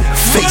big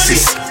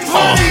faces.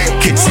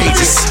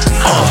 Contagious.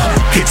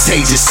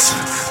 Contagious.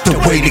 The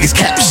way niggas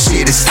cap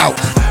shit is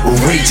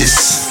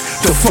outrageous.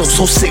 The flow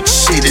so sick,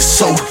 shit is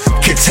so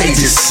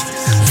contagious.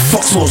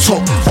 Fuck small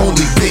talk,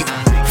 only big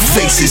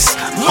faces.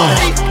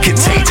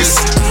 Contagious.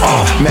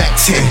 Mac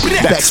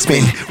 10,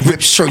 backspin,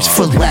 rip shirts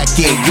for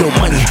lacking. Your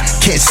money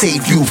can't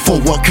save you for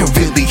what can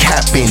really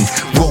happen.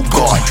 Roll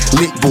guard,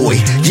 lit boy,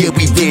 yeah,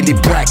 we did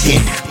it brackin'.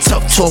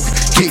 Tough talk,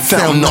 get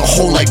found in a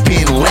hole like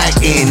Ben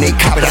Latin. They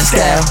copied our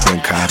style,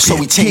 so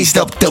we changed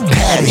up the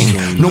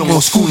pattern. No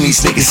more schooling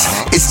these niggas,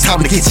 it's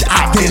time to get your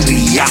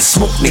identity. I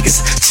smoke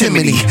niggas,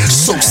 chimney,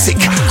 so sick,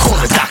 call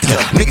a doctor.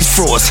 Niggas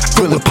frauds,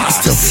 grill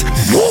imposters.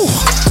 Woo!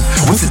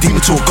 What's a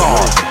demon to a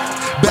god?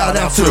 Bow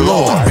down to the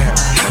Lord.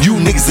 You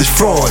niggas is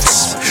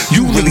frauds.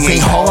 You really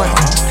ain't hard.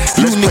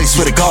 You niggas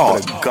with a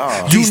guard.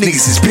 You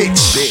niggas is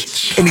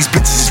bitch. And these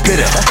bitches is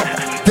bitter.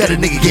 That a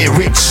nigga get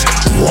rich.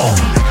 Whoa,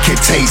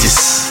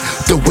 contagious.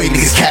 The way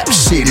niggas cap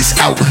shit is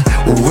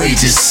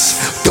outrageous.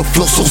 The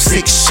flow so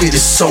sick, shit is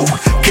so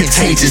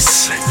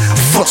contagious.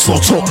 Fuck small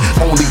talk,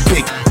 only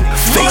big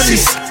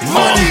faces.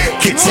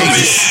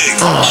 Contagious.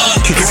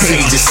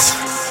 Contagious.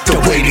 The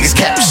way niggas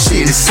cap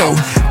shit is so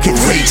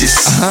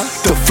contagious.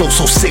 The flow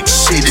so sick,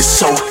 shit is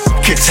so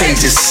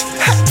contagious.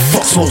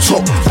 Fuck small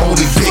talk,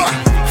 only big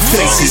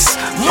faces.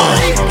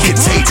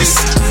 Contagious.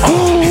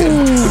 Hit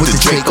him with the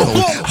Draco.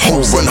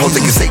 Home run, whole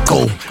niggas they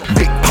go.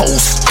 Big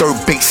post, third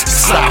base,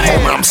 slide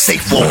home and I'm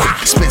safe for.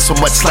 Spin so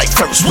much like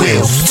Ferris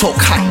wheel. Talk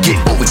hot,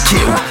 get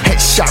overkill.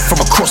 Headshot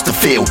from across the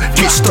field.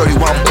 Get sturdy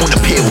while I'm on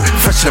the pill.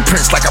 Fresh in the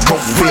prince like I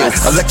broke the wheel.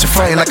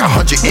 Electrifying like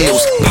 100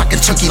 ills.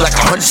 Pocket chunky like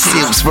 100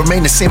 seals.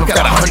 Remain the same, I've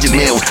got 100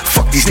 mil.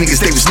 Fuck these niggas,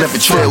 they was never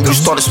trail. You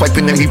started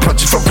swiping and me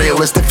punching for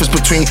real. There's difference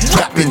between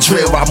rap and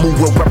drill. I move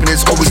with weapon,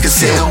 it's always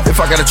concealed. If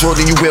I got a draw,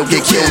 then you will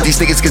get killed. These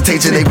niggas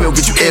contagion, they will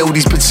get you ill.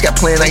 These bitches got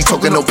plan, I ain't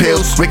talking no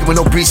pills. Waking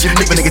with no breach, you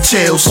nigga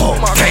chills.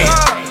 Damn.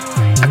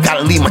 I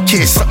gotta leave my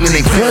kids something in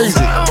they crazy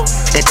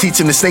and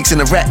teach them the snakes and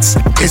the rats.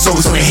 It's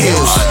always on the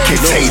hills.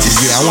 Contagious.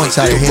 Yeah, I want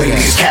y'all to hear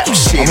that.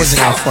 I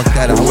wasn't gonna fuck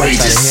that up. I want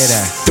y'all to hear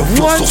that. The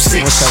flow so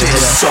sick, shit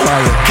is so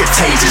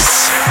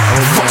contagious.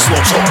 Fuck small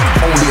talk,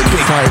 only a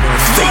big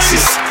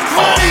faces.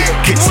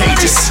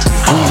 Contagious.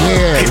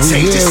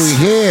 We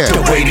here. The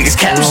way niggas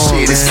cap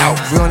shit is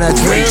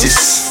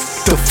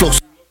outrageous. The flow.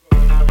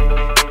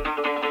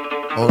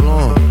 Hold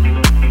on.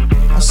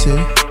 I see.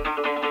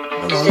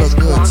 Hold on, look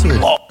good too.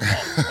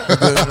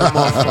 Good in the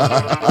motherfucker.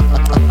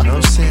 You know what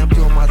I'm saying? I'm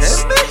doing my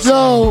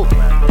Yo,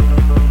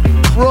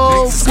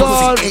 bro,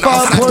 God,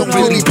 I don't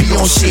really be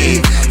on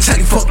shit.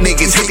 Chatty fuck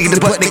niggas, hitting the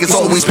butt niggas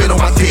always been on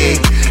my dick.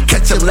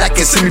 Catch him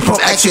lacking, send me from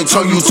action,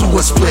 turn you to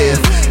a split.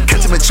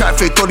 Catch him in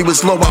traffic, thought he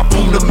was low, I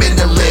boomed him in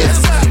the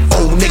lift.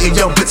 Old nigga,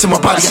 young bitch in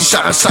my body, I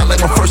shot like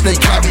my first name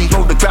Kyrie.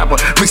 Roll the grabber,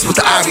 mixed with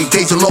the Ivy,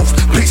 Deja Loaf.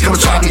 Please come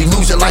and try me,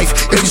 lose your life.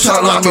 If you try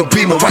to lie me,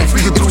 be my wife.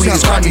 We can do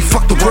niggas grind me,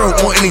 fuck the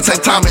world on any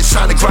type time and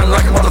shine and grind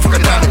like a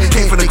motherfucker diamond.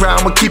 Came from the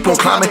ground, I'ma keep on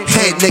climbing.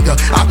 Head nigga,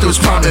 after his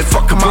priming,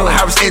 fuck Kamala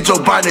Harris and Joe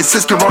Biden.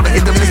 Since Corona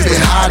hit them niggas,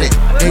 they hide it.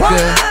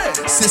 Nigga,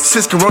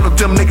 Since Corona,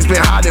 them niggas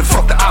been hiding.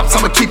 Fuck the ops,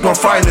 I'ma keep on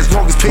fighting. As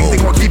long as pay, they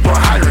gon' keep on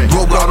hiring.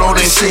 Broke out on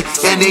that shit,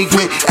 and they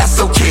went, that's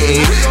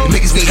okay.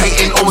 Niggas be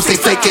hating, almost they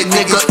faking,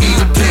 nigga,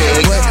 eat a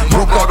pig.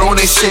 Broke out on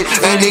that shit,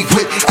 and they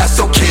went, that's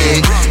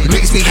okay.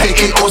 Niggas be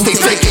hating, almost they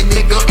faking,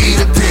 nigga, eat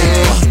a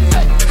pig.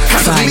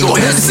 Casamigo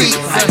Hennessy,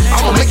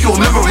 I'ma make you a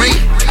memory.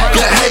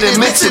 Go ahead and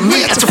mention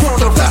me at the front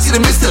of faster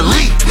than Mr.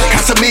 Lee.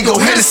 Casamigo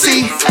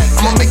Hennessy,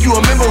 I'ma make you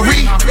a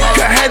memory.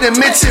 Go ahead and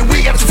mention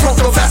we at the front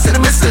of faster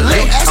than Mr.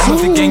 Lee. I'm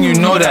with the gang, you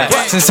know that.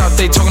 Since out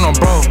they talking on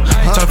bro.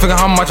 Tryna figure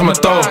how much I'ma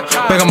throw.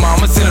 Beg on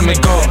I'ma see them and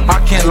go.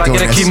 I can't like it,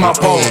 I keep my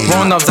pole.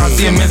 Rolling ups, I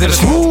see a minute of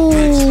smoke.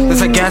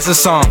 That's a gas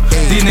song.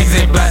 These niggas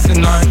ain't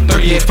blasting none.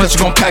 38 plus you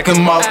gon' pack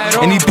them up.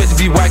 And these bitches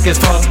be whack as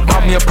fuck.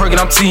 Pop me a perk and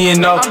I'm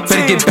teeing up.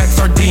 Better get back,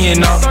 start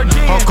D'ing up.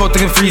 Hard cold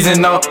thinking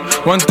freezing up.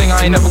 One thing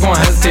I ain't never gon'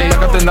 hesitate. I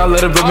got the nut,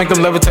 let it rip, make them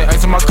levitate.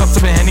 Ice in my cups,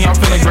 sippin' Henny, I'm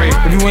feeling great.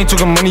 If you ain't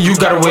talking money, you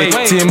gotta wait.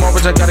 See him all,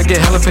 but I gotta get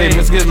hella paid.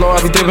 Miss get low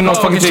every day with no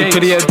fucking J.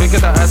 Pretty ass bitch,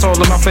 get that ass all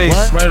in my face.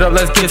 Run it up,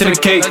 let's get to the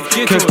cake.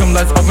 Kick them,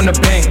 let's up in the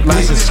bank.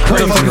 Like, what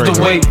the fuck is the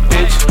weight,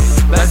 bitch?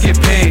 Let's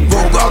get paid.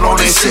 Roll out on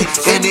that shit,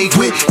 and they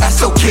quit, that's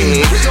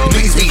okay.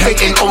 Niggas be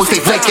hating, always they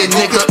flaking,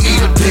 nigga,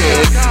 eat a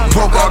pig.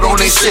 Broke out on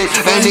that shit,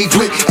 and they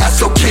quit, that's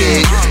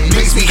okay.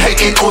 Niggas be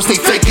hating, always they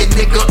flaking,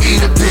 nigga,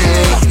 eat a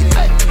pig.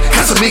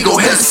 Casamigo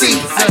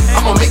Hennessy,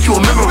 I'ma make you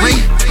a memory.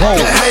 Go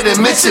ahead and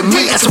mention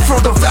me as a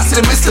front of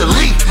faster than Mr.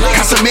 Lee.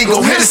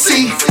 Casamigo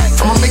Hennessy,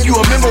 I'ma make you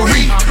a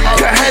memory.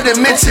 Go ahead and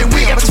mention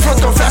we at the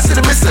front of faster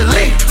than Mr.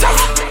 Lee.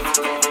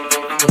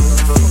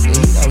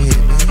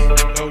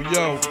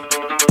 Yo,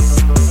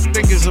 I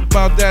think it's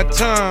about that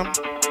time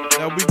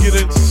that we get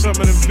into some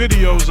of the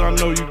videos I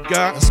know you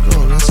got. Let's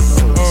go. Man.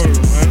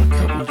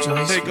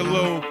 Take a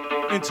little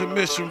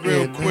intermission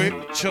real quick.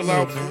 Man. Chill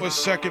out for a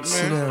second, man.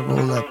 Sit down,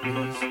 roll up,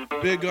 man.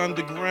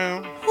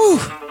 Bigundaground.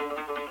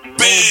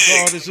 Big.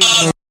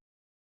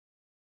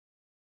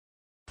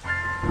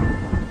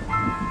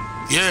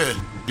 Yeah.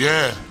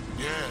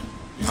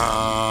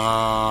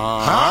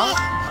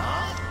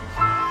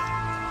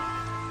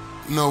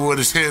 Know what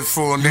it's here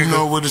for, nigga.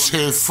 Know what it's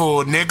here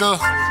for, nigga.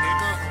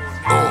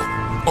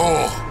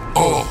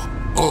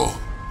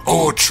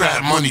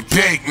 Trap money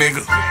big,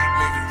 nigga.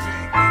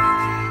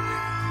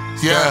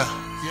 Yeah.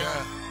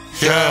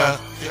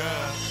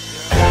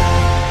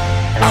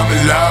 I'm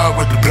in love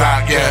with the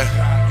block, yeah.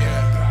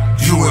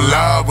 You in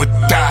love with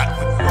the dot.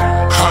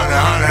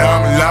 Honey,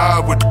 I'm in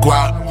love with the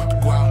guap.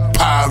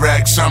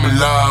 Pyrex, I'm in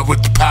love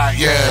with the pot,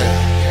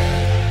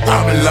 yeah.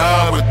 I'm in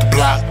love with the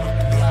block.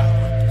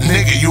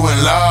 Nigga, you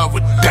in love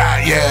with the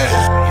dot, yeah.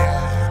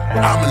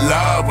 I'm in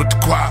love with the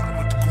guap.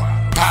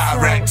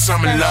 Pyrex,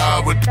 I'm in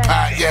love with the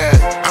pot, yeah.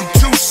 I'm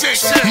too sick,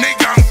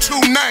 nigga, I'm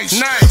too nice.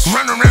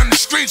 Run around the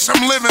streets,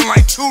 I'm living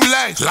like too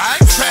life.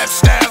 Trap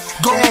style,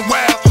 going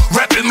wild,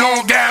 rapping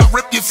on gal,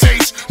 rip your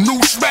face, new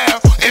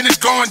smile, and it's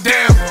going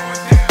down.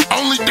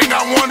 Only thing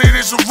I wanted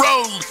is a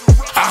roll.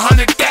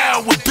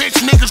 100,000 with bitch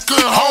niggas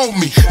couldn't hold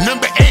me.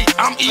 Number 8,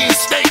 I'm eating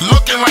steak,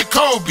 looking like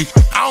Kobe.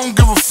 I don't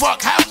give a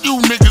fuck how you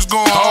niggas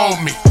gon'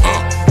 hold me.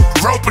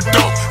 Rope a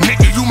dope,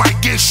 nigga, you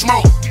might get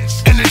smoked.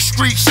 In the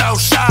streets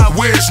outside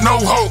where there's no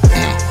hope.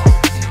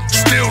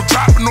 Still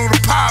dropping on the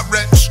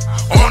Pyrex,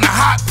 on the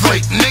hot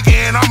plate, nigga,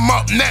 and I'm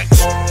up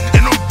next.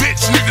 And them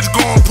bitch niggas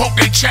gon' poke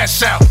their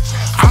chests out.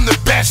 I'm the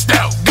best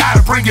out,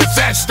 gotta bring your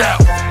vest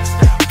out.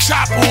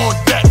 Chopper on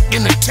deck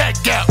in the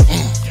tech out.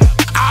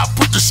 I'll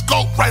put the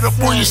scope right up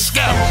on your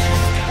scalp.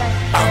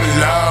 I'm in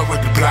love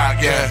with the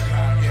block, yeah.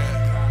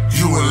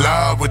 You in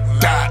love with the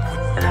dot.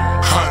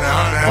 Honey,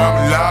 I'm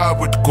in love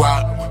with the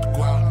guap.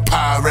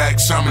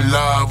 Pyrex, I'm in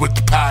love with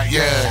the pot,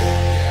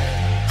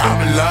 yeah.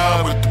 I'm in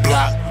love with the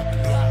block.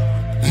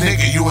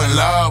 Nigga, you in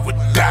love with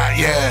the dot,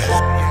 yeah.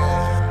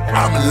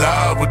 I'm in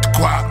love with the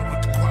guap.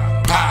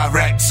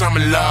 Pyrex, I'm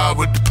in love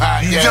with the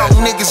pot, yeah. Young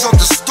niggas on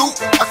the stoop,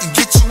 I can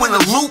get you in a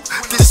loop.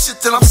 This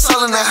shit that I'm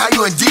selling, that how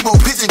you in Debo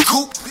pigeon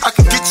coop. I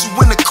can get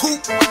you in the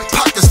coop,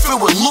 pockets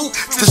filled with loot.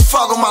 Just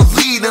follow my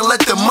lead and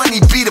let the money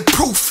be the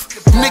proof.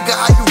 Nigga,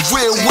 how you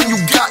real when you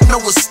got no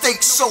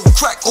estate? So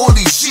crack all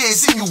these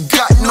years and you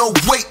got no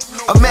weight.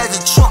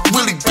 Imagine Trump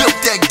really built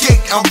that gate.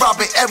 I'm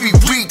robbing every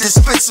weed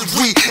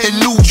dispensary in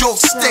New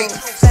York State.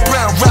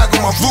 Brown rag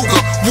on my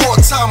Ruger,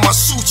 wartime my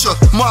suture.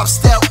 Mob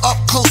style up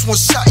close, one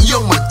shot in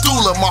your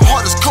medulla. My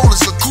heart is cold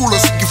as a cooler,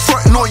 so you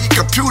frontin' on your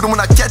computer. When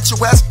I get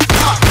your ass,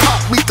 pop,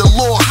 meet the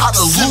Lord,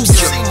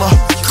 hallelujah.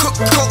 Cook,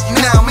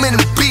 now I'm in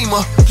a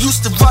Beamer.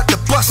 Used to rock the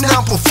bus,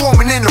 now I'm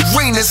performing in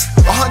arenas.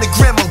 100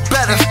 grand or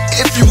better,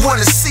 if you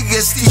wanna see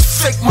us. These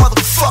fake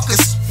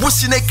motherfuckers,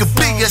 wishing they could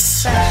be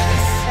us.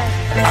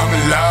 I'm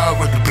in love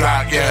with the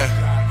block, yeah.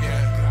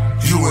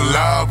 You in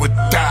love with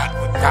the dot.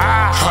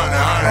 Honey,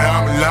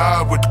 I'm in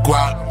love with the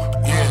guap.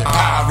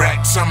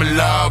 Pyrex, I'm in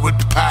love with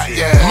the pot,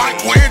 yeah.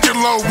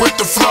 Michelangelo with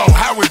the flow,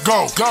 how it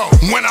go?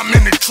 When I'm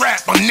in the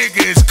trap, a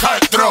nigga is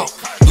cutthroat.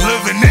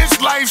 Living this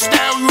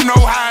lifestyle, you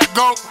know how it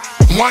go.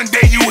 One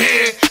day you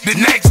here, the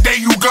next day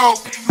you go.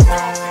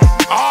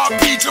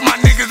 RP to my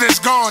niggas that's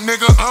gone,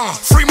 nigga.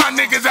 Free my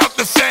niggas out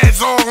the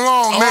feds all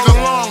along, nigga.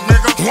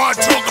 Wanna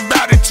talk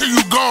about it till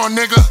you gone,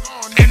 nigga.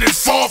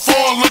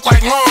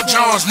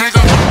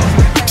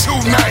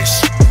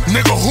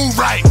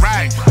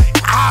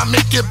 I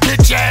make your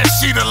bitch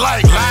ass see the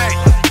light.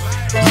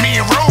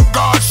 Me and Road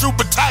Guard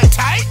super tight.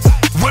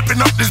 Whipping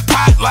up this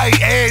pot like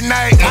every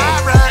night.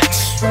 Alright,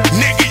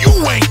 nigga, you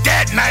ain't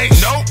that nice.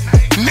 Nope,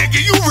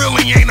 nigga, you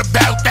really ain't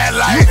about that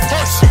life.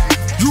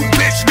 You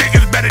bitch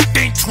niggas better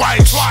think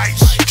twice.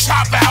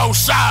 Chop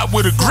outside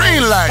with a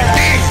green light.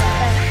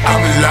 I'm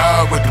in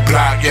love with the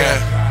block,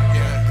 yeah.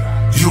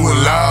 You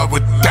in love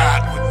with the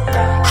dot.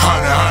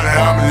 Honey,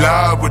 I'm in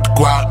love with the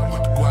guap.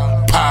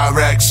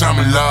 Pyrex, I'm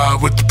in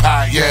love with the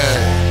pot,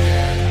 yeah.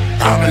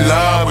 I'm in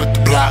love with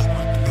the block.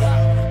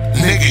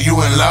 Nigga,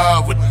 you in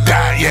love with the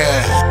dot,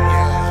 yeah.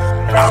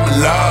 I'm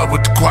in love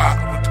with the guap.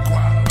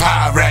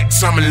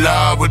 Pyrex, I'm in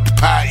love with the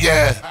pot,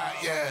 yeah.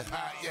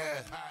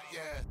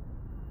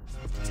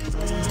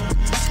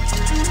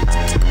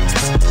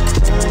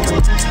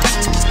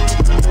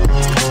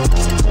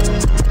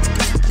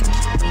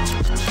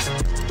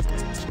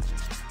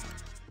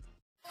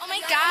 Oh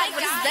my God,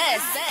 what is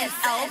this? An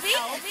LB?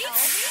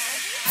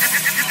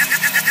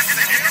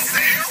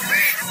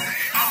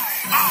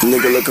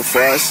 Nigga looking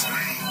for us?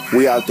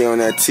 We out there on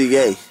that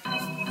TA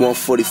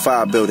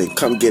 145 building.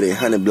 Come get it,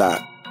 100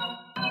 block.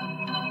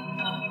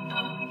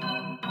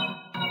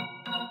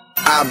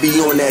 I be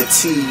on that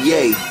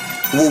TA.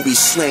 We'll be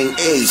slang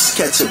ace,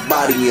 catch a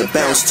body and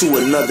bounce to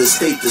another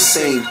state the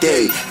same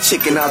day.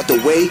 Checking out the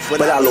way,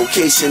 but our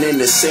location in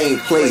the same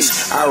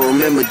place. I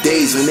remember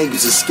days when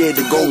niggas are scared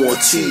to go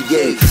on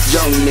TA.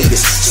 Young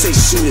niggas, straight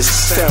shooters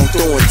found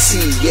throwing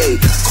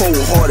TA.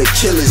 Cold-hearted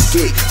killers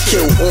get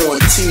killed on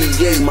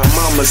TA. My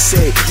mama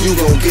said, you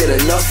gon' get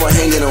enough for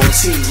hanging on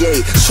TA.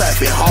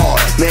 Trapping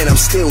hard, man,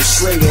 I'm still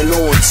slinging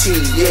on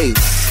TA.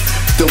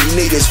 Them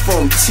niggas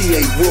from TA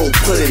will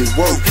put in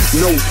work.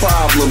 No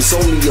problems,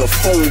 only a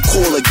phone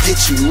call to get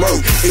you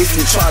murked. If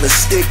you try to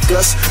stick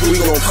us, we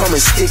gon' come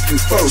and stick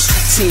you first.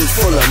 Team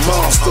full of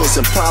monsters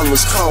and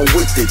problems come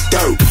with the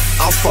dirt.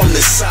 I'm from the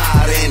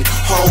side in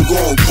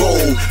Homegrown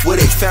Grove, where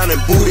they found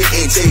and booted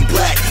in J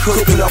Black,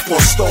 cooking up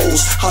on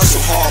stoves. Hustle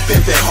hard,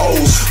 pimping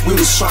hoes. We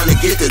was trying to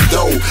get the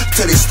dough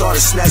till they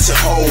started snatching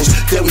hoes.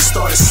 Then we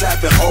started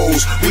slapping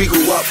hoes. We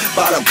grew up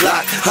by the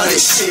block, 100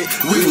 shit.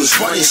 We was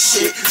running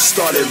shit.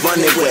 Started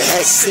running with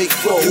head sick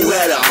bro who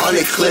had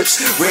 100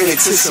 clips. Ran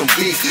into some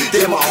beef.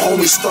 Then my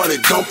homies started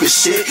dumping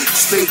shit.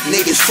 Fake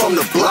niggas from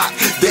the block,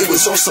 they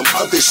was on some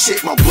other shit.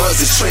 My blood's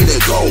is trained to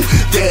go.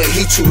 They'll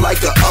heat you like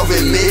an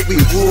oven mitt.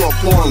 We grew up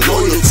on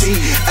loyalty.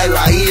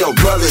 LIE or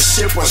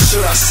brothership, or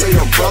should I say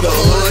a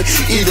brotherhood?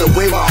 Either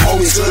way, my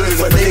homies good. If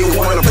a nigga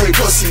wanna play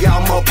pussy,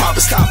 I'ma pop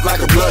a stop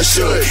like a blood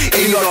should.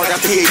 And you know I got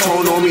the hate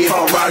tone on me if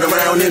I ride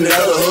around in the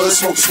other hood.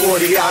 Smoke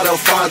 40 out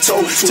of Fonto,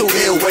 2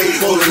 airway,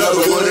 roll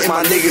another wood. And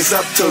my niggas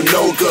up to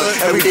no good.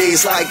 Every day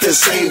is like the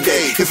same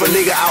day. If a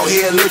nigga out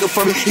here looking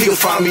for me, he can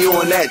find me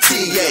on that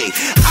TA.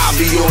 I'll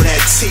be on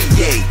that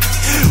TA.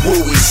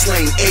 Where we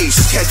slang ace,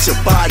 catch a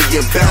body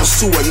and bounce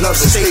to another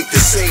state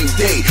the same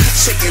day.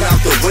 Checking out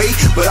the way,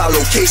 but our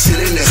location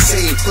in the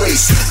same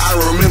place. I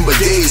remember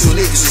days when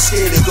niggas were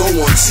scared to go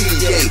on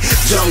TA.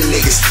 Young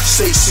niggas,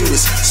 straight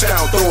shooters,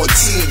 found on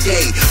TA.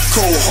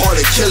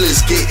 Cold-hearted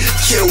killers get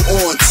killed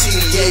on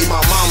TA.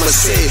 My mama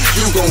said,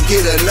 you gon'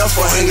 get enough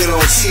for hanging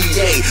on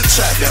TA.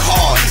 Trapping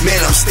hard,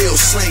 man, I'm still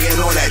slinging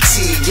on that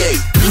TA.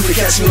 You can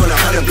catch me on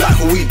 100 block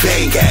where we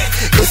bang at.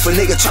 If a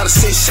nigga try to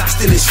send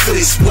shots, then it's for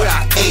this where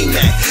I aim at.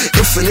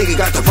 If a nigga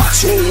got the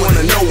box, you don't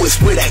wanna know it's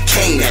where that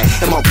cane at.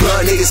 And my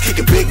blood niggas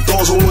kicking big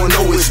doors, don't wanna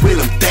know it's where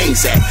them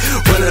things at.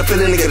 Running up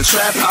in a nigga the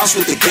trap house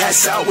with the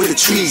gas out, where the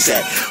trees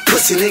at.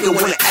 Pussy nigga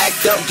wanna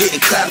act up, getting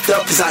clapped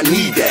up, cause I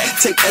need that.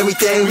 Take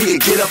everything, we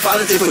can get up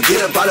out of it,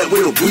 forget about it,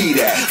 where the weed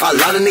at. A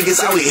lot of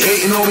niggas out here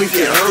hating on me, if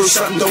you heard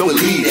something, don't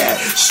believe that.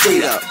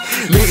 Straight up,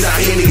 niggas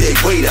out here, nigga, they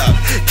wait up.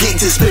 Getting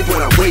to this big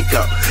when I wake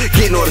up.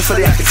 Getting orders for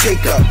that I can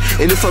take up.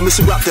 And if I miss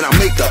a rock, then I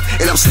make up.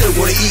 And I'm still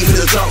gonna eat in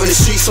the drop in the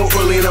street so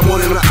early in the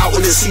morning when I'm out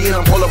in the sea. And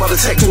I'm all about the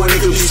tech to a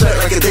nigga who slept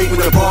like a day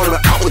with a bar and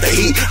I'm out with the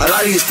heat. A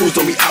lot of these fools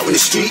don't be out in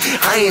the street.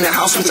 I ain't in the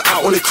house, but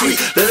out on the creek.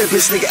 Let that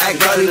bitch nigga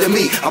act better than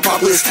me. I'm pop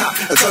with his top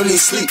until he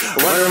sleep.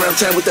 Running around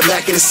town with the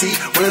Mac in the seat.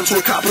 Running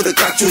to a cop with a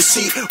Glock to a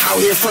seat. Out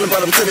here in front of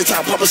them to the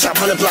top. Pop a shop,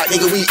 100 block,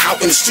 nigga, we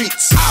out in the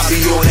streets. I'll be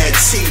on that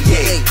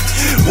TA.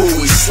 Where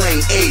we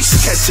slang ace,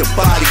 catch a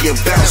body and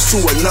bounce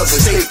to another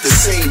state the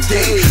same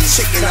day.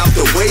 Checking out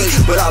the way,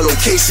 but our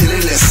location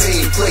in the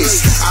same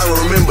place. I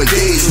remember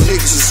days when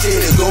niggas was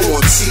scared to go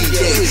on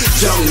TA.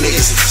 Young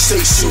niggas,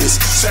 straight shooters,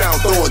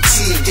 found on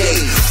TA.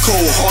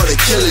 Cold-hearted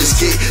killers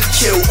get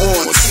killed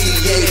on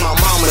TA. My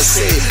mama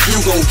said, you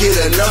gon' get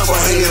enough for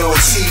hanging on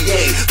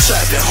TA.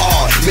 Trapping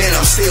hard, man,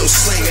 I'm still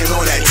slinging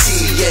on that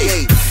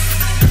TA.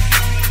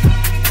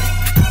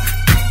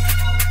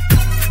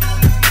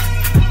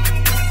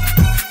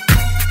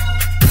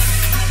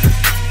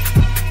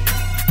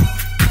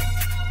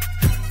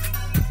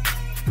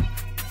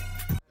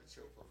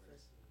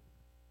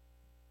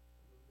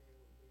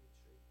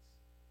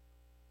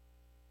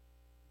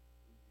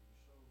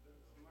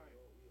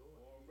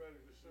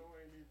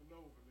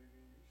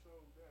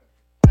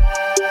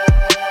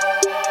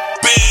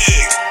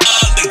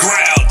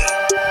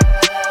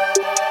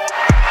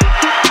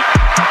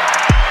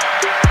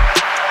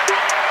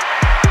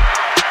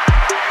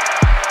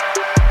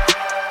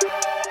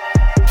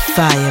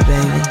 Fire,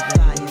 baby.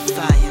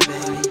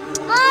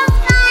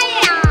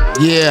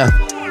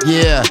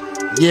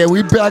 Yeah,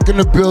 we back in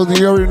the building.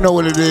 You already know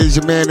what it is,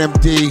 your man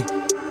MD.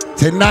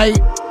 Tonight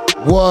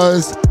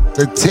was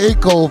the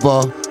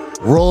takeover,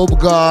 Robe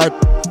God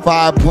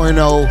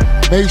 5.0.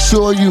 Make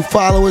sure you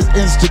follow his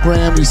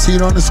Instagram. You see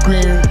it on the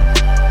screen.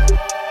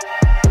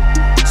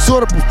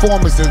 Sort of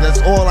performances. That's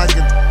all I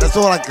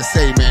can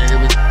say, man. It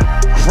was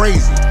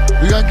crazy.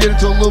 We're gonna get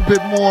into a little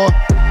bit more.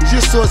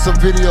 Just saw some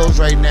videos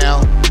right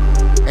now,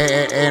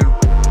 and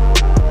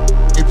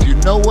if you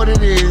know what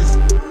it is,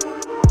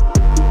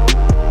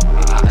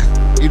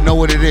 you know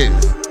what it is.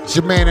 It's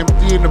your man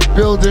MD in the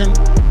building.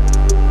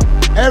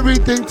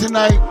 Everything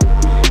tonight.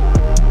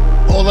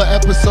 All the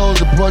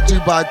episodes are brought to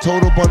you by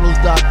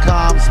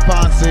TotalBundles.com,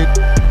 sponsored.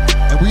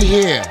 And we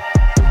here,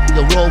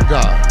 the Robe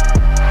God.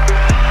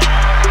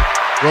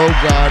 Robe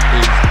God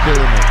is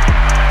killing it.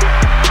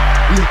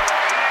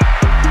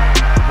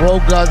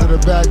 Robe God's in the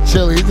back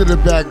chilling. He's in the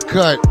back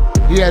cut.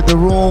 He had the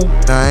room.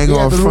 Nah, I ain't he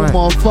going had the room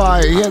on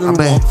fire. He had the room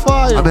on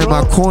fire. I'm in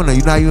my corner.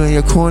 You know you in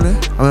your corner?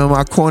 I'm in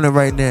my corner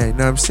right now. You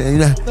know what I'm saying? You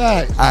know,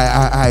 Facts. you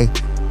know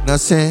what I'm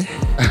saying?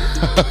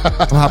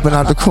 I'm hopping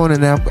out the corner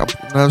now. You know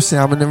what I'm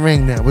saying? I'm in the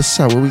ring now. What's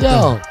up? What we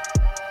doing?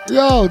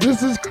 Yo,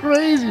 this is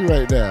crazy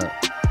right now.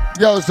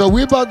 Yo, so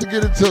we're about to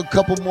get into a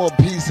couple more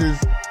pieces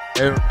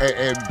and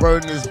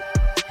burn this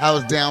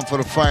house down for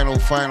the final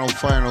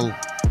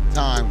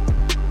time.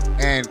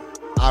 And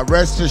I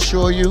rest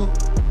assure you,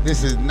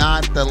 this is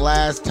not the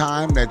last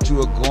time that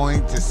you are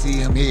going to see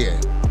him here.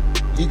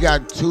 He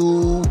got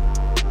too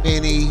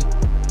many,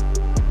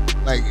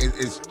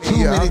 it's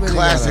too many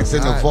classics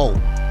in the vault.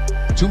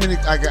 Too many.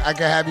 I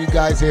can have you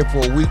guys here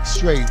for a week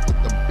straight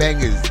with the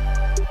bangers.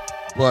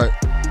 But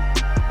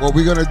what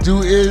we're gonna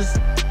do is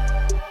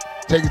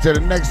take it to the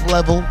next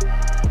level.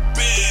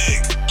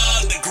 Big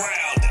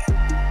Underground.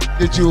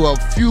 Get you a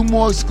few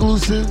more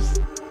exclusives.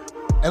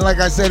 And like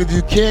I said, if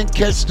you can't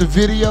catch the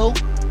video,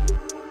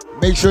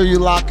 make sure you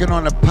lock in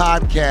on the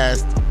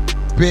podcast.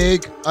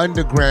 Big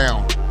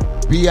Underground.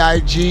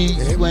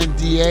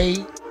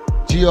 BIGUNDAGROUND.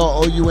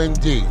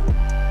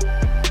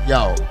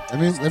 Yo, let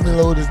me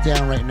load this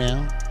down right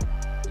now.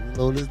 Let me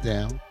load this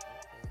down.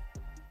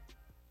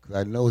 Because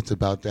I know it's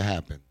about to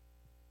happen.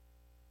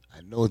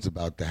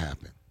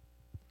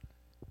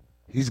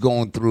 He's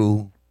going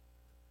through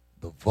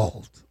the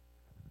vault.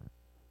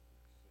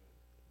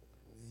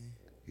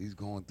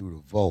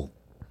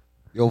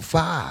 Yo,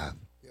 5.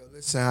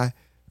 Listen,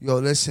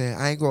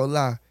 I ain't gonna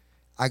lie.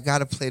 I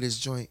gotta play this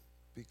joint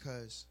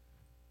because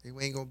there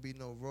ain't gonna be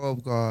no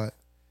Robe God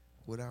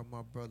without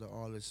my brother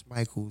Arliss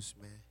Michaels,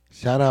 man.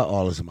 Shout out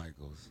Arliss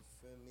Michaels. You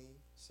feel me?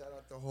 Shout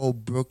out the whole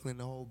Brooklyn,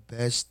 the whole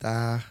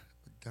Bed-Stuy,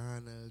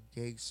 Madonna,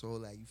 Gig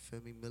Soul, like, you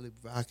feel me? Millie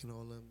Rock and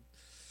all them.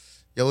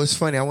 Yo, it's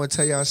funny. I want to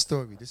tell y'all a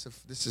story. This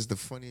is the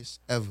funniest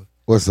ever.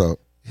 What's up?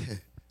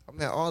 I'm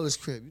at Arliss'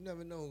 crib. You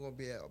never know who's gonna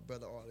be at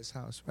brother Arliss'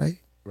 house, right?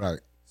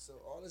 Right. So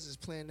Arliss is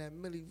playing that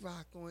Millie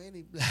Rock on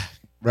any black.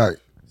 Right.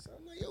 So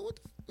I'm like, yo, what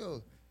the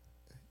yo?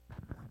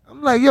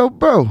 I'm like, yo,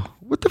 bro,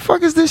 what the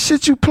fuck is this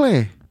shit you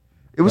playing?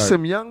 It was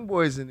some young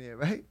boys in there,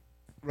 right?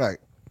 Right.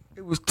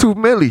 It was 2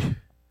 Millie.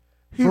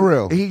 For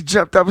real. He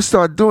jumped up and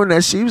started doing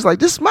that shit. He was like,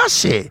 this is my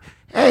shit.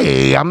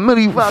 Hey, I'm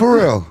Millie Rock. For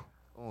real.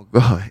 Oh,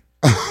 God.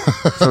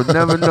 So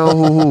never know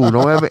who.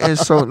 Don't ever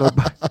insult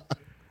nobody.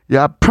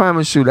 Yeah, I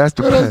promise you, that's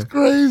the plan. That's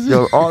crazy.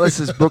 Yo, all this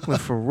is Brooklyn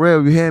for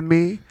real. You hear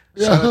me?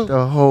 Shout out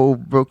the whole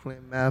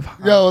Brooklyn math.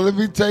 Yo, let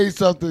me tell you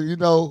something. You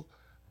know,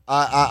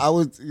 I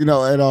was, you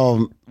know, at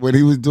when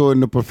he was doing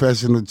the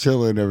professional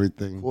chiller and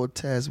everything.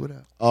 Cortez, what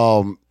up?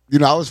 You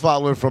know, I was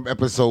following from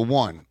episode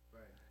 1.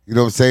 You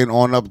know what I'm saying?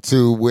 On up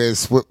to where it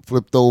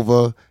flipped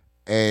over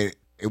and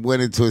it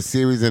went into a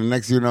series, and the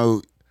next, you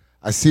know,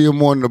 I see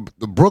him on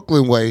the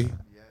Brooklyn way.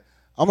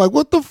 I'm like,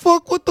 what the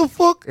fuck? Yo,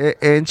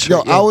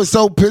 I was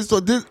so pissed.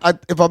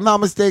 If I'm not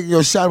mistaken,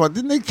 yo, shout out.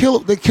 Didn't they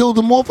killed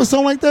him off or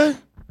something like that?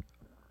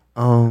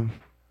 I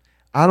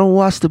don't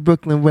watch the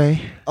Brooklyn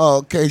Way. Oh,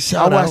 okay.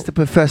 Shout out. I watch the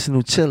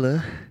Professional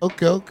Chiller.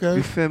 Okay.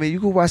 You feel me? You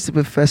can watch the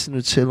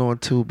Professional Chiller on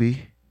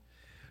Tubi.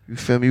 You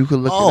feel me? You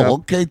can look it up. Oh,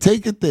 okay.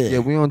 Take it there. Yeah,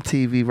 we on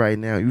TV right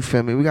now. You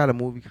feel me? We got a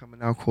movie coming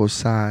out called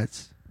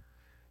Sides.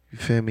 You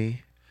feel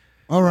me?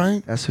 All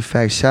right. That's a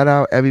fact. Shout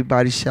out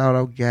everybody. Shout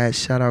out Gat.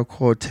 Shout out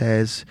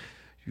Cortez.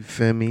 You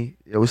feel me?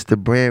 Yo, it's the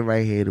brand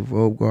right here, the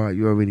Robe God.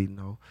 You already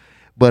know.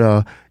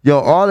 But yo,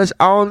 all this,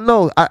 I don't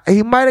know.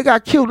 He might have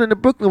got killed in the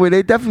Brooklyn Way.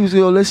 They definitely was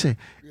gonna listen.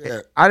 Yeah.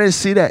 I didn't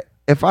see that.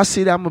 If I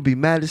see that, I'm gonna be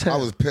mad as hell. I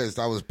was pissed.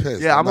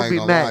 Yeah, I'm gonna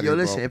be mad. Yo,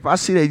 listen. If I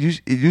see that,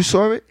 you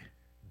saw it.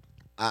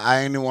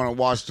 I didn't want to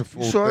watch the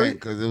full thing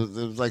because it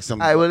was like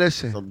some. All right, well,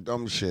 listen. Some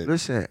dumb shit.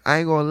 Listen, I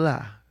ain't gonna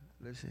lie.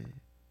 Listen,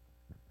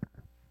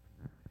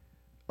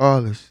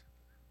 all this.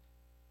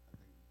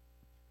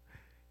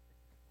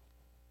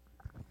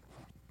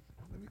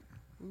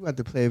 We about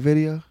to play a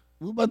video.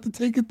 We about to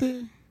take it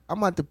there. I'm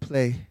about to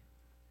play.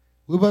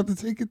 We about to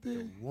take it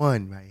there.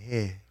 One right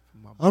here.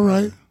 All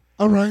right.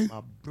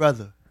 My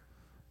brother.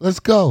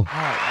 Let's go.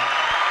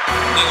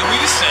 Nigga, we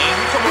the same.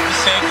 We come up the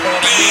same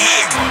corner. We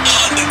had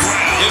much.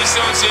 Underground. You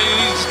understand what I'm saying?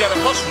 You just gotta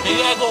hustle. You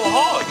gotta go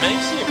hard, man.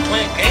 You see him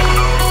playing games.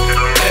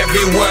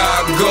 Everywhere I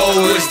go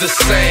is the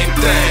same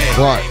thing.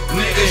 What?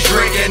 Niggas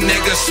drinking,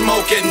 niggas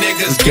smoking,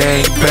 niggas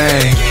Gang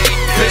bang.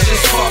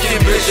 Bitches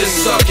fucking, bitches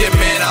sucking,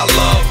 man, I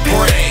love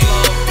brain.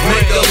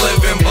 Make a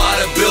living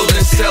by the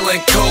building selling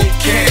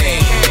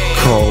cocaine.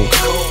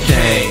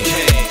 Cocaine.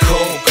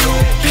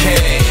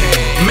 Cocaine.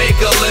 Make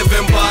a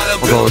living by the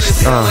building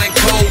selling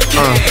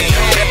cocaine.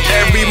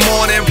 Every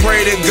morning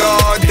pray to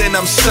God, then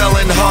I'm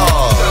selling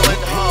hard.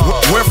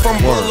 We're from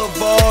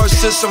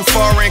boulevards to some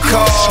foreign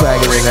cars.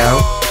 Swagging it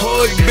out.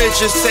 Hood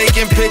bitches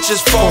taking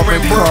pictures,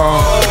 foreign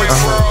bras.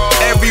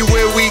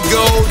 Everywhere we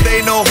go,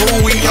 they know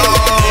who we are.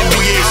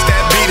 NBA's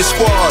that be the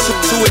squad.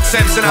 Two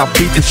attempts and I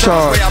beat the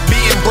charge. I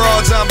beating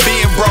broads, I'm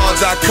beating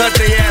broads. I cut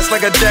their ass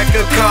like a deck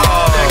of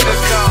cards.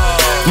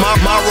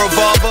 My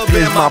revolver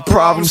been my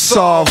problem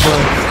solver.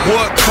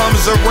 What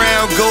comes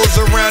around goes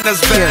around, that's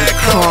bad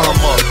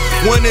karma.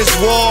 When it's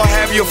war,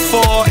 have your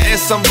fall and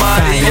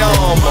somebody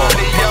armor.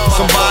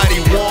 Somebody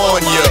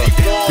warn ya,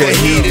 the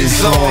heat is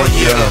on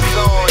ya.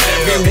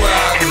 Everywhere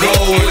I go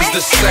is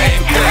the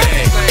same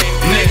thing.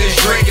 Niggas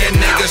drinking,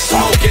 niggas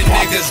smoking,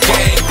 niggas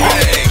gang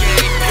bang.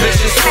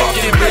 Bitches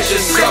fucking,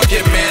 bitches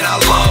sucking, man, I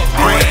love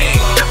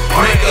brain.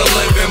 Make a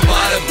living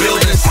by the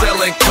building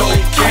selling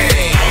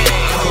cocaine.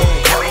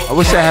 I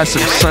wish I had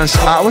some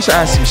I wish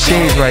I had some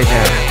shades right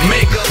now.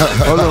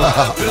 Hold on.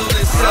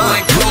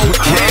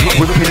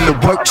 Whipping the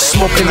work,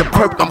 smoking the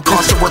perk. I'm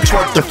constant with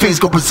twerk, the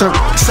fiends go berserk.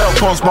 Cell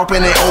phones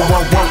bumping in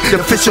 011.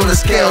 The fish on the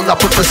scale, I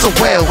put this so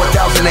well.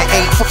 1008,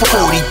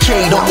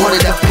 40K, don't want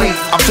it that plate.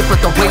 I'm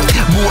different the weight.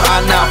 Move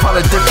I now,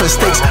 probably different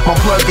stakes. My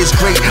plug is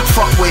great,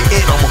 fuck with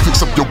it. I'ma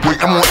fix up your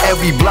weight. I'm on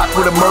every block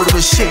with a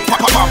murderous shit.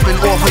 Popping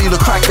off for you to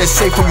crack that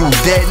safe for you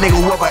dead nigga.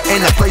 Whoever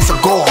in the place to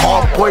go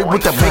hard boy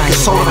with the baking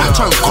soda.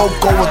 Turn coke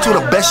over to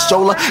the best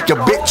shoulder.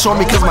 Your bitch on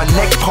me cause my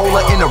neck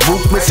polar in the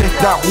roof missing.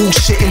 Not who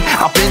shitting,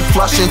 I've been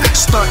flushing.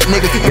 Stunt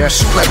nigga, yeah.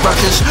 Shoot like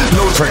Russians.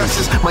 No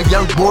expenses, my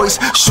young boys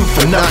shoot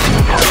for nothing.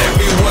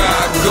 Everywhere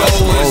I go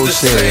is the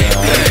same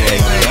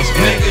thing.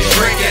 Niggas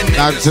drinking,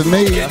 Not to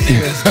me.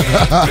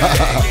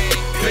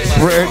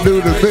 Brand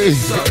new to me.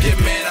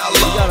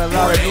 Got a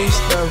lot of new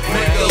stuff, man.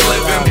 Make a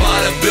living by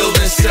the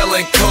building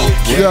selling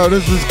cocaine. Yo,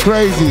 this is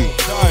crazy.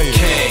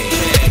 Cocaine.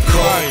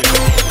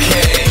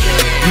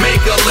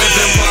 Make a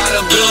living by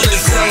the building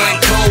selling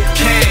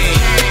cocaine.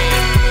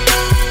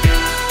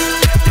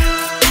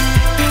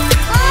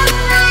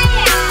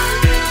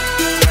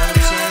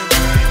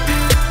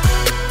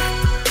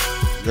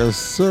 Yes,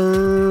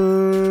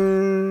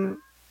 sir.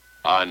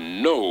 I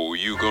know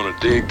you gonna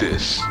dig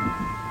this.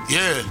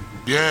 Yeah.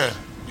 Yes.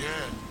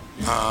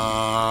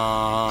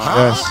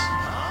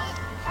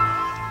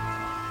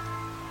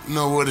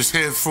 Know what it's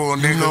here for,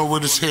 nigga. Know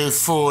what it's here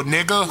for,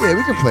 nigga. Yeah,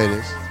 we can play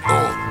this.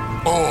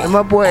 Oh. And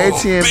my boy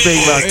ATM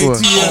Big Rock for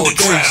us.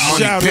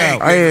 Shout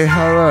out. Oh yeah,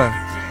 hold on.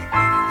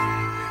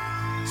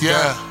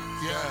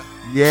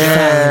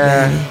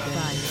 Yeah.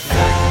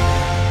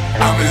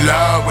 I'm in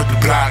love with the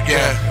block,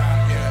 yeah.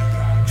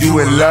 You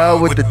in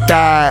love with the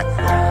thigh.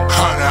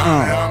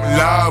 I'm in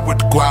love with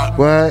the guap.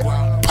 What?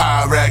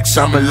 Pyrex,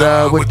 I'm in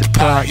love with the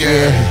pot,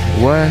 yeah.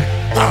 What?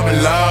 I'm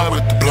in love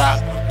with the block.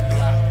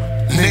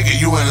 Nigga,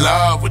 you in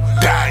love with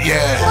that,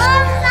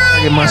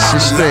 yeah. Get my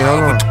shit straight.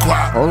 Hold on.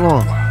 Hold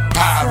on.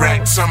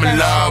 Pyrex, I'm in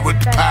love with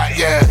the pot,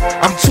 yeah.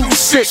 I'm too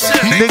sick,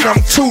 nigga,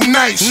 I'm too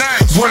nice.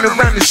 Run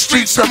around the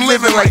streets, I'm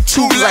living like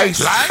two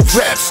lives.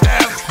 Rap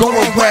style,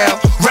 Going wild,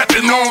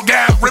 rapping on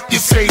down, rip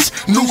your face,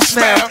 new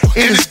style,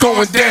 and it's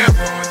going down.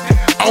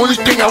 Only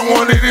thing I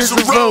wanted is a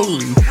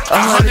rollie.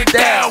 100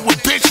 down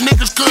with bitch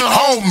niggas couldn't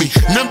hold me.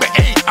 Number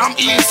 8, I'm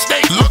eating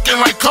steak, looking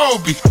like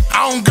Kobe.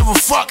 I don't give a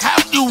fuck how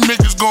you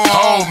niggas gon'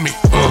 hold me.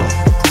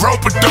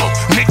 Rope a dope,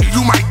 nigga,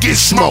 you might get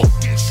smoked.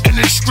 In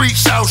the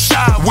streets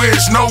outside,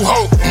 where's no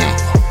hope.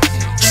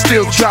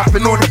 Still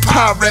dropping on the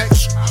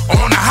Pyrex.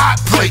 On the hot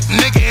plate,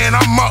 nigga, and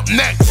I'm up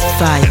next.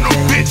 Fire, And no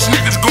baby. bitch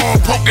niggas gon'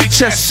 poke their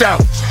chests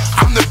out.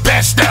 I'm the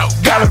best out,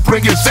 gotta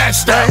bring your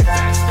vest out.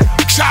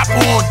 Chopper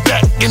on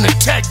deck, in the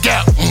tech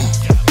out.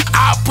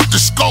 I'll put the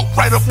scope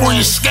right up on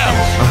your scalp.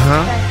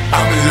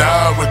 I'm in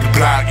love with the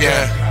block,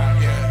 yeah.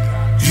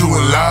 You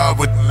in love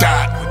with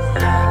that.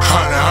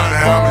 Honey,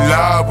 I'm in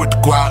love with the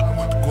guap.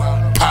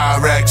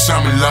 Pyrex,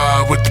 I'm in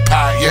love with the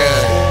pot,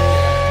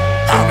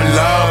 yeah. I'm in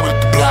love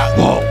with the block.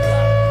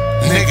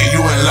 Nigga,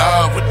 you in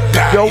love with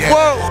that, Yo, yeah.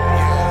 whoa.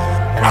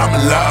 I'm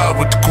in love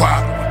with the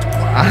guap.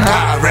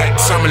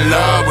 Pyrex, I'm in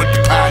love with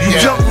the pot, You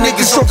yeah. young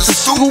niggas off the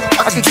scoop,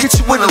 I can get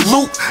you in a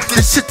loop.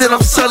 The shit that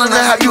I'm selling,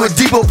 I have you a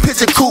Debo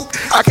pigeon coop.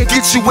 I can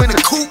get you in a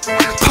coop,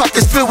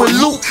 pockets filled with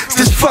loot.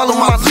 Just follow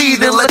my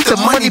lead and let the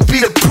money be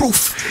the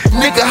proof.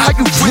 Nigga, how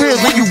you real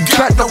when you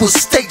got no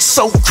estate?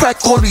 So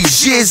crack all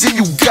these years and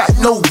you got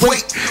no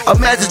weight.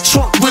 Imagine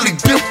Trump really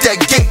built that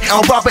gate.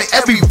 I'm robbing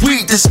every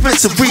weed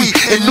dispensary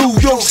in New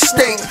York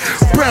State.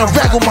 Brown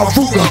rag on my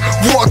ruler,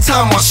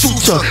 wartime my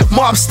shooter.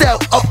 Mob style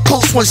up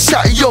close, one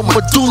shot in your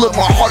medulla.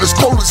 My heart is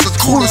coldest, as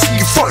cool as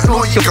you frontin'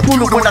 on your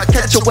computer when I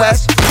catch your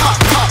ass. Pop,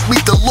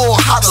 meet the Lord,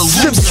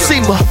 hallelujah.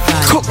 Seamer,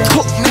 cook,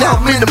 now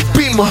I'm in the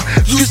Beamer.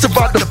 Used to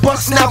ride the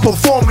bus, now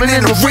performing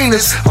in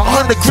arenas.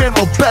 100 grand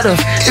or better.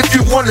 If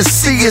you wanna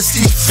see us,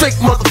 these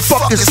fake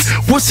motherfuckers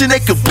wishing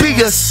they could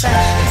be us.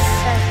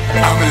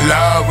 I'm in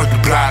love with the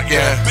block,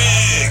 yeah.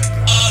 Big.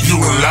 You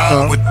in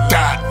love with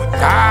that.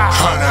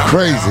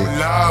 Crazy. I'm in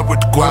love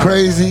with the guap.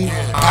 Crazy.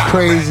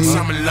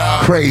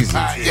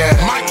 Yeah.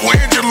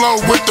 Michelangelo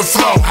with the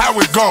flow, how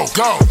it go?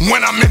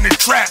 When I'm in the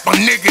trap, a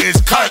nigga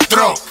is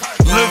cutthroat.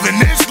 Living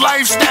this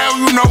lifestyle,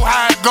 you know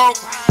how it go.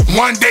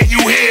 One day you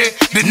here,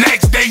 the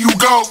next day you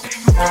go.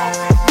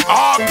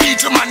 RP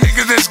to my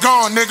niggas that's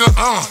gone, nigga.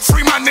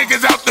 Free my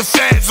niggas out the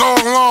feds all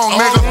along,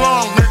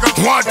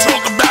 nigga. Wanna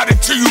talk about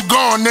it till you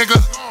gone, nigga.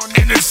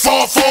 And this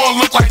 4-4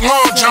 look like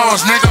Long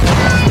Johns, nigga.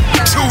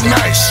 Too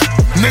nice,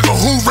 nigga,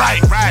 who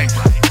right?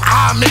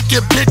 I'll make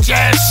your bitch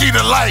ass see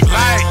the light.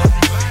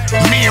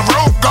 Me and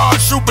Road Guard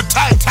super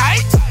tight.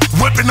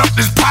 Whipping up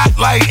this pot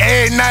like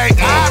every night.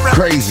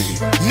 Crazy.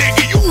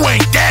 Nigga, you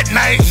ain't that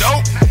nice.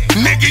 Nope.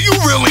 Nigga, you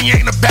really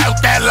ain't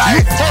about that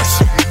life.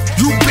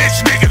 You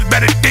bitch niggas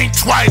better think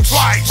twice.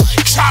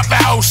 Chop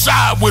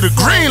outside with a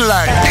green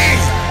light.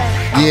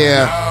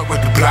 Yeah. I'm in love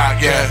with the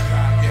block, yeah.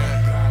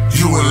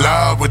 You in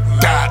love with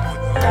that.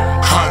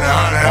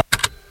 100.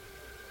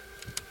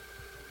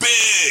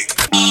 Big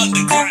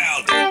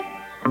Underground.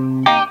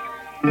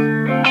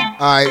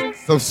 Alright,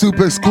 so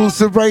super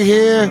exclusive right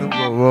here.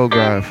 Roll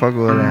guard, fuck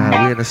with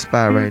that. We in the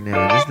spot right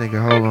now. This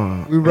nigga, hold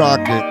on. We rock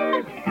it.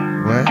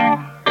 What?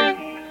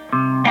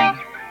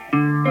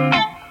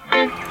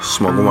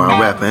 Smoking while I'm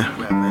rapping.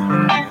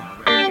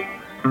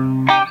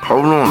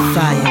 Hold on.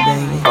 Fire,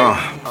 baby.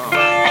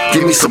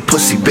 Give me some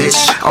pussy,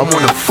 bitch. I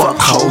wanna fuck,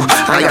 hoe.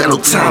 I ain't got no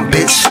time,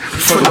 bitch.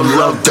 For no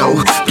love,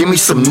 though. Give me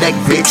some neck,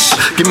 bitch.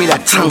 Give me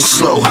that tongue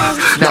slow.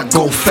 Now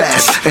go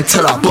fast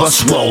until I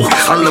bust roll.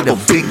 I love a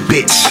big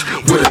bitch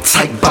with a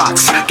tight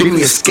box. Give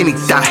me a skinny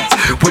thigh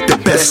with the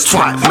best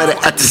twat. Met her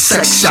at the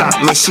sex shop.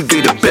 Man, she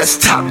gave the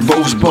best top.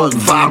 Rosebud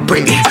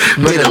vibrating.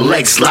 Made her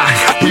legs lock.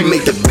 We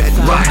made the bed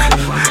rock.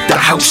 The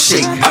house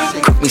shake.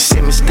 Cook me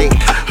salmon steak.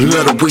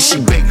 Love the way she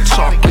bake.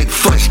 Chocolate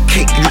fudge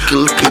cake. You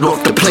can lick it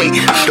off the plate.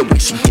 The way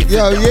she get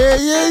Yo, yeah.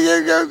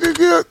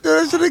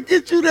 That should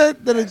get you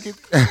that. That'll get.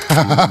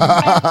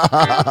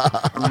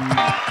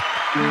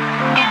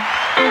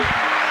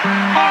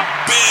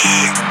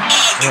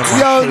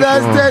 Yo,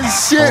 that's that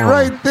shit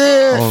right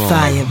there.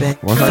 Fire, baby.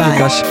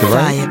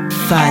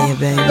 Fire,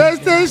 baby. That's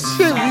that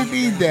shit.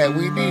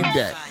 We need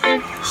that.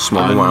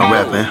 Smoking while I'm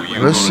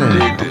rapping.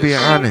 Listen, I'm being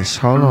honest.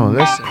 Hold on,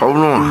 listen. Hold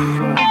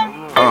on.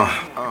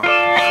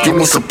 Give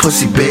me some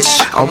pussy,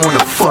 bitch. I wanna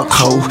fuck,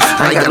 hoe.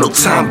 I ain't got no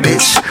time,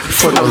 bitch.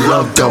 For no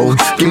love, though.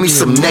 Give me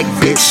some neck,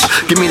 bitch.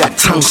 Give me that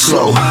tongue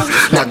slow.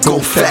 Now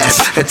go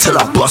fast until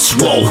I bust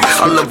roll.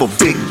 I love a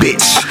big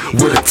bitch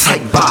with a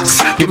tight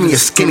box. Give me a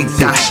skinny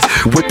thigh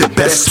with the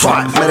best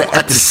twat. Met her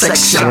at the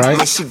sex shop.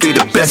 Man, she gave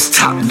the best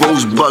top.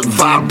 Rosebud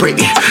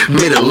vibrating.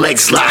 Made her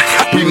legs lock.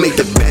 We made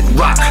the bed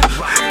rock.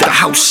 The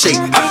house shake.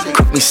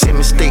 Cook me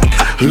salmon steak.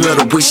 Love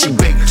the way she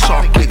bake.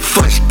 Chocolate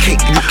fudge cake.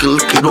 You can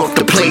lick it off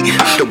the plate.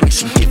 The way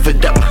she give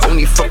it up.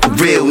 Only fuck with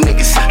real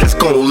niggas that's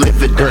gon'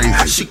 live it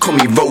up. She call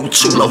me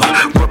Rochulo.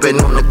 Rubbing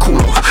on the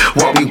culo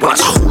while we watch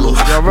Hulu.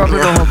 Yo,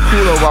 rubbing on her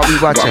culo while we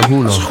watching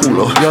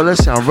Hulu. Yo,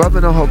 listen, I'm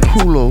rubbing on her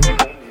culo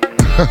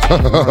while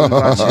we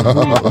watching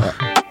Hulu.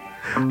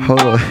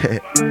 Hold on.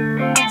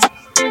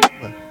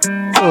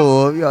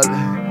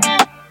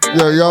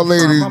 Oh, y'all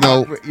ladies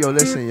know. Yo,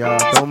 listen, y'all.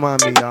 Don't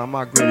mind me, y'all. I'm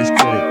my greatest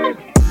critic.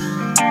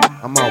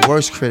 I'm my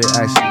worst critic,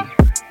 actually.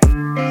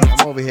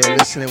 I'm over here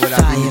listening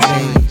without being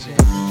changed.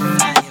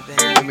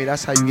 I mean,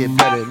 that's how you get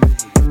better at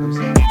music. You know what I'm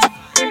saying?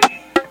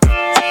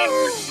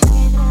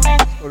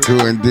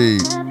 True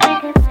indeed.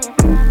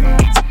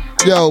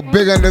 Yo,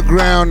 Big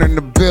Underground in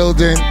the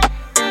building.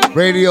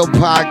 Radio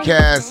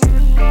podcast.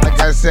 Like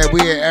I said,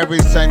 we here every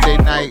Sunday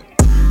night.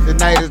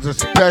 Tonight is a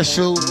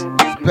special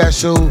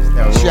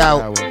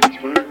shout.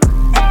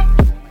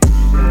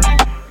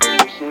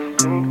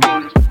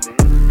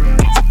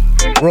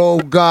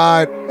 Road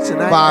God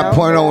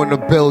 5.0 in the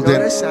building.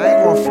 Listen, I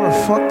ain't going for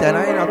fuck that. I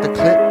ain't out the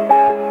clip.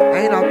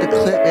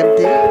 MD.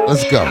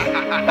 Let's go.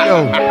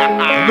 Yo,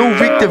 new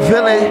Rick the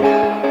Villain.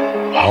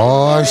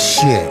 Oh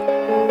shit.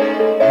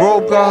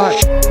 Road God.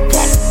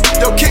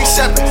 Yo, King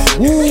 7.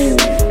 Woo.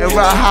 And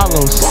Rod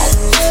Hollows.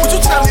 What you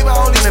tell me about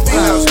all these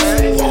females,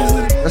 man?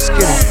 Let's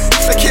get it.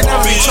 They can't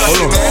never be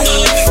trusted, man.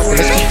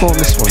 Let's perform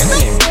this one.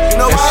 You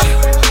know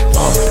why?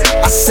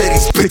 I said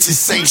these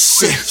bitches ain't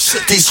shit.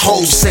 These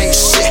hoes ain't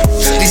shit.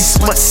 These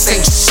sluts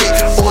ain't shit.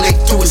 All they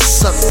do is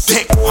suck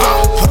dick.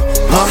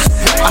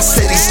 I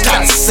said these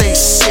guys ain't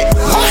shit.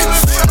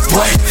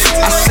 What?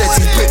 I said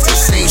these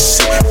bitches ain't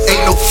shit.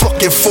 Ain't no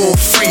fucking for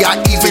free.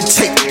 I even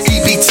take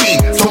EBT.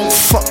 Don't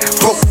fuck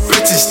broke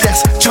bitches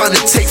that's trying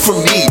to take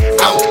from me.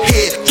 Out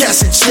here,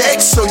 passing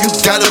checks, so you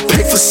gotta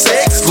pay for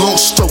sex. Long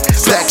stroke,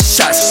 back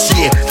shots,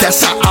 yeah,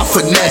 that's how I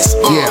finesse.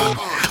 Yeah.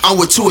 I'm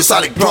with two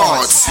exotic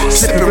broads.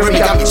 Sipping Remy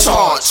got me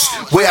charged.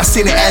 Where I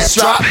seen the ass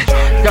drop,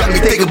 got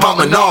me thinking about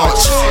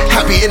Minaj.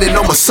 Happy ending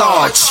no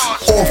massage.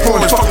 All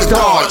foreign fucking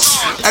dodge.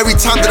 Every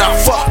time that I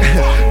fuck,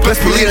 best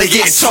believe they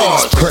get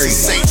charged.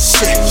 Crazy. Ain't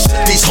shit.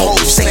 These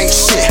hoes ain't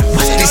shit.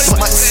 These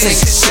sluts ain't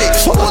shit.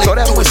 All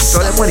they do is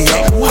throw that money,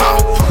 y'all.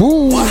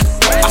 What?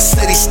 I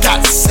said these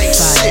stats ain't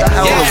shit.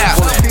 Yeah.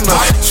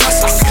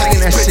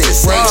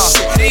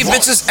 These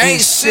bitches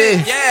ain't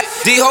shit. Yeah.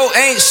 These hoes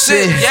ain't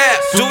shit. Yeah.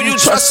 Do you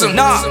trust them?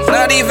 Nah.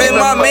 Not even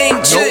my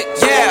main chick.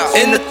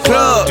 Yeah. In the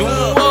club.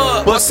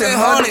 Bustin'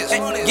 hundreds.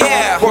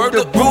 Yeah. Word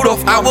the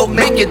Rudolph. I will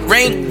make it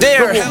rain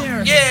there.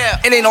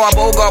 Yeah. And they know I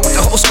Bogart with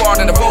the whole squad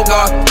and the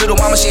Bogart. Little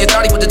mama, she a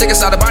thotty with the dick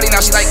inside the body.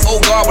 Now she like, oh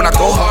God, when I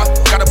go hard.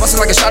 Got her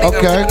bustin' like a shotty.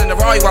 Okay. In the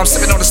Rari while I'm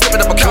sipping on the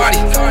snippet of Bacardi.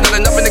 Not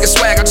enough of nigga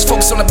swag. I just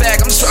focus on the bag.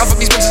 I'm just trying to fuck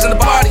these bitches in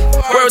the body.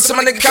 Word to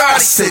my nigga Cardi.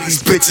 I said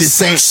these bitches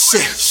ain't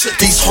shit.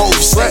 These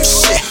hoes ain't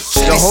shit.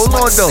 Yo, hold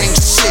on though.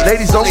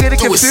 Ladies, don't get it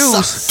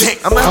confused.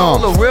 I'm at all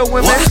the real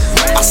women.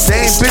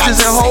 They ain't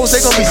bitches and hoes. They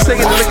gonna be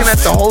singing and looking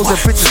at the hoes and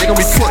bitches. They gonna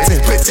be putting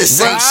it.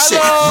 Bitches ain't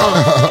shit.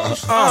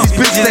 These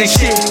bitches ain't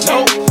shit.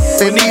 Nope.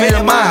 They need it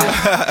in mind.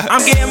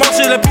 I'm getting most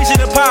of the piece of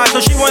the pie,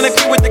 so she wanna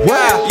creep with the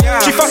guy.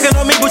 She fucking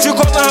on me, but you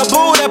calling her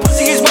boo. That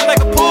pussy is wet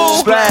like a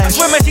pool. Splash.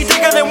 Swimming, she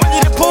thicker than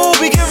Winnie the Pooh.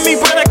 Be giving me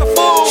bread like a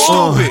fool.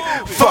 Stupid.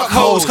 Fuck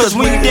hoes, cause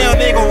when you down,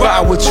 they gon'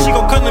 ride with you. She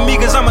gon' come to me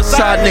cause I'm a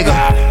side nigga.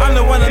 I'm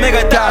the one that make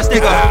a die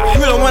nigga.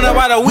 You don't wanna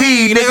buy the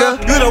weed, nigga.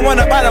 You don't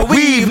wanna buy the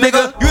weave,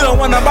 nigga. You don't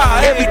wanna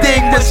buy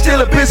everything that's still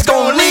a bitch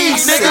gon' leave,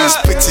 nigga.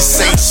 These bitches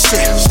ain't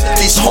shit.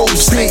 These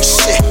hoes ain't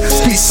shit.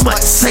 These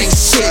sluts ain't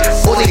shit.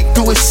 All they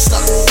do is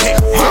suck dick.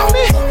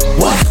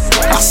 What?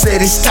 I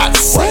said these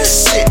stats ain't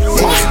shit.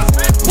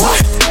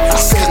 What? I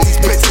said these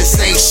bitches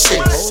ain't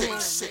shit.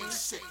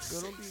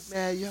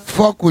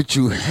 Fuck with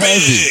you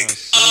heavy.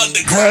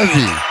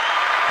 Heavy.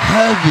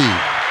 Heavy.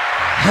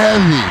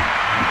 Heavy.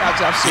 I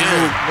drop some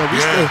new. No, we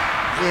still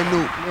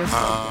new.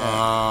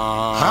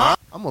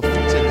 I'm a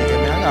feature nigga,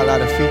 man. I got a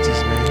lot of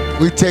features,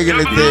 man. We taking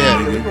it there.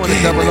 We going to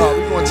double up.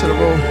 We going to the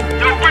road.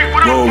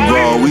 Roll,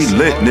 bro, we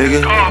lit,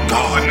 nigga.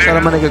 Shout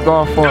out my nigga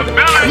Godfather.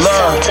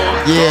 Love.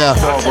 Yeah.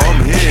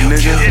 I'm here,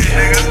 nigga.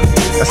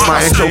 That's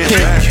my intro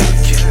king.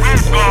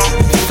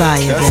 Fire,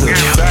 That's baby. a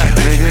fact,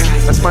 nigga.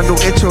 That's my new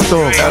intro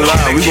dog. That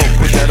lie, we gon'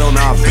 put that on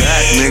our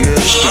back, nigga.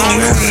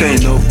 This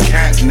ain't no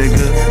cat, nigga.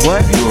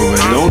 What? You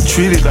already don't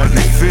treat it like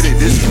you fit it.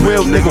 This is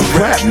real nigga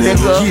rap,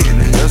 nigga. Yeah,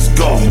 nigga. Let's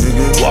go,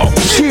 nigga. Walk.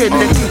 Yeah,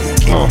 nigga.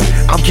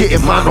 I'm getting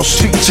mine on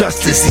street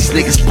justice. These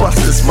niggas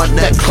busters, my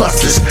neck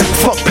clusters.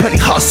 Fuck petty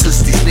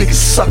hustlers, these niggas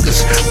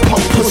suckers. Punk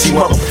pussy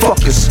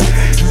motherfuckers.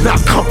 Not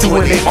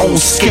comfortable in their own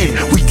skin.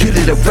 We did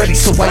it already,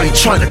 so I ain't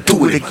trying to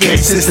do it again.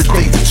 Since the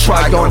day to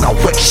try on, I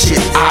wet shit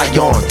eye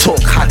on.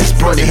 Talk hot as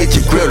burning, hit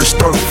your grill to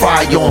stir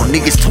fire on.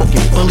 Niggas talking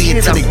bully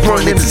until they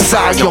burn into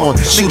Zion.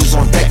 Shooters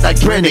on deck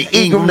like Brandon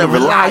Ingram, never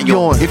rely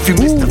on. If you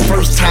miss the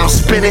first time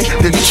spinning,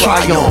 then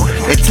try on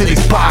until they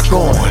buy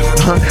on.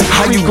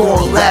 How you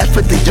gonna laugh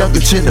at the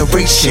younger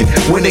generation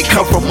when they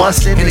come from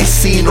us and they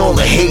seen all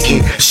the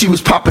hating? She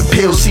was popping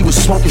pills, he was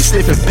smoking,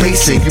 sniffing,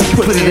 basing. You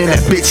put it in that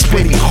bitch,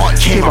 spinning, heart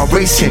came out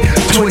racing.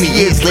 20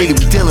 years later,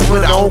 we dealing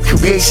with our own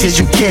creations.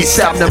 You can't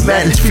stop the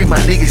madness, free my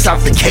niggas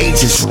out the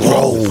cages.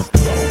 Roll.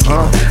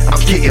 I'm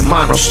getting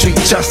mine on street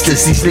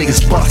justice. These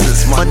niggas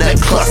busters, my neck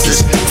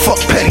clusters. Fuck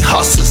petty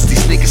hustlers,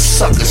 these niggas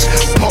suckers.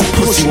 Punk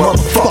pussy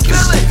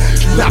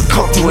motherfuckers. Not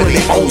comfortable in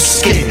their own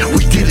skin.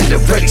 We did it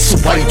already, so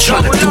why you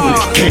trying to do it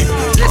again?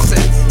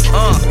 Listen,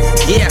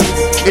 yeah.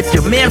 If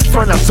your man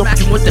front, I'll smack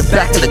him with the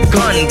back of the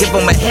gun. Give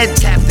him a head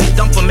tap, then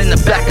dump him in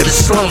the back of the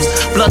slums.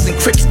 Bloods and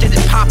Crips, get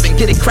it poppin',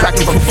 get it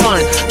crackin' for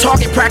fun.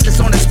 Target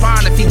practice on his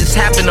spine if he just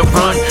happen to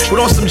run.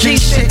 But on some G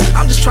shit,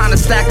 I'm just trying to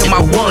stack up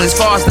my one. As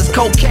far as this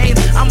cocaine,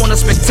 I'm on a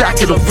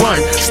spectacular run.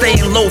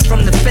 Staying low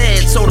from the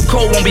fed, so the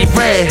cold won't be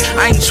red.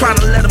 I ain't trying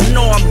to let them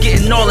know I'm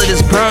getting all of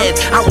this bread.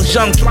 I was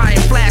young, flying,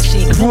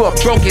 flashy, grew up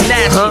broken,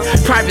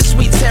 nasty. Private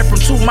suites had from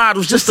 2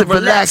 models just to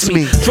relax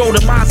me. Drove the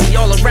Mozzie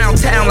all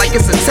around town like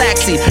it's a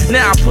taxi.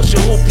 Now I push a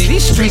hoopty,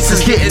 these streets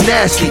is getting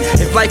nasty.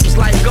 If life was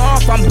like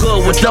golf, I'm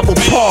good with double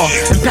paw.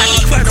 And pack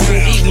incredible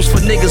eagles for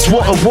niggas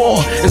war.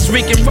 It's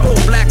Rick and Roll,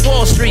 Black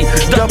Wall Street,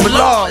 double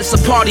R. It's a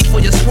party for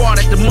your squad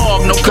at the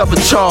morgue, no cover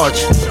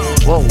charge.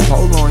 Whoa,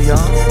 hold on, y'all.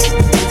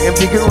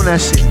 Empty, get on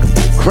that shit.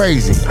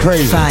 Crazy,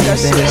 crazy. Fire,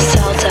 baby.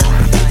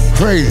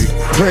 Crazy,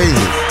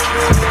 crazy.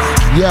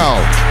 Yo.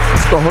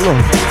 Let's go,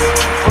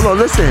 hold on,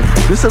 listen.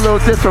 This is a little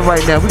different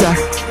right now. We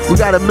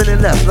got a minute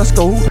left. Let's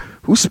go.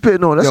 Who's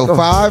spitting on? Let's go. Yo,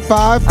 five.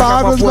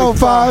 Let's go,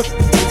 five.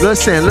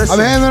 Listen. I'm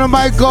handing the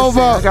mic over.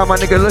 I got my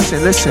nigga,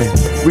 listen.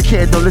 We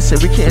can't do this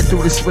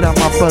without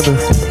my brother.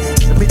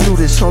 Let me do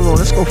this. Hold on,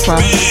 let's go, 5.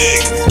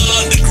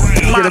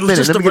 models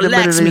just to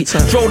relax me.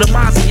 Throw the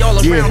Mozzie all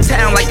around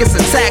town like it's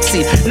a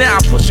taxi. Now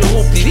I push a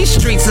hoopty, these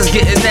streets is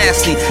getting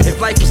nasty. If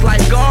life was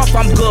like golf,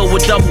 I'm good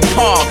with double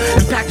par.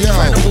 And pack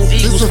incredible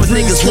eagles for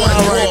niggas one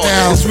right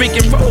now. It's Rick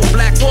and Roll,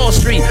 Black Wall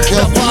Street.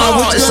 Double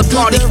R, it's a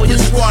party for your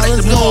squad at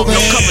the mall,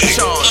 no cover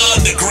charge.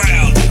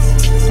 Underground.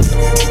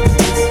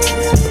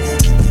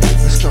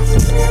 Let's go.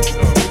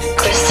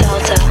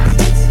 Griselda.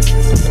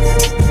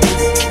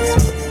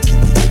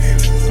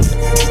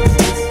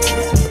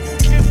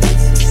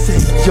 Say,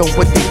 yo,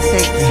 what they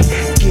thinking?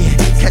 Yeah,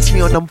 catch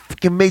me on them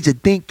fucking major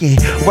thinking.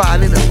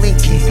 Riding in a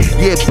Lincoln,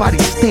 yeah, body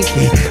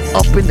stinking.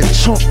 Up in the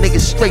trunk, nigga,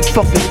 straight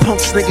fucking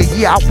punks, nigga.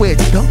 Yeah, I wear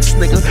dunks,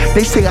 nigga.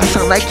 They say I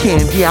sound like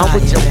Cam. Yeah, I'm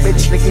with your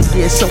bitch, nigga.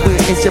 Yeah, somewhere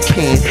in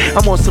Japan.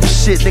 I'm on some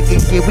shit, nigga.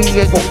 Yeah, we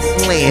ain't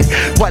gon' land.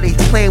 Why they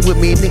playing with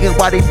me, nigga?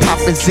 Why they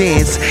popping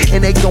Zans?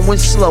 And they going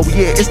slow.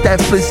 Yeah, it's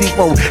that flizzy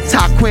mo.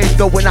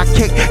 Taekwondo when I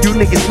kick. You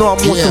niggas know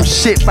I'm on some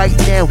shit right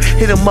now.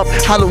 Hit 'em up,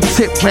 hollow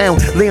tip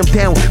round. Lay 'em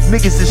down.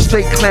 Niggas is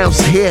straight clowns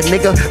here,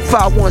 nigga.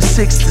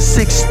 516 to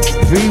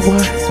 631.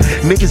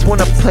 Niggas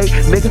wanna play,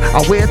 nigga.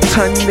 I wear a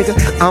ton, nigga.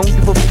 I don't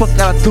give a fuck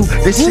how I do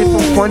this shit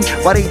for fun.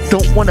 Why they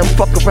don't wanna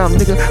fuck around,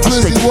 nigga? I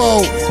say,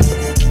 whoa.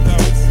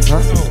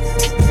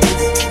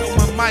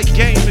 My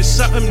game is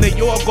something they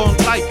all gon'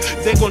 like.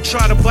 They gon'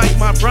 try to bite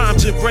my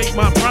rhymes and break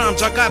my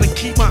rhymes. I gotta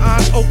keep my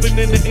eyes open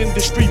in the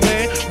industry,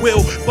 man.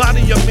 Will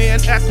body a man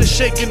after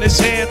shaking his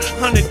hand.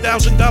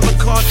 $100,000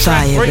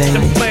 contract, break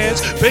them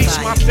plans. Base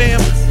my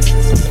fam,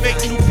 make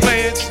new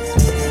plans.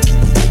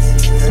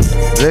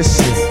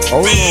 Listen,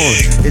 hold on,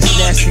 it's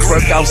nasty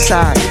work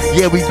outside.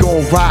 Yeah, we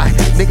gon' ride.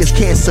 Niggas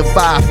can't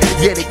survive.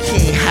 Yeah, they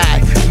can't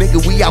hide. Nigga,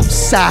 we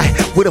outside.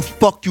 Where the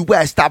fuck you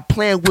at? Stop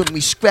playing with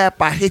me.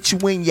 Scrap, I hit you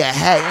in your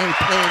head. I ain't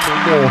playing no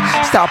more.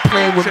 Stop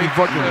playing with me.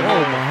 Fucking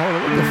hold on,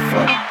 what the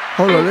fuck?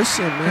 Hold on,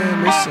 listen,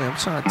 man. Listen, I'm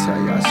trying to tell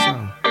y'all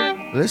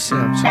something. Listen,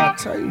 I'm trying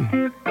to tell you.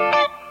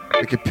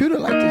 The computer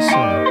like this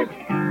song.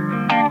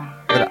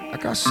 But I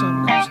got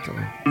something else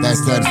though.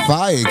 That's that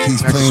fire. It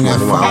keeps playing that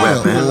fire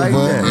over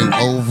and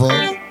over.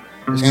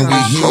 And we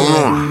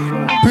here.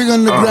 Big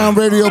Underground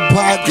Radio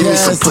Podcast. Give me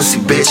some pussy,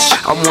 bitch.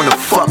 I wanna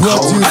fuck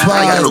hoe.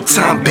 I ain't got no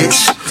time,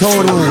 bitch.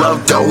 Total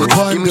love though.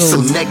 Give me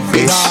some neck,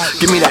 bitch.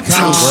 Give me that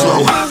tongue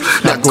slow.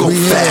 Now go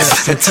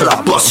fast until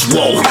I bust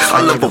roll.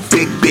 I love a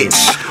big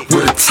bitch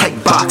with a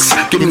tight box.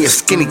 Give me a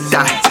skinny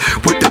thigh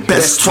with the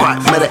best twat.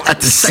 Met her at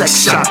the sex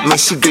shop. Man,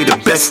 she gave the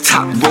best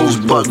top.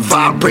 Rosebud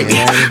vibrating.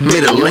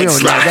 Made a link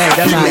slide.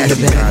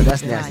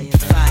 That's nasty.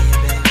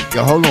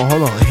 Yo, hold on.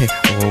 Oh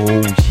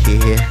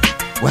yeah.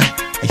 What?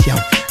 Yo,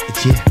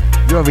 yeah.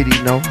 You already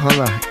know. Hold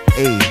on.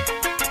 Hey.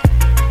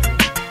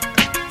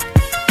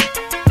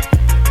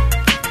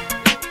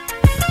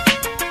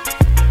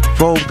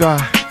 Robe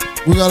God.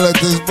 We gonna let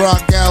this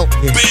rock out.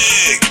 Yeah.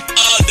 Big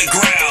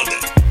Underground.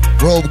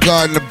 Robe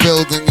God in the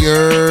building, you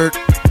heard?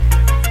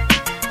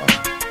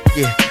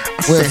 Yeah.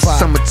 I said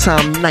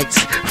summertime nights,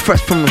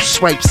 fresh from the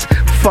swipes.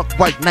 Fuck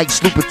white nights,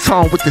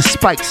 Louboutin with the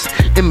spikes.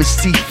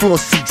 MSC floor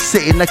seat,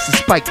 sitting next to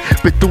Spike.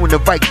 Been doing the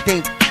right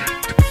thing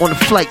on the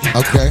flight.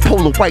 Okay.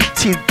 Polar white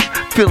tee,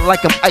 feeling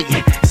like I'm ice.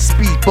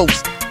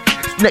 Speedboats,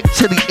 neck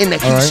chilly in the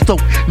heat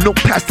stroke. No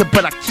pastor,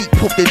 but I keep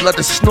hope they let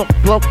the snook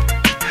blow.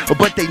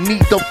 But they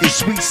need dope, they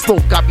sweet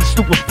stroke. Got me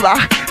super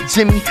fly,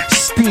 Jimmy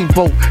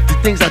Steamboat. The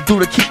things I do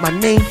to keep my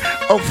name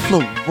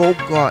afloat. Rogue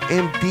Guard,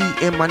 MD,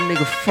 and my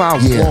nigga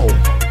File. Yeah.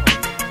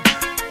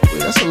 Wait,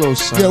 that's a little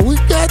something. Yeah, we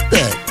got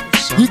that.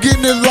 You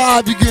getting it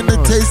live, you getting a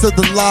taste of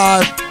the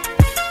live.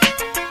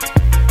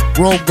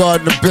 Rogue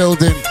Guard in the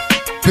building.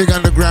 Big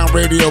Underground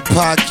Radio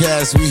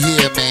Podcast, we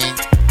here, man.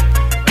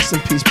 Rest in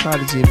peace,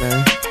 Prodigy, man.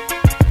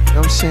 You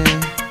know what I'm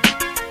saying?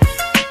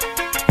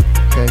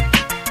 Okay.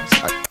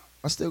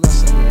 I still got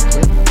something to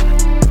play.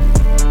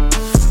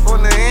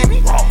 On the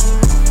Amy.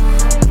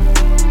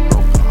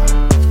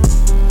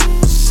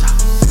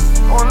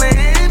 On the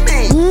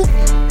Amy.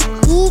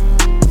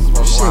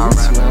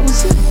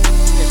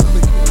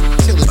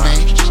 Chillin', man.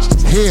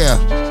 Here.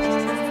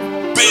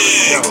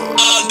 Big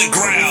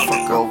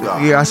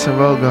Underground. Yeah, I said,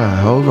 Rogue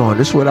God, hold on.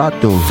 This is what I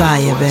do.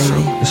 Fire,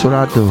 baby. This is what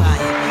I do.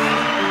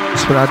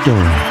 This is what I do.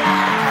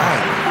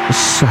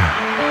 Yes,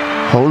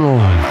 hold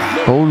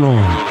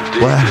on.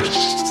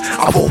 What?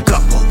 I woke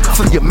up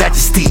for your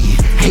majesty.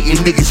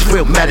 Hating niggas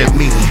real mad at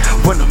me.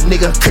 Run up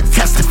nigga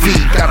catastrophe.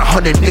 Got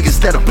 100 niggas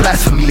that'll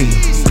blaspheme me.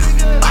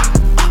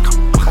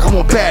 I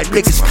want bad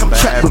niggas come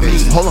chat with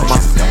me. Hold on, my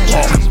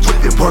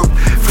whip it work,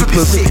 flip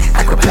it sick,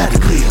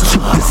 acrobatically.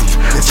 Too busy,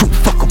 too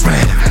fuck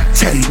around.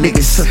 Teddy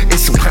niggas,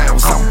 it's some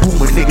clowns. I'm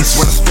booming niggas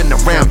when I spin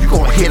around. You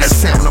gon' hear that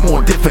sound. I'm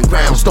on different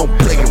grounds. Don't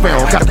play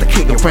around. Got the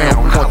king around.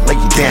 I'm gonna lay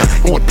you down.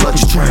 On blood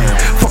you drown.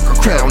 Fuck a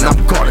crown. I'm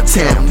guard of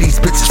town.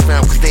 These bitches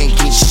round cause they ain't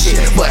getting shit.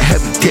 But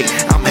heavy dick,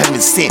 I'm heaven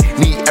sent.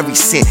 Need every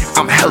cent.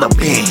 I'm hella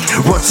big.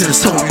 Run to the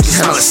soul, you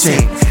can hella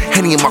sing.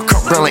 Henny in my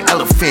cup, round like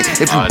elephant.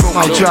 If you broke,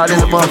 I'll try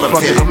this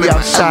motherfucker. I'm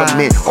outside.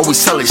 Always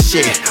selling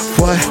shit.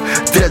 What?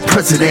 Dead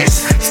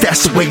presidents.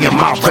 Stashed away in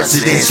my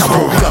residence. I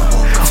woke up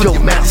for your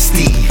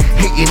majesty.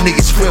 Hating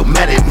niggas real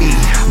mad at me.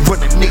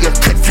 Run a nigga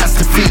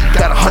catastrophe.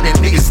 Got 100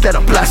 niggas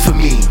that'll blaspheme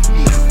me.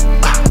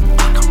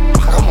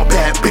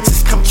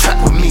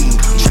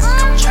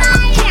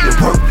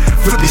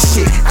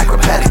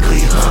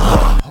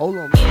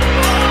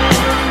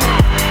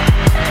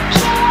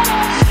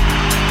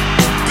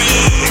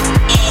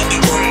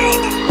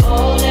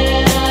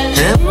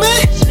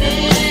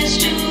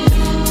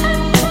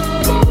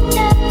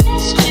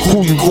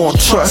 gon'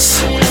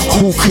 trust?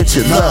 Who could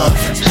you love?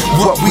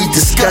 What we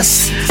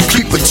discuss,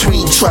 keep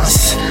between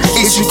trust.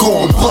 Is you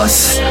gon'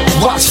 bust?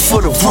 Watch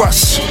for the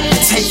rush.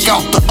 Take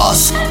out the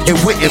us and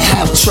wouldn't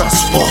have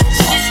trust.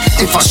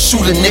 If I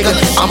shoot a nigga,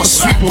 I'ma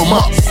sweep him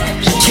up.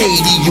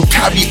 KD, you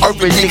carry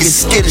urban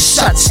niggas, scared of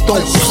shots,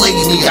 don't play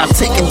me. I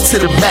take him to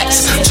the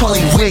max,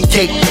 Charlie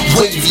Wingate,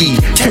 wavy.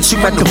 Catch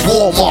him at the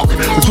Walmart,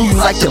 do you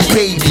like the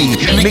baby?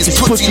 Niggas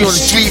pussy on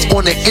the streets,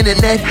 on the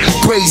internet,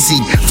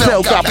 crazy.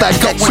 Fell got back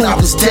up when I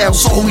was down,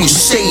 so who you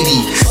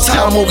shady?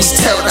 Time always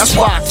tell, that's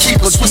why I keep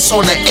a switch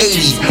on the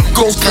 80.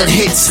 Ghost gun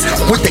hits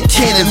with the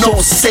cannon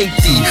on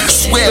safety.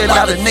 Swear a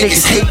lot of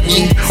niggas hate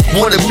me,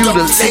 wanna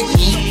mutilate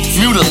me.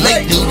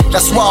 Mutilate me,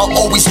 that's why I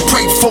always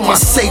pray for my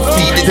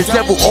safety. The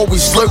devil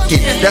always lurking,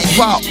 that's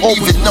why I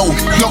always know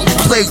don't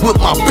play with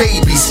my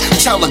babies.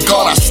 Child of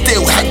God, I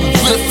still had you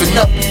lifting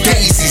up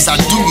daisies. I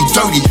do you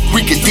dirty,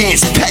 we can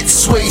dance Pat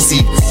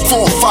Swayze. 4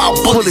 or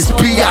 5 bullets,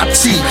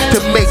 B.I.T. to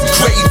make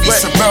gravy.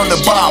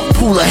 Surrounded by a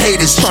pool of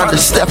haters trying to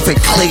step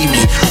and claim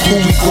me.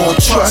 Who we gon'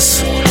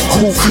 trust?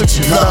 Who could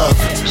you love?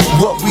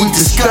 What we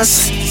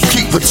discuss,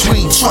 keep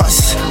between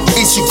trust.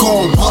 Is you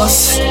gon'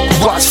 bust?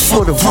 Watch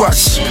for the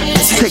rush.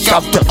 Take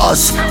out the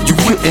us, you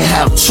wouldn't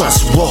have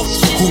trust. Whoa,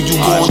 who you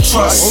gon'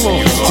 trust?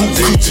 Who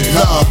could you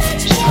love?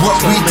 What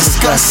we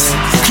discuss,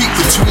 keep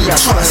between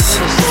trust.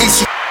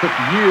 Is you took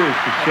years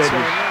to shed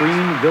his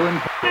screen villain.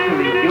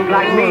 You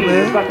like me,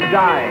 you've got to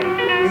die.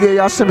 Yeah,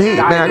 y'all some heat,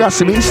 man. I got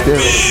some heat still.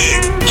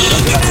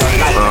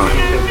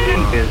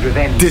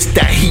 This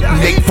that heat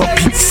make for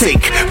Pete's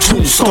sake.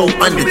 Tombstone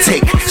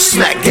undertake.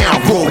 Smack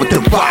down, roll with the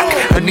rock.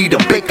 I need a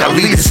bake, I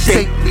lead a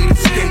steak.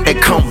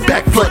 And come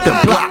back, flood the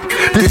block.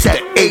 This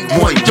that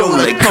A1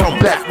 Yola and come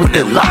back with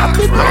the lock.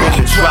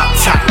 Drop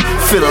top,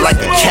 feeling like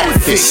a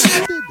catfish.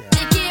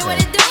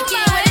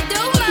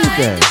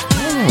 Okay,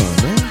 hold on,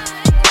 man.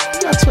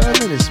 You got 12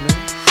 minutes, man.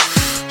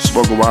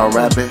 Spoken while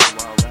rapping.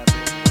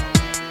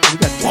 You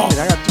got 3 minutes.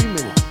 I got 3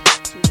 minutes.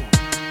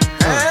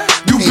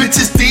 You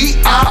bitches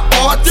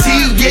D-I-R-T,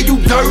 yeah, you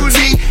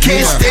dirty.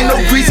 Can't stand no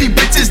greasy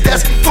bitches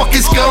that's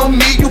fucking scum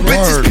me. You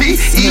bitches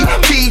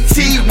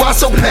P-E-T-T, why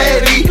so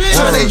petty?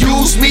 Tryna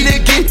use me to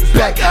get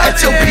back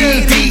at your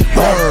PD.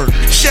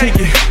 Shake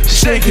it,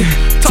 shake it,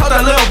 talk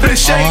that little bit,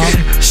 shake it,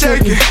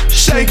 shake it,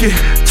 shake it,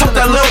 talk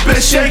that little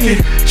bit, shake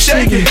it,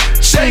 shake it,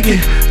 shake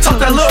it, talk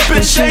that little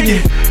bit, shake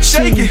it,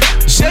 shake it,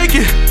 shake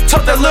it,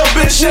 talk that little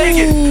bit, shake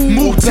it.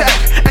 Move tech,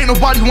 ain't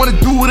nobody wanna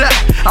do that.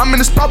 I'm in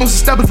the spot with some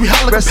steppers, we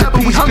holler like a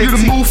pepper, we hungry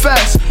to move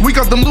fast. We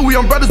got them Louis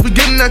umbrellas, we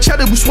getting that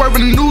cheddar, we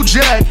swerving a new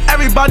jag.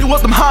 Everybody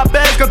want them hot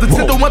bags, got the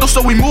tint window,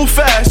 so we move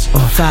fast.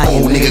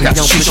 Oh, nigga got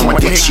the streets on my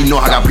dick. She know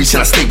I got reach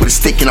and I stay with a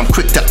stick, and I'm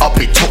quick to up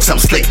it. Talks, I'm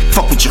slick.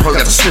 Fuck what you heard,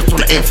 got the sniff on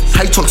the F.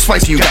 How you talk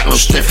spicy, you got no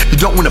sniff. You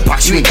don't win a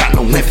box, you ain't got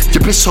no lift.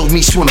 Your bitch told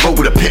me she wanna roll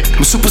with a pimp.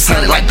 I'm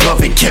supersonic like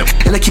Glove and Kemp,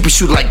 and I keep it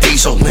shooting like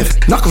Dejo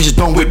lift. Knock off your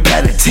dome with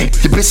bad intent.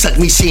 Your bitch like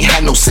me, she ain't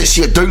had no sense.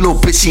 She a dirty little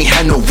bitch, she ain't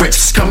had no rich.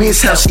 Scummy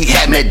as hell, she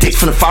had mad dick.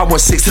 From the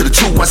 516 to the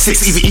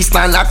 216, even East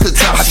Line knocked to the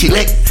top. How she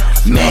lick?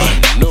 Man,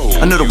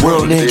 I know the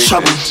world in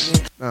trouble.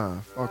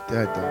 Nah, fuck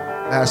that,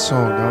 though. Last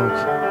song, dog.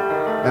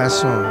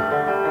 Last song.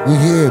 We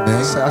here,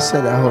 man. I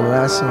said that whole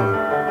last song.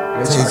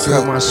 They try to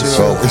cut my shit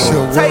off.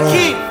 Take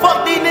heat,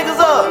 fuck these niggas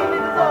up.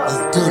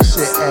 Let's do This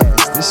shit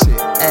ass. This shit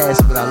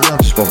ass, but I love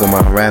it. Spoken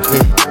my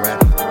rapping.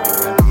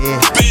 Yeah.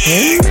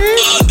 Big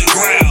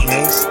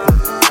Underground.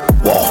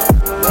 Whoa.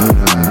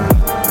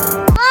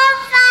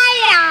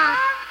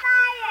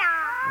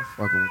 I'm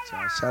fucking with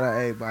y'all. Shout out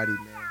everybody,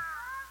 man.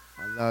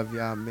 I love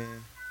y'all,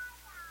 man.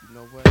 You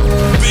know what? Big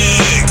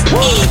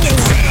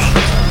Underground.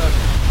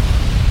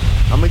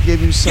 I'm gonna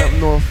give you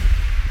something off.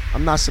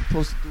 I'm not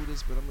supposed to do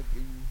this, but I'm gonna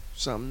give you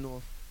something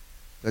off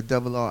the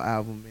Double R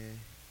album, man.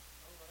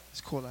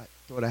 It's called I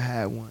Thought I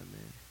Had One,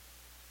 man.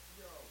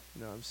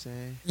 You know what I'm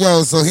saying?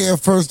 Yo, so here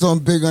first on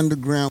Big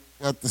Underground,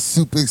 we got the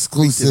super The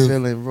exclusive.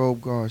 villain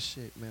robe guard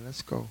shit, man.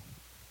 Let's go.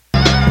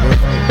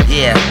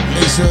 Yeah,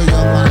 Make sure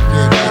y'all lock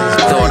in.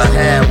 thought I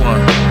had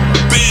one.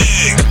 Big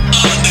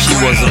She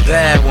was a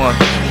bad one.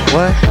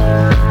 What?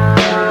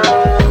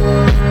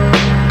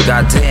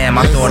 Goddamn,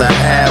 I thought I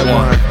had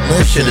one.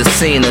 Should've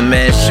seen her,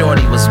 man.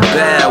 Shorty was a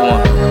bad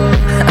one.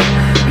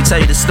 Let me tell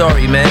you the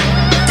story, man.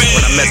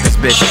 When I met this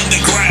bitch.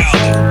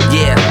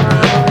 Yeah.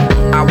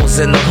 I was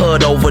in the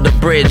hood over the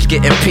bridge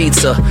getting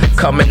pizza.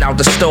 Coming out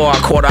the store, I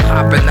caught her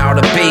hopping out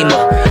a Beamer.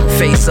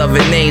 Face of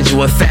an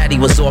angel and Fatty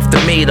was off the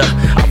meter.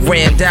 I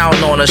ran down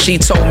on her, she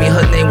told me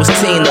her name was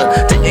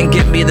Tina. Didn't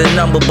give me the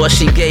number, but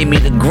she gave me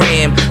the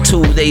gram.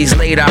 2 days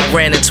later, I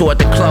ran into her at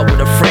the club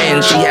with a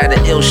friend. She had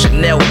an ill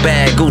Chanel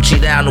bag, Gucci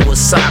down to her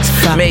socks.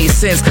 Made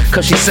sense,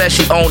 cause she said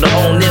she owned her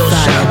own nail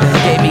shop.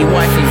 Gave me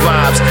wifey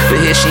vibes, but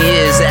here she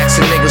is,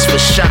 asking niggas for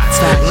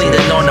shots.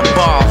 Leaning on the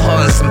bar,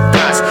 her and some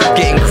thoughts.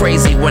 Getting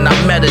crazy when I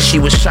met her, she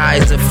was shy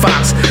as a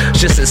fox.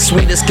 just as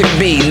sweet as can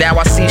be. Now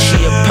I see she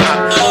a pop.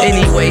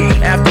 Anyway,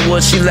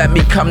 afterwards she let me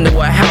come to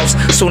her house.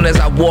 Soon as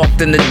I walked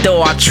in the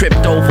door, I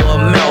tripped over a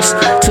mouse.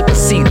 Took a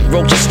seat,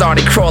 roaches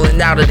started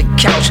crawling out of the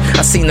couch.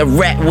 I seen a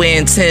rat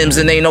wearing Timbs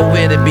and ain't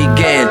nowhere to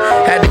begin.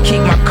 Had to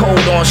keep my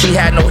coat on, she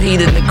had no heat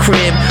in the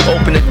crib.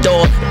 Opened the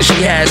door,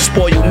 she had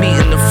spoiled meat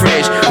in the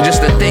fridge.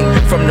 Just to think,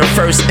 from the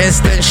first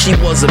instant, she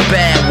was a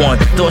bad one.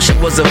 Thought she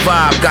was a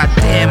vibe,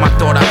 goddamn, I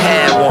thought I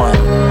had one.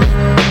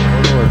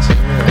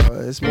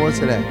 There's more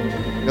to that.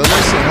 Yo,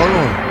 listen, hold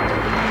on.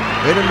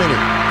 Wait a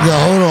minute. Yo,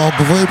 hold on.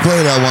 Before you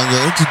play that one,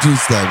 yo,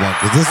 introduce that one.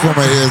 Because this one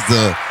right here is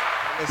the...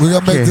 We're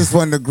going to make this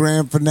one the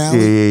grand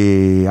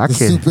finale. Yeah. I the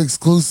can't. super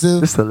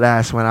exclusive. This is the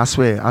last one, I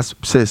swear.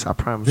 Sis, I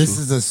promise you. This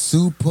is a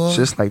super... It's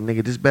just like,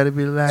 nigga, this better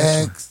be the last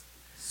one.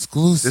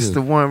 Exclusive. This is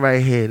the one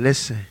right here.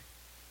 Listen.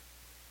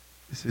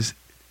 This is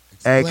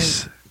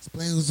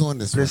Explain who's on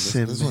this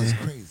listen, one. This one's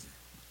crazy.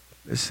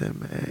 Listen,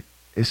 man.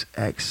 It's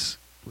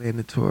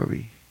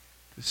explanatory.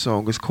 The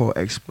song is called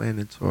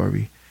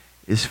Explanatory.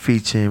 It's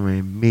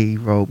featuring me,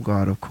 Robe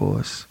God, of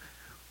course.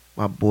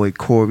 My boy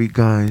Corey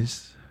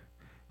Guns.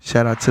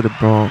 Shout out to the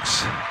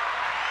Bronx.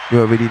 You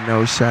already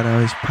know. Shout out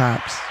his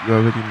pops. You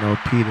already know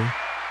Peter.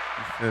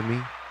 You feel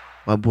me?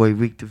 My boy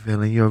Reek the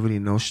Villain. You already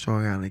know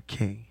Strong Island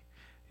King.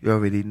 You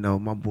already know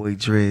my boy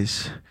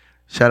Driz.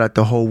 Shout out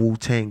the whole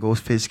Wu-Tang,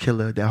 Ghostface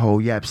Killer, that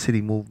whole Yap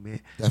City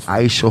movement.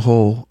 Definitely. Aisha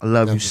Hall, I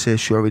love Definitely. you,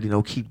 sis. You already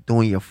know. Keep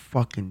doing your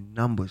fucking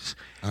numbers.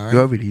 All right. You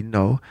already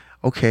know.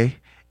 Okay.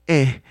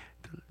 And,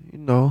 you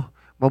know,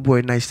 my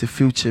boy Nice the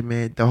Future,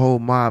 man. The whole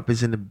mob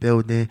is in the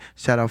building.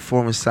 Shout out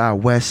Foreign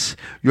Side West.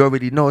 You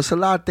already know. It's a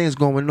lot of things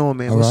going on,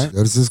 man. All right. Yo,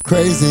 this is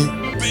crazy.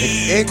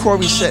 And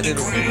Corey set it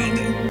on.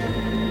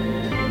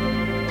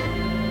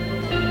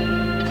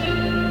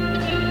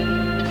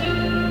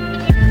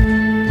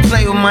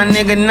 Play with my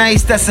nigga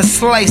Nice, that's a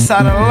slice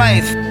out of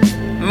life.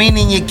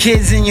 Meaning your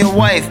kids and your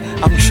wife.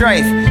 I'm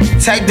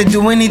trife, type to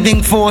do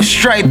anything for a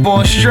stripe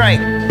or a strike.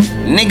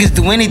 Niggas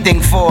do anything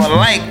for a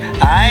like,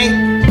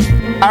 aight?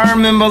 I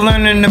remember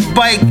learning to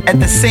bike at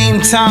the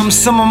same time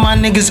some of my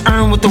niggas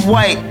earn with the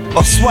white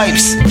or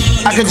swipes.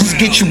 I could just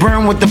get you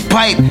burned with the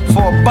pipe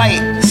for a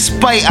bite.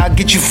 Spite, I'll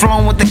get you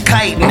flown with the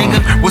kite,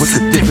 nigga. What's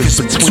the difference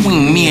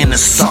between me and a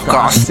sucker?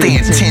 I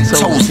stand 10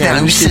 toes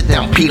down, you sit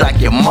down, pee like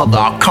your mother.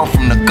 I come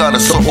from the gutter,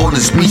 so all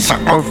this beats are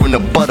earth in the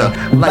butter.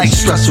 Like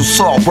stressful,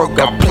 so I work,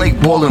 I play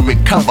ball and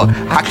recover.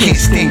 I can't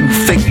stand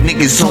you fake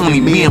niggas, only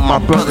me and my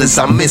brothers.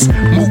 I miss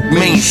Mook,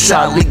 Main,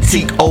 Charlie,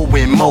 T.O.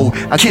 and Mo.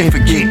 I can't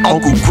forget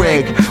Uncle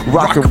Greg,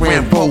 Rocker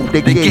Rambo.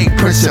 They gave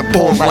Prince and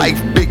Paul life,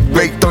 Big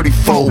Ray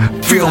 34.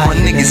 Feel my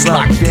niggas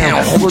locked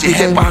down, hold your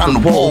head behind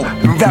the wall.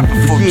 Been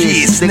rapping for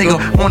years,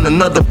 nigga, on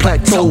another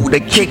plateau. They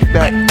kick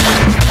back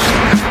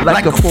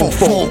like a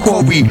 4-4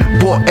 Corey.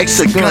 Bought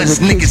extra guns,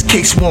 niggas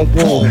case one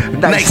wall.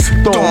 Nice,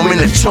 throw 'em in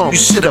the trunk, you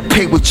should've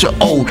paid with your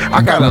old.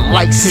 I got a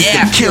license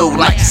to kill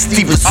like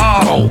Steven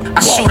Seagal.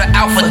 I shoot an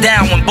alpha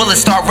down when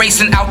bullets start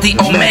racing out the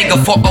Omega.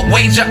 For a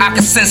wager, I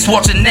can send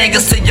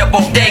Schwarzeneggers to your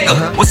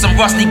bodega with some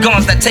rusty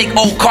guns that take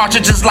old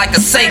cartridges like a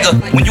Sega.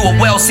 When you a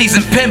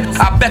well-seasoned pimp,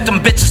 I bet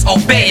them bitches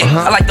obey it.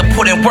 I like to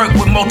put in work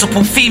with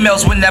multiple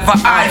females whenever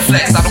I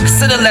flex. I don't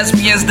consider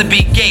lesbians to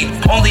be gay,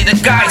 only the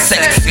guy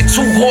sex. Get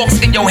two hawks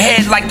in your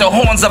head like the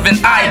horns of an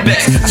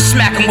ibex. I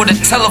smack him with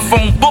a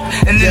telephone book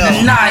and then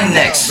the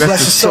 9X. Bless your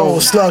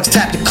soul, slugs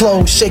tap the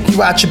clothes, shake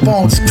you out your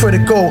bones.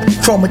 Critical,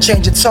 chroma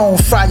change your tone,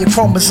 fry your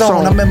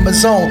chromosome. I'm in my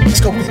zone.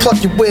 Scope and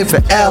pluck your wig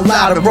for L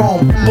out of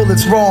Rome.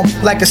 Bullets roam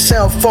like a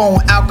cell phone.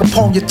 Al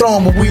Capone your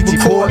throne when we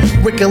record.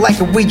 Wicked like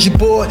a Ouija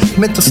board.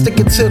 Mental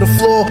sticking to the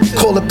floor.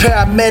 Call the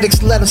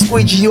paramedics, let them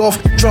squeegee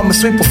off. Drum and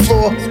sweep the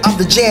floor. I'm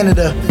the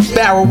janitor.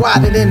 Barrel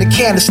wider than the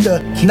canister.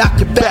 Knock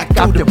your back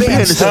out the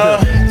banister.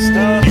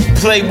 You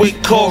play with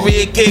Corey,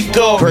 it get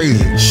gory.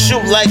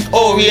 Shoot like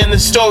Ori and the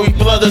story,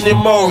 blood on your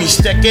Morris.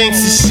 That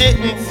gangsta shit,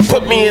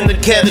 put me in the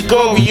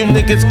category. You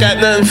niggas got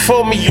nothing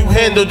for me, you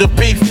handle the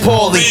beef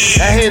poorly.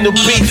 I handle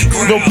beef,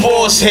 no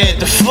boar's head,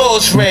 the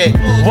floor's red.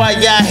 Why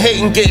y'all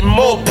hating, getting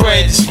more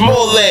bread, it's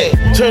more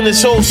lead. Turn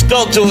this whole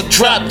skull to a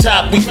drop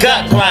top, we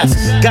got blocks.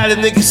 Got a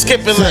nigga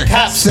skipping like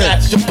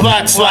hopscotch, the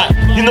block's locked.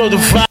 You know the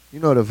vibe. You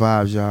know the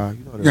vibes, y'all.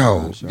 You know the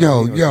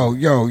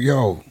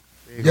vibes,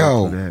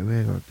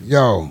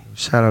 Yo.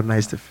 Shout out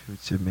Nice the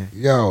Future, man.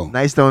 Yo.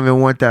 Nice don't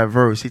even want that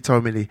verse. He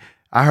told me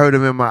I heard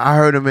him in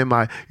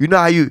my you know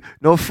how you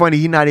no funny,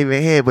 he not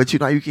even here, but you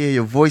know how you can hear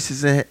your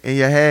voices in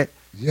your head.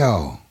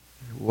 Yo.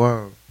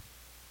 Whoa.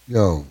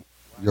 Yo,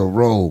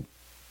 Robe.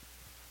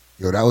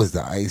 Yo, that was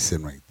the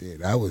icing right there.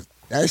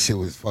 That shit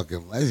was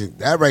fucking legend.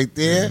 That right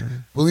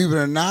there, believe it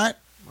or not.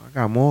 I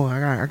got more.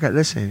 I got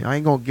listen, I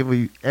ain't gonna give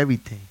you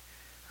everything.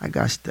 I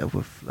got stuff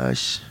with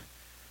Flush,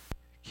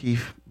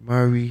 Keith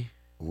Murray.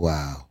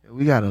 Wow.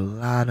 We got a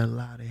lot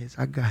of hits.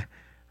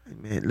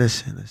 Man,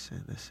 listen.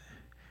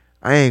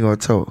 I ain't gonna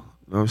talk.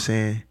 You know what I'm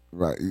saying?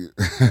 Right.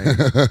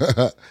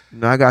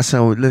 I got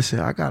some.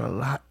 Listen, I got a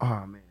lot.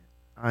 Oh man,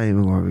 I ain't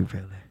even gonna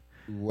reveal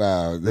it.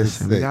 Wow.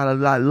 Listen, we got a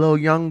lot of little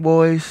young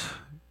boys.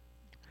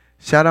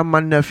 Shout out my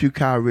nephew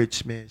Kyle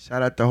Rich, man.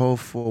 Shout out the whole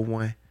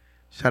 4-1.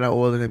 Shout out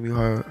all of them you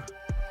heard.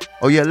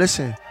 Oh yeah,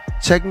 listen.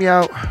 Check me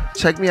out.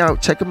 Check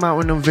them out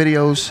in them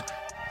videos.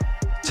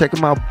 Check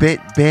them out.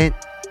 Bent.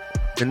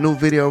 The new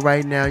video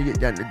right now.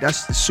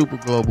 That's the super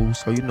global.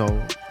 So you know.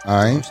 All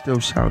right. I'm still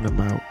shouting them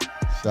out.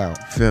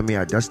 Shout. Feel me?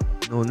 That's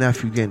no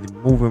nephew getting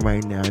moving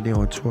right now. They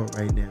on tour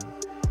right now.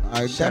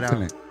 All right, Shout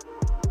definitely. out.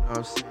 You know what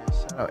I'm saying?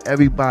 Shout out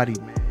everybody,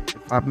 man.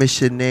 If I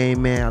miss your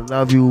name, man, I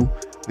love you.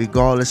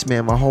 Regardless,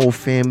 man. My whole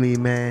family,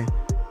 man.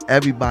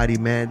 Everybody,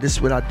 man. This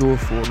is what I do it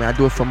for, man. I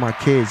do it for my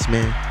kids,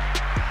 man.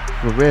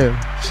 For real.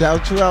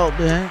 Shout you out,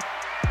 man.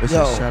 Listen,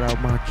 Yo. shout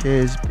out my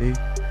kids, big.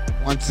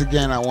 Once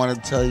again, I want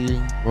to tell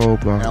you, bro.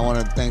 and I want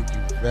to thank you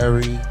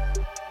very,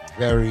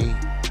 very,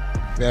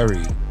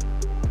 very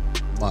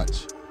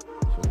much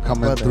for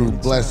coming Brother, through,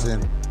 anytime.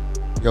 blessing.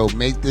 Yo,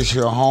 make this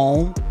your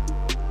home.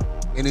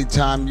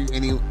 Anytime you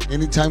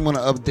want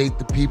to update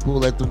the people,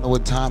 let them know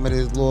what time it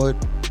is, Lord.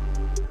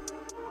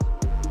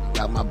 You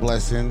got my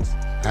blessings.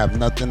 I have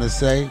nothing to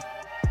say.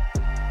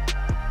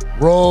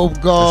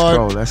 Robe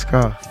Guard. Let's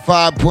go.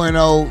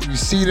 5.0. You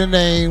see the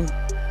name.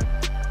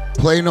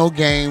 Play no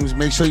games.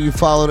 Make sure you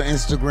follow the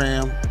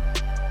Instagram.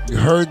 You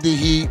heard the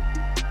heat.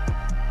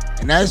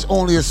 And that's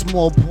only a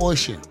small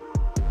portion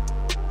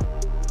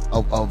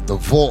of the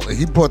vault.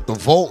 He brought the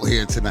vault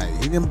here tonight.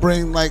 He didn't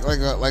bring like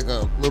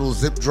a little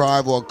zip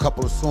drive or a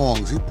couple of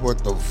songs. He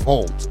brought the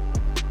vault.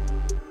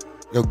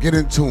 Yo, get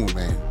in tune,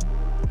 man.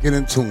 Get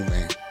in tune,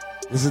 man.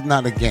 This is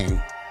not a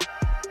game.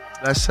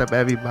 Bless up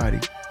everybody.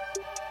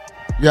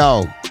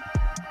 Yo.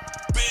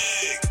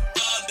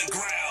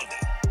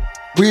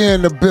 We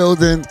in the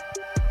building.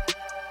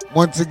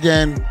 Once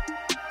again,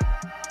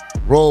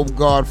 Robe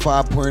Guard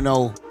 5.0.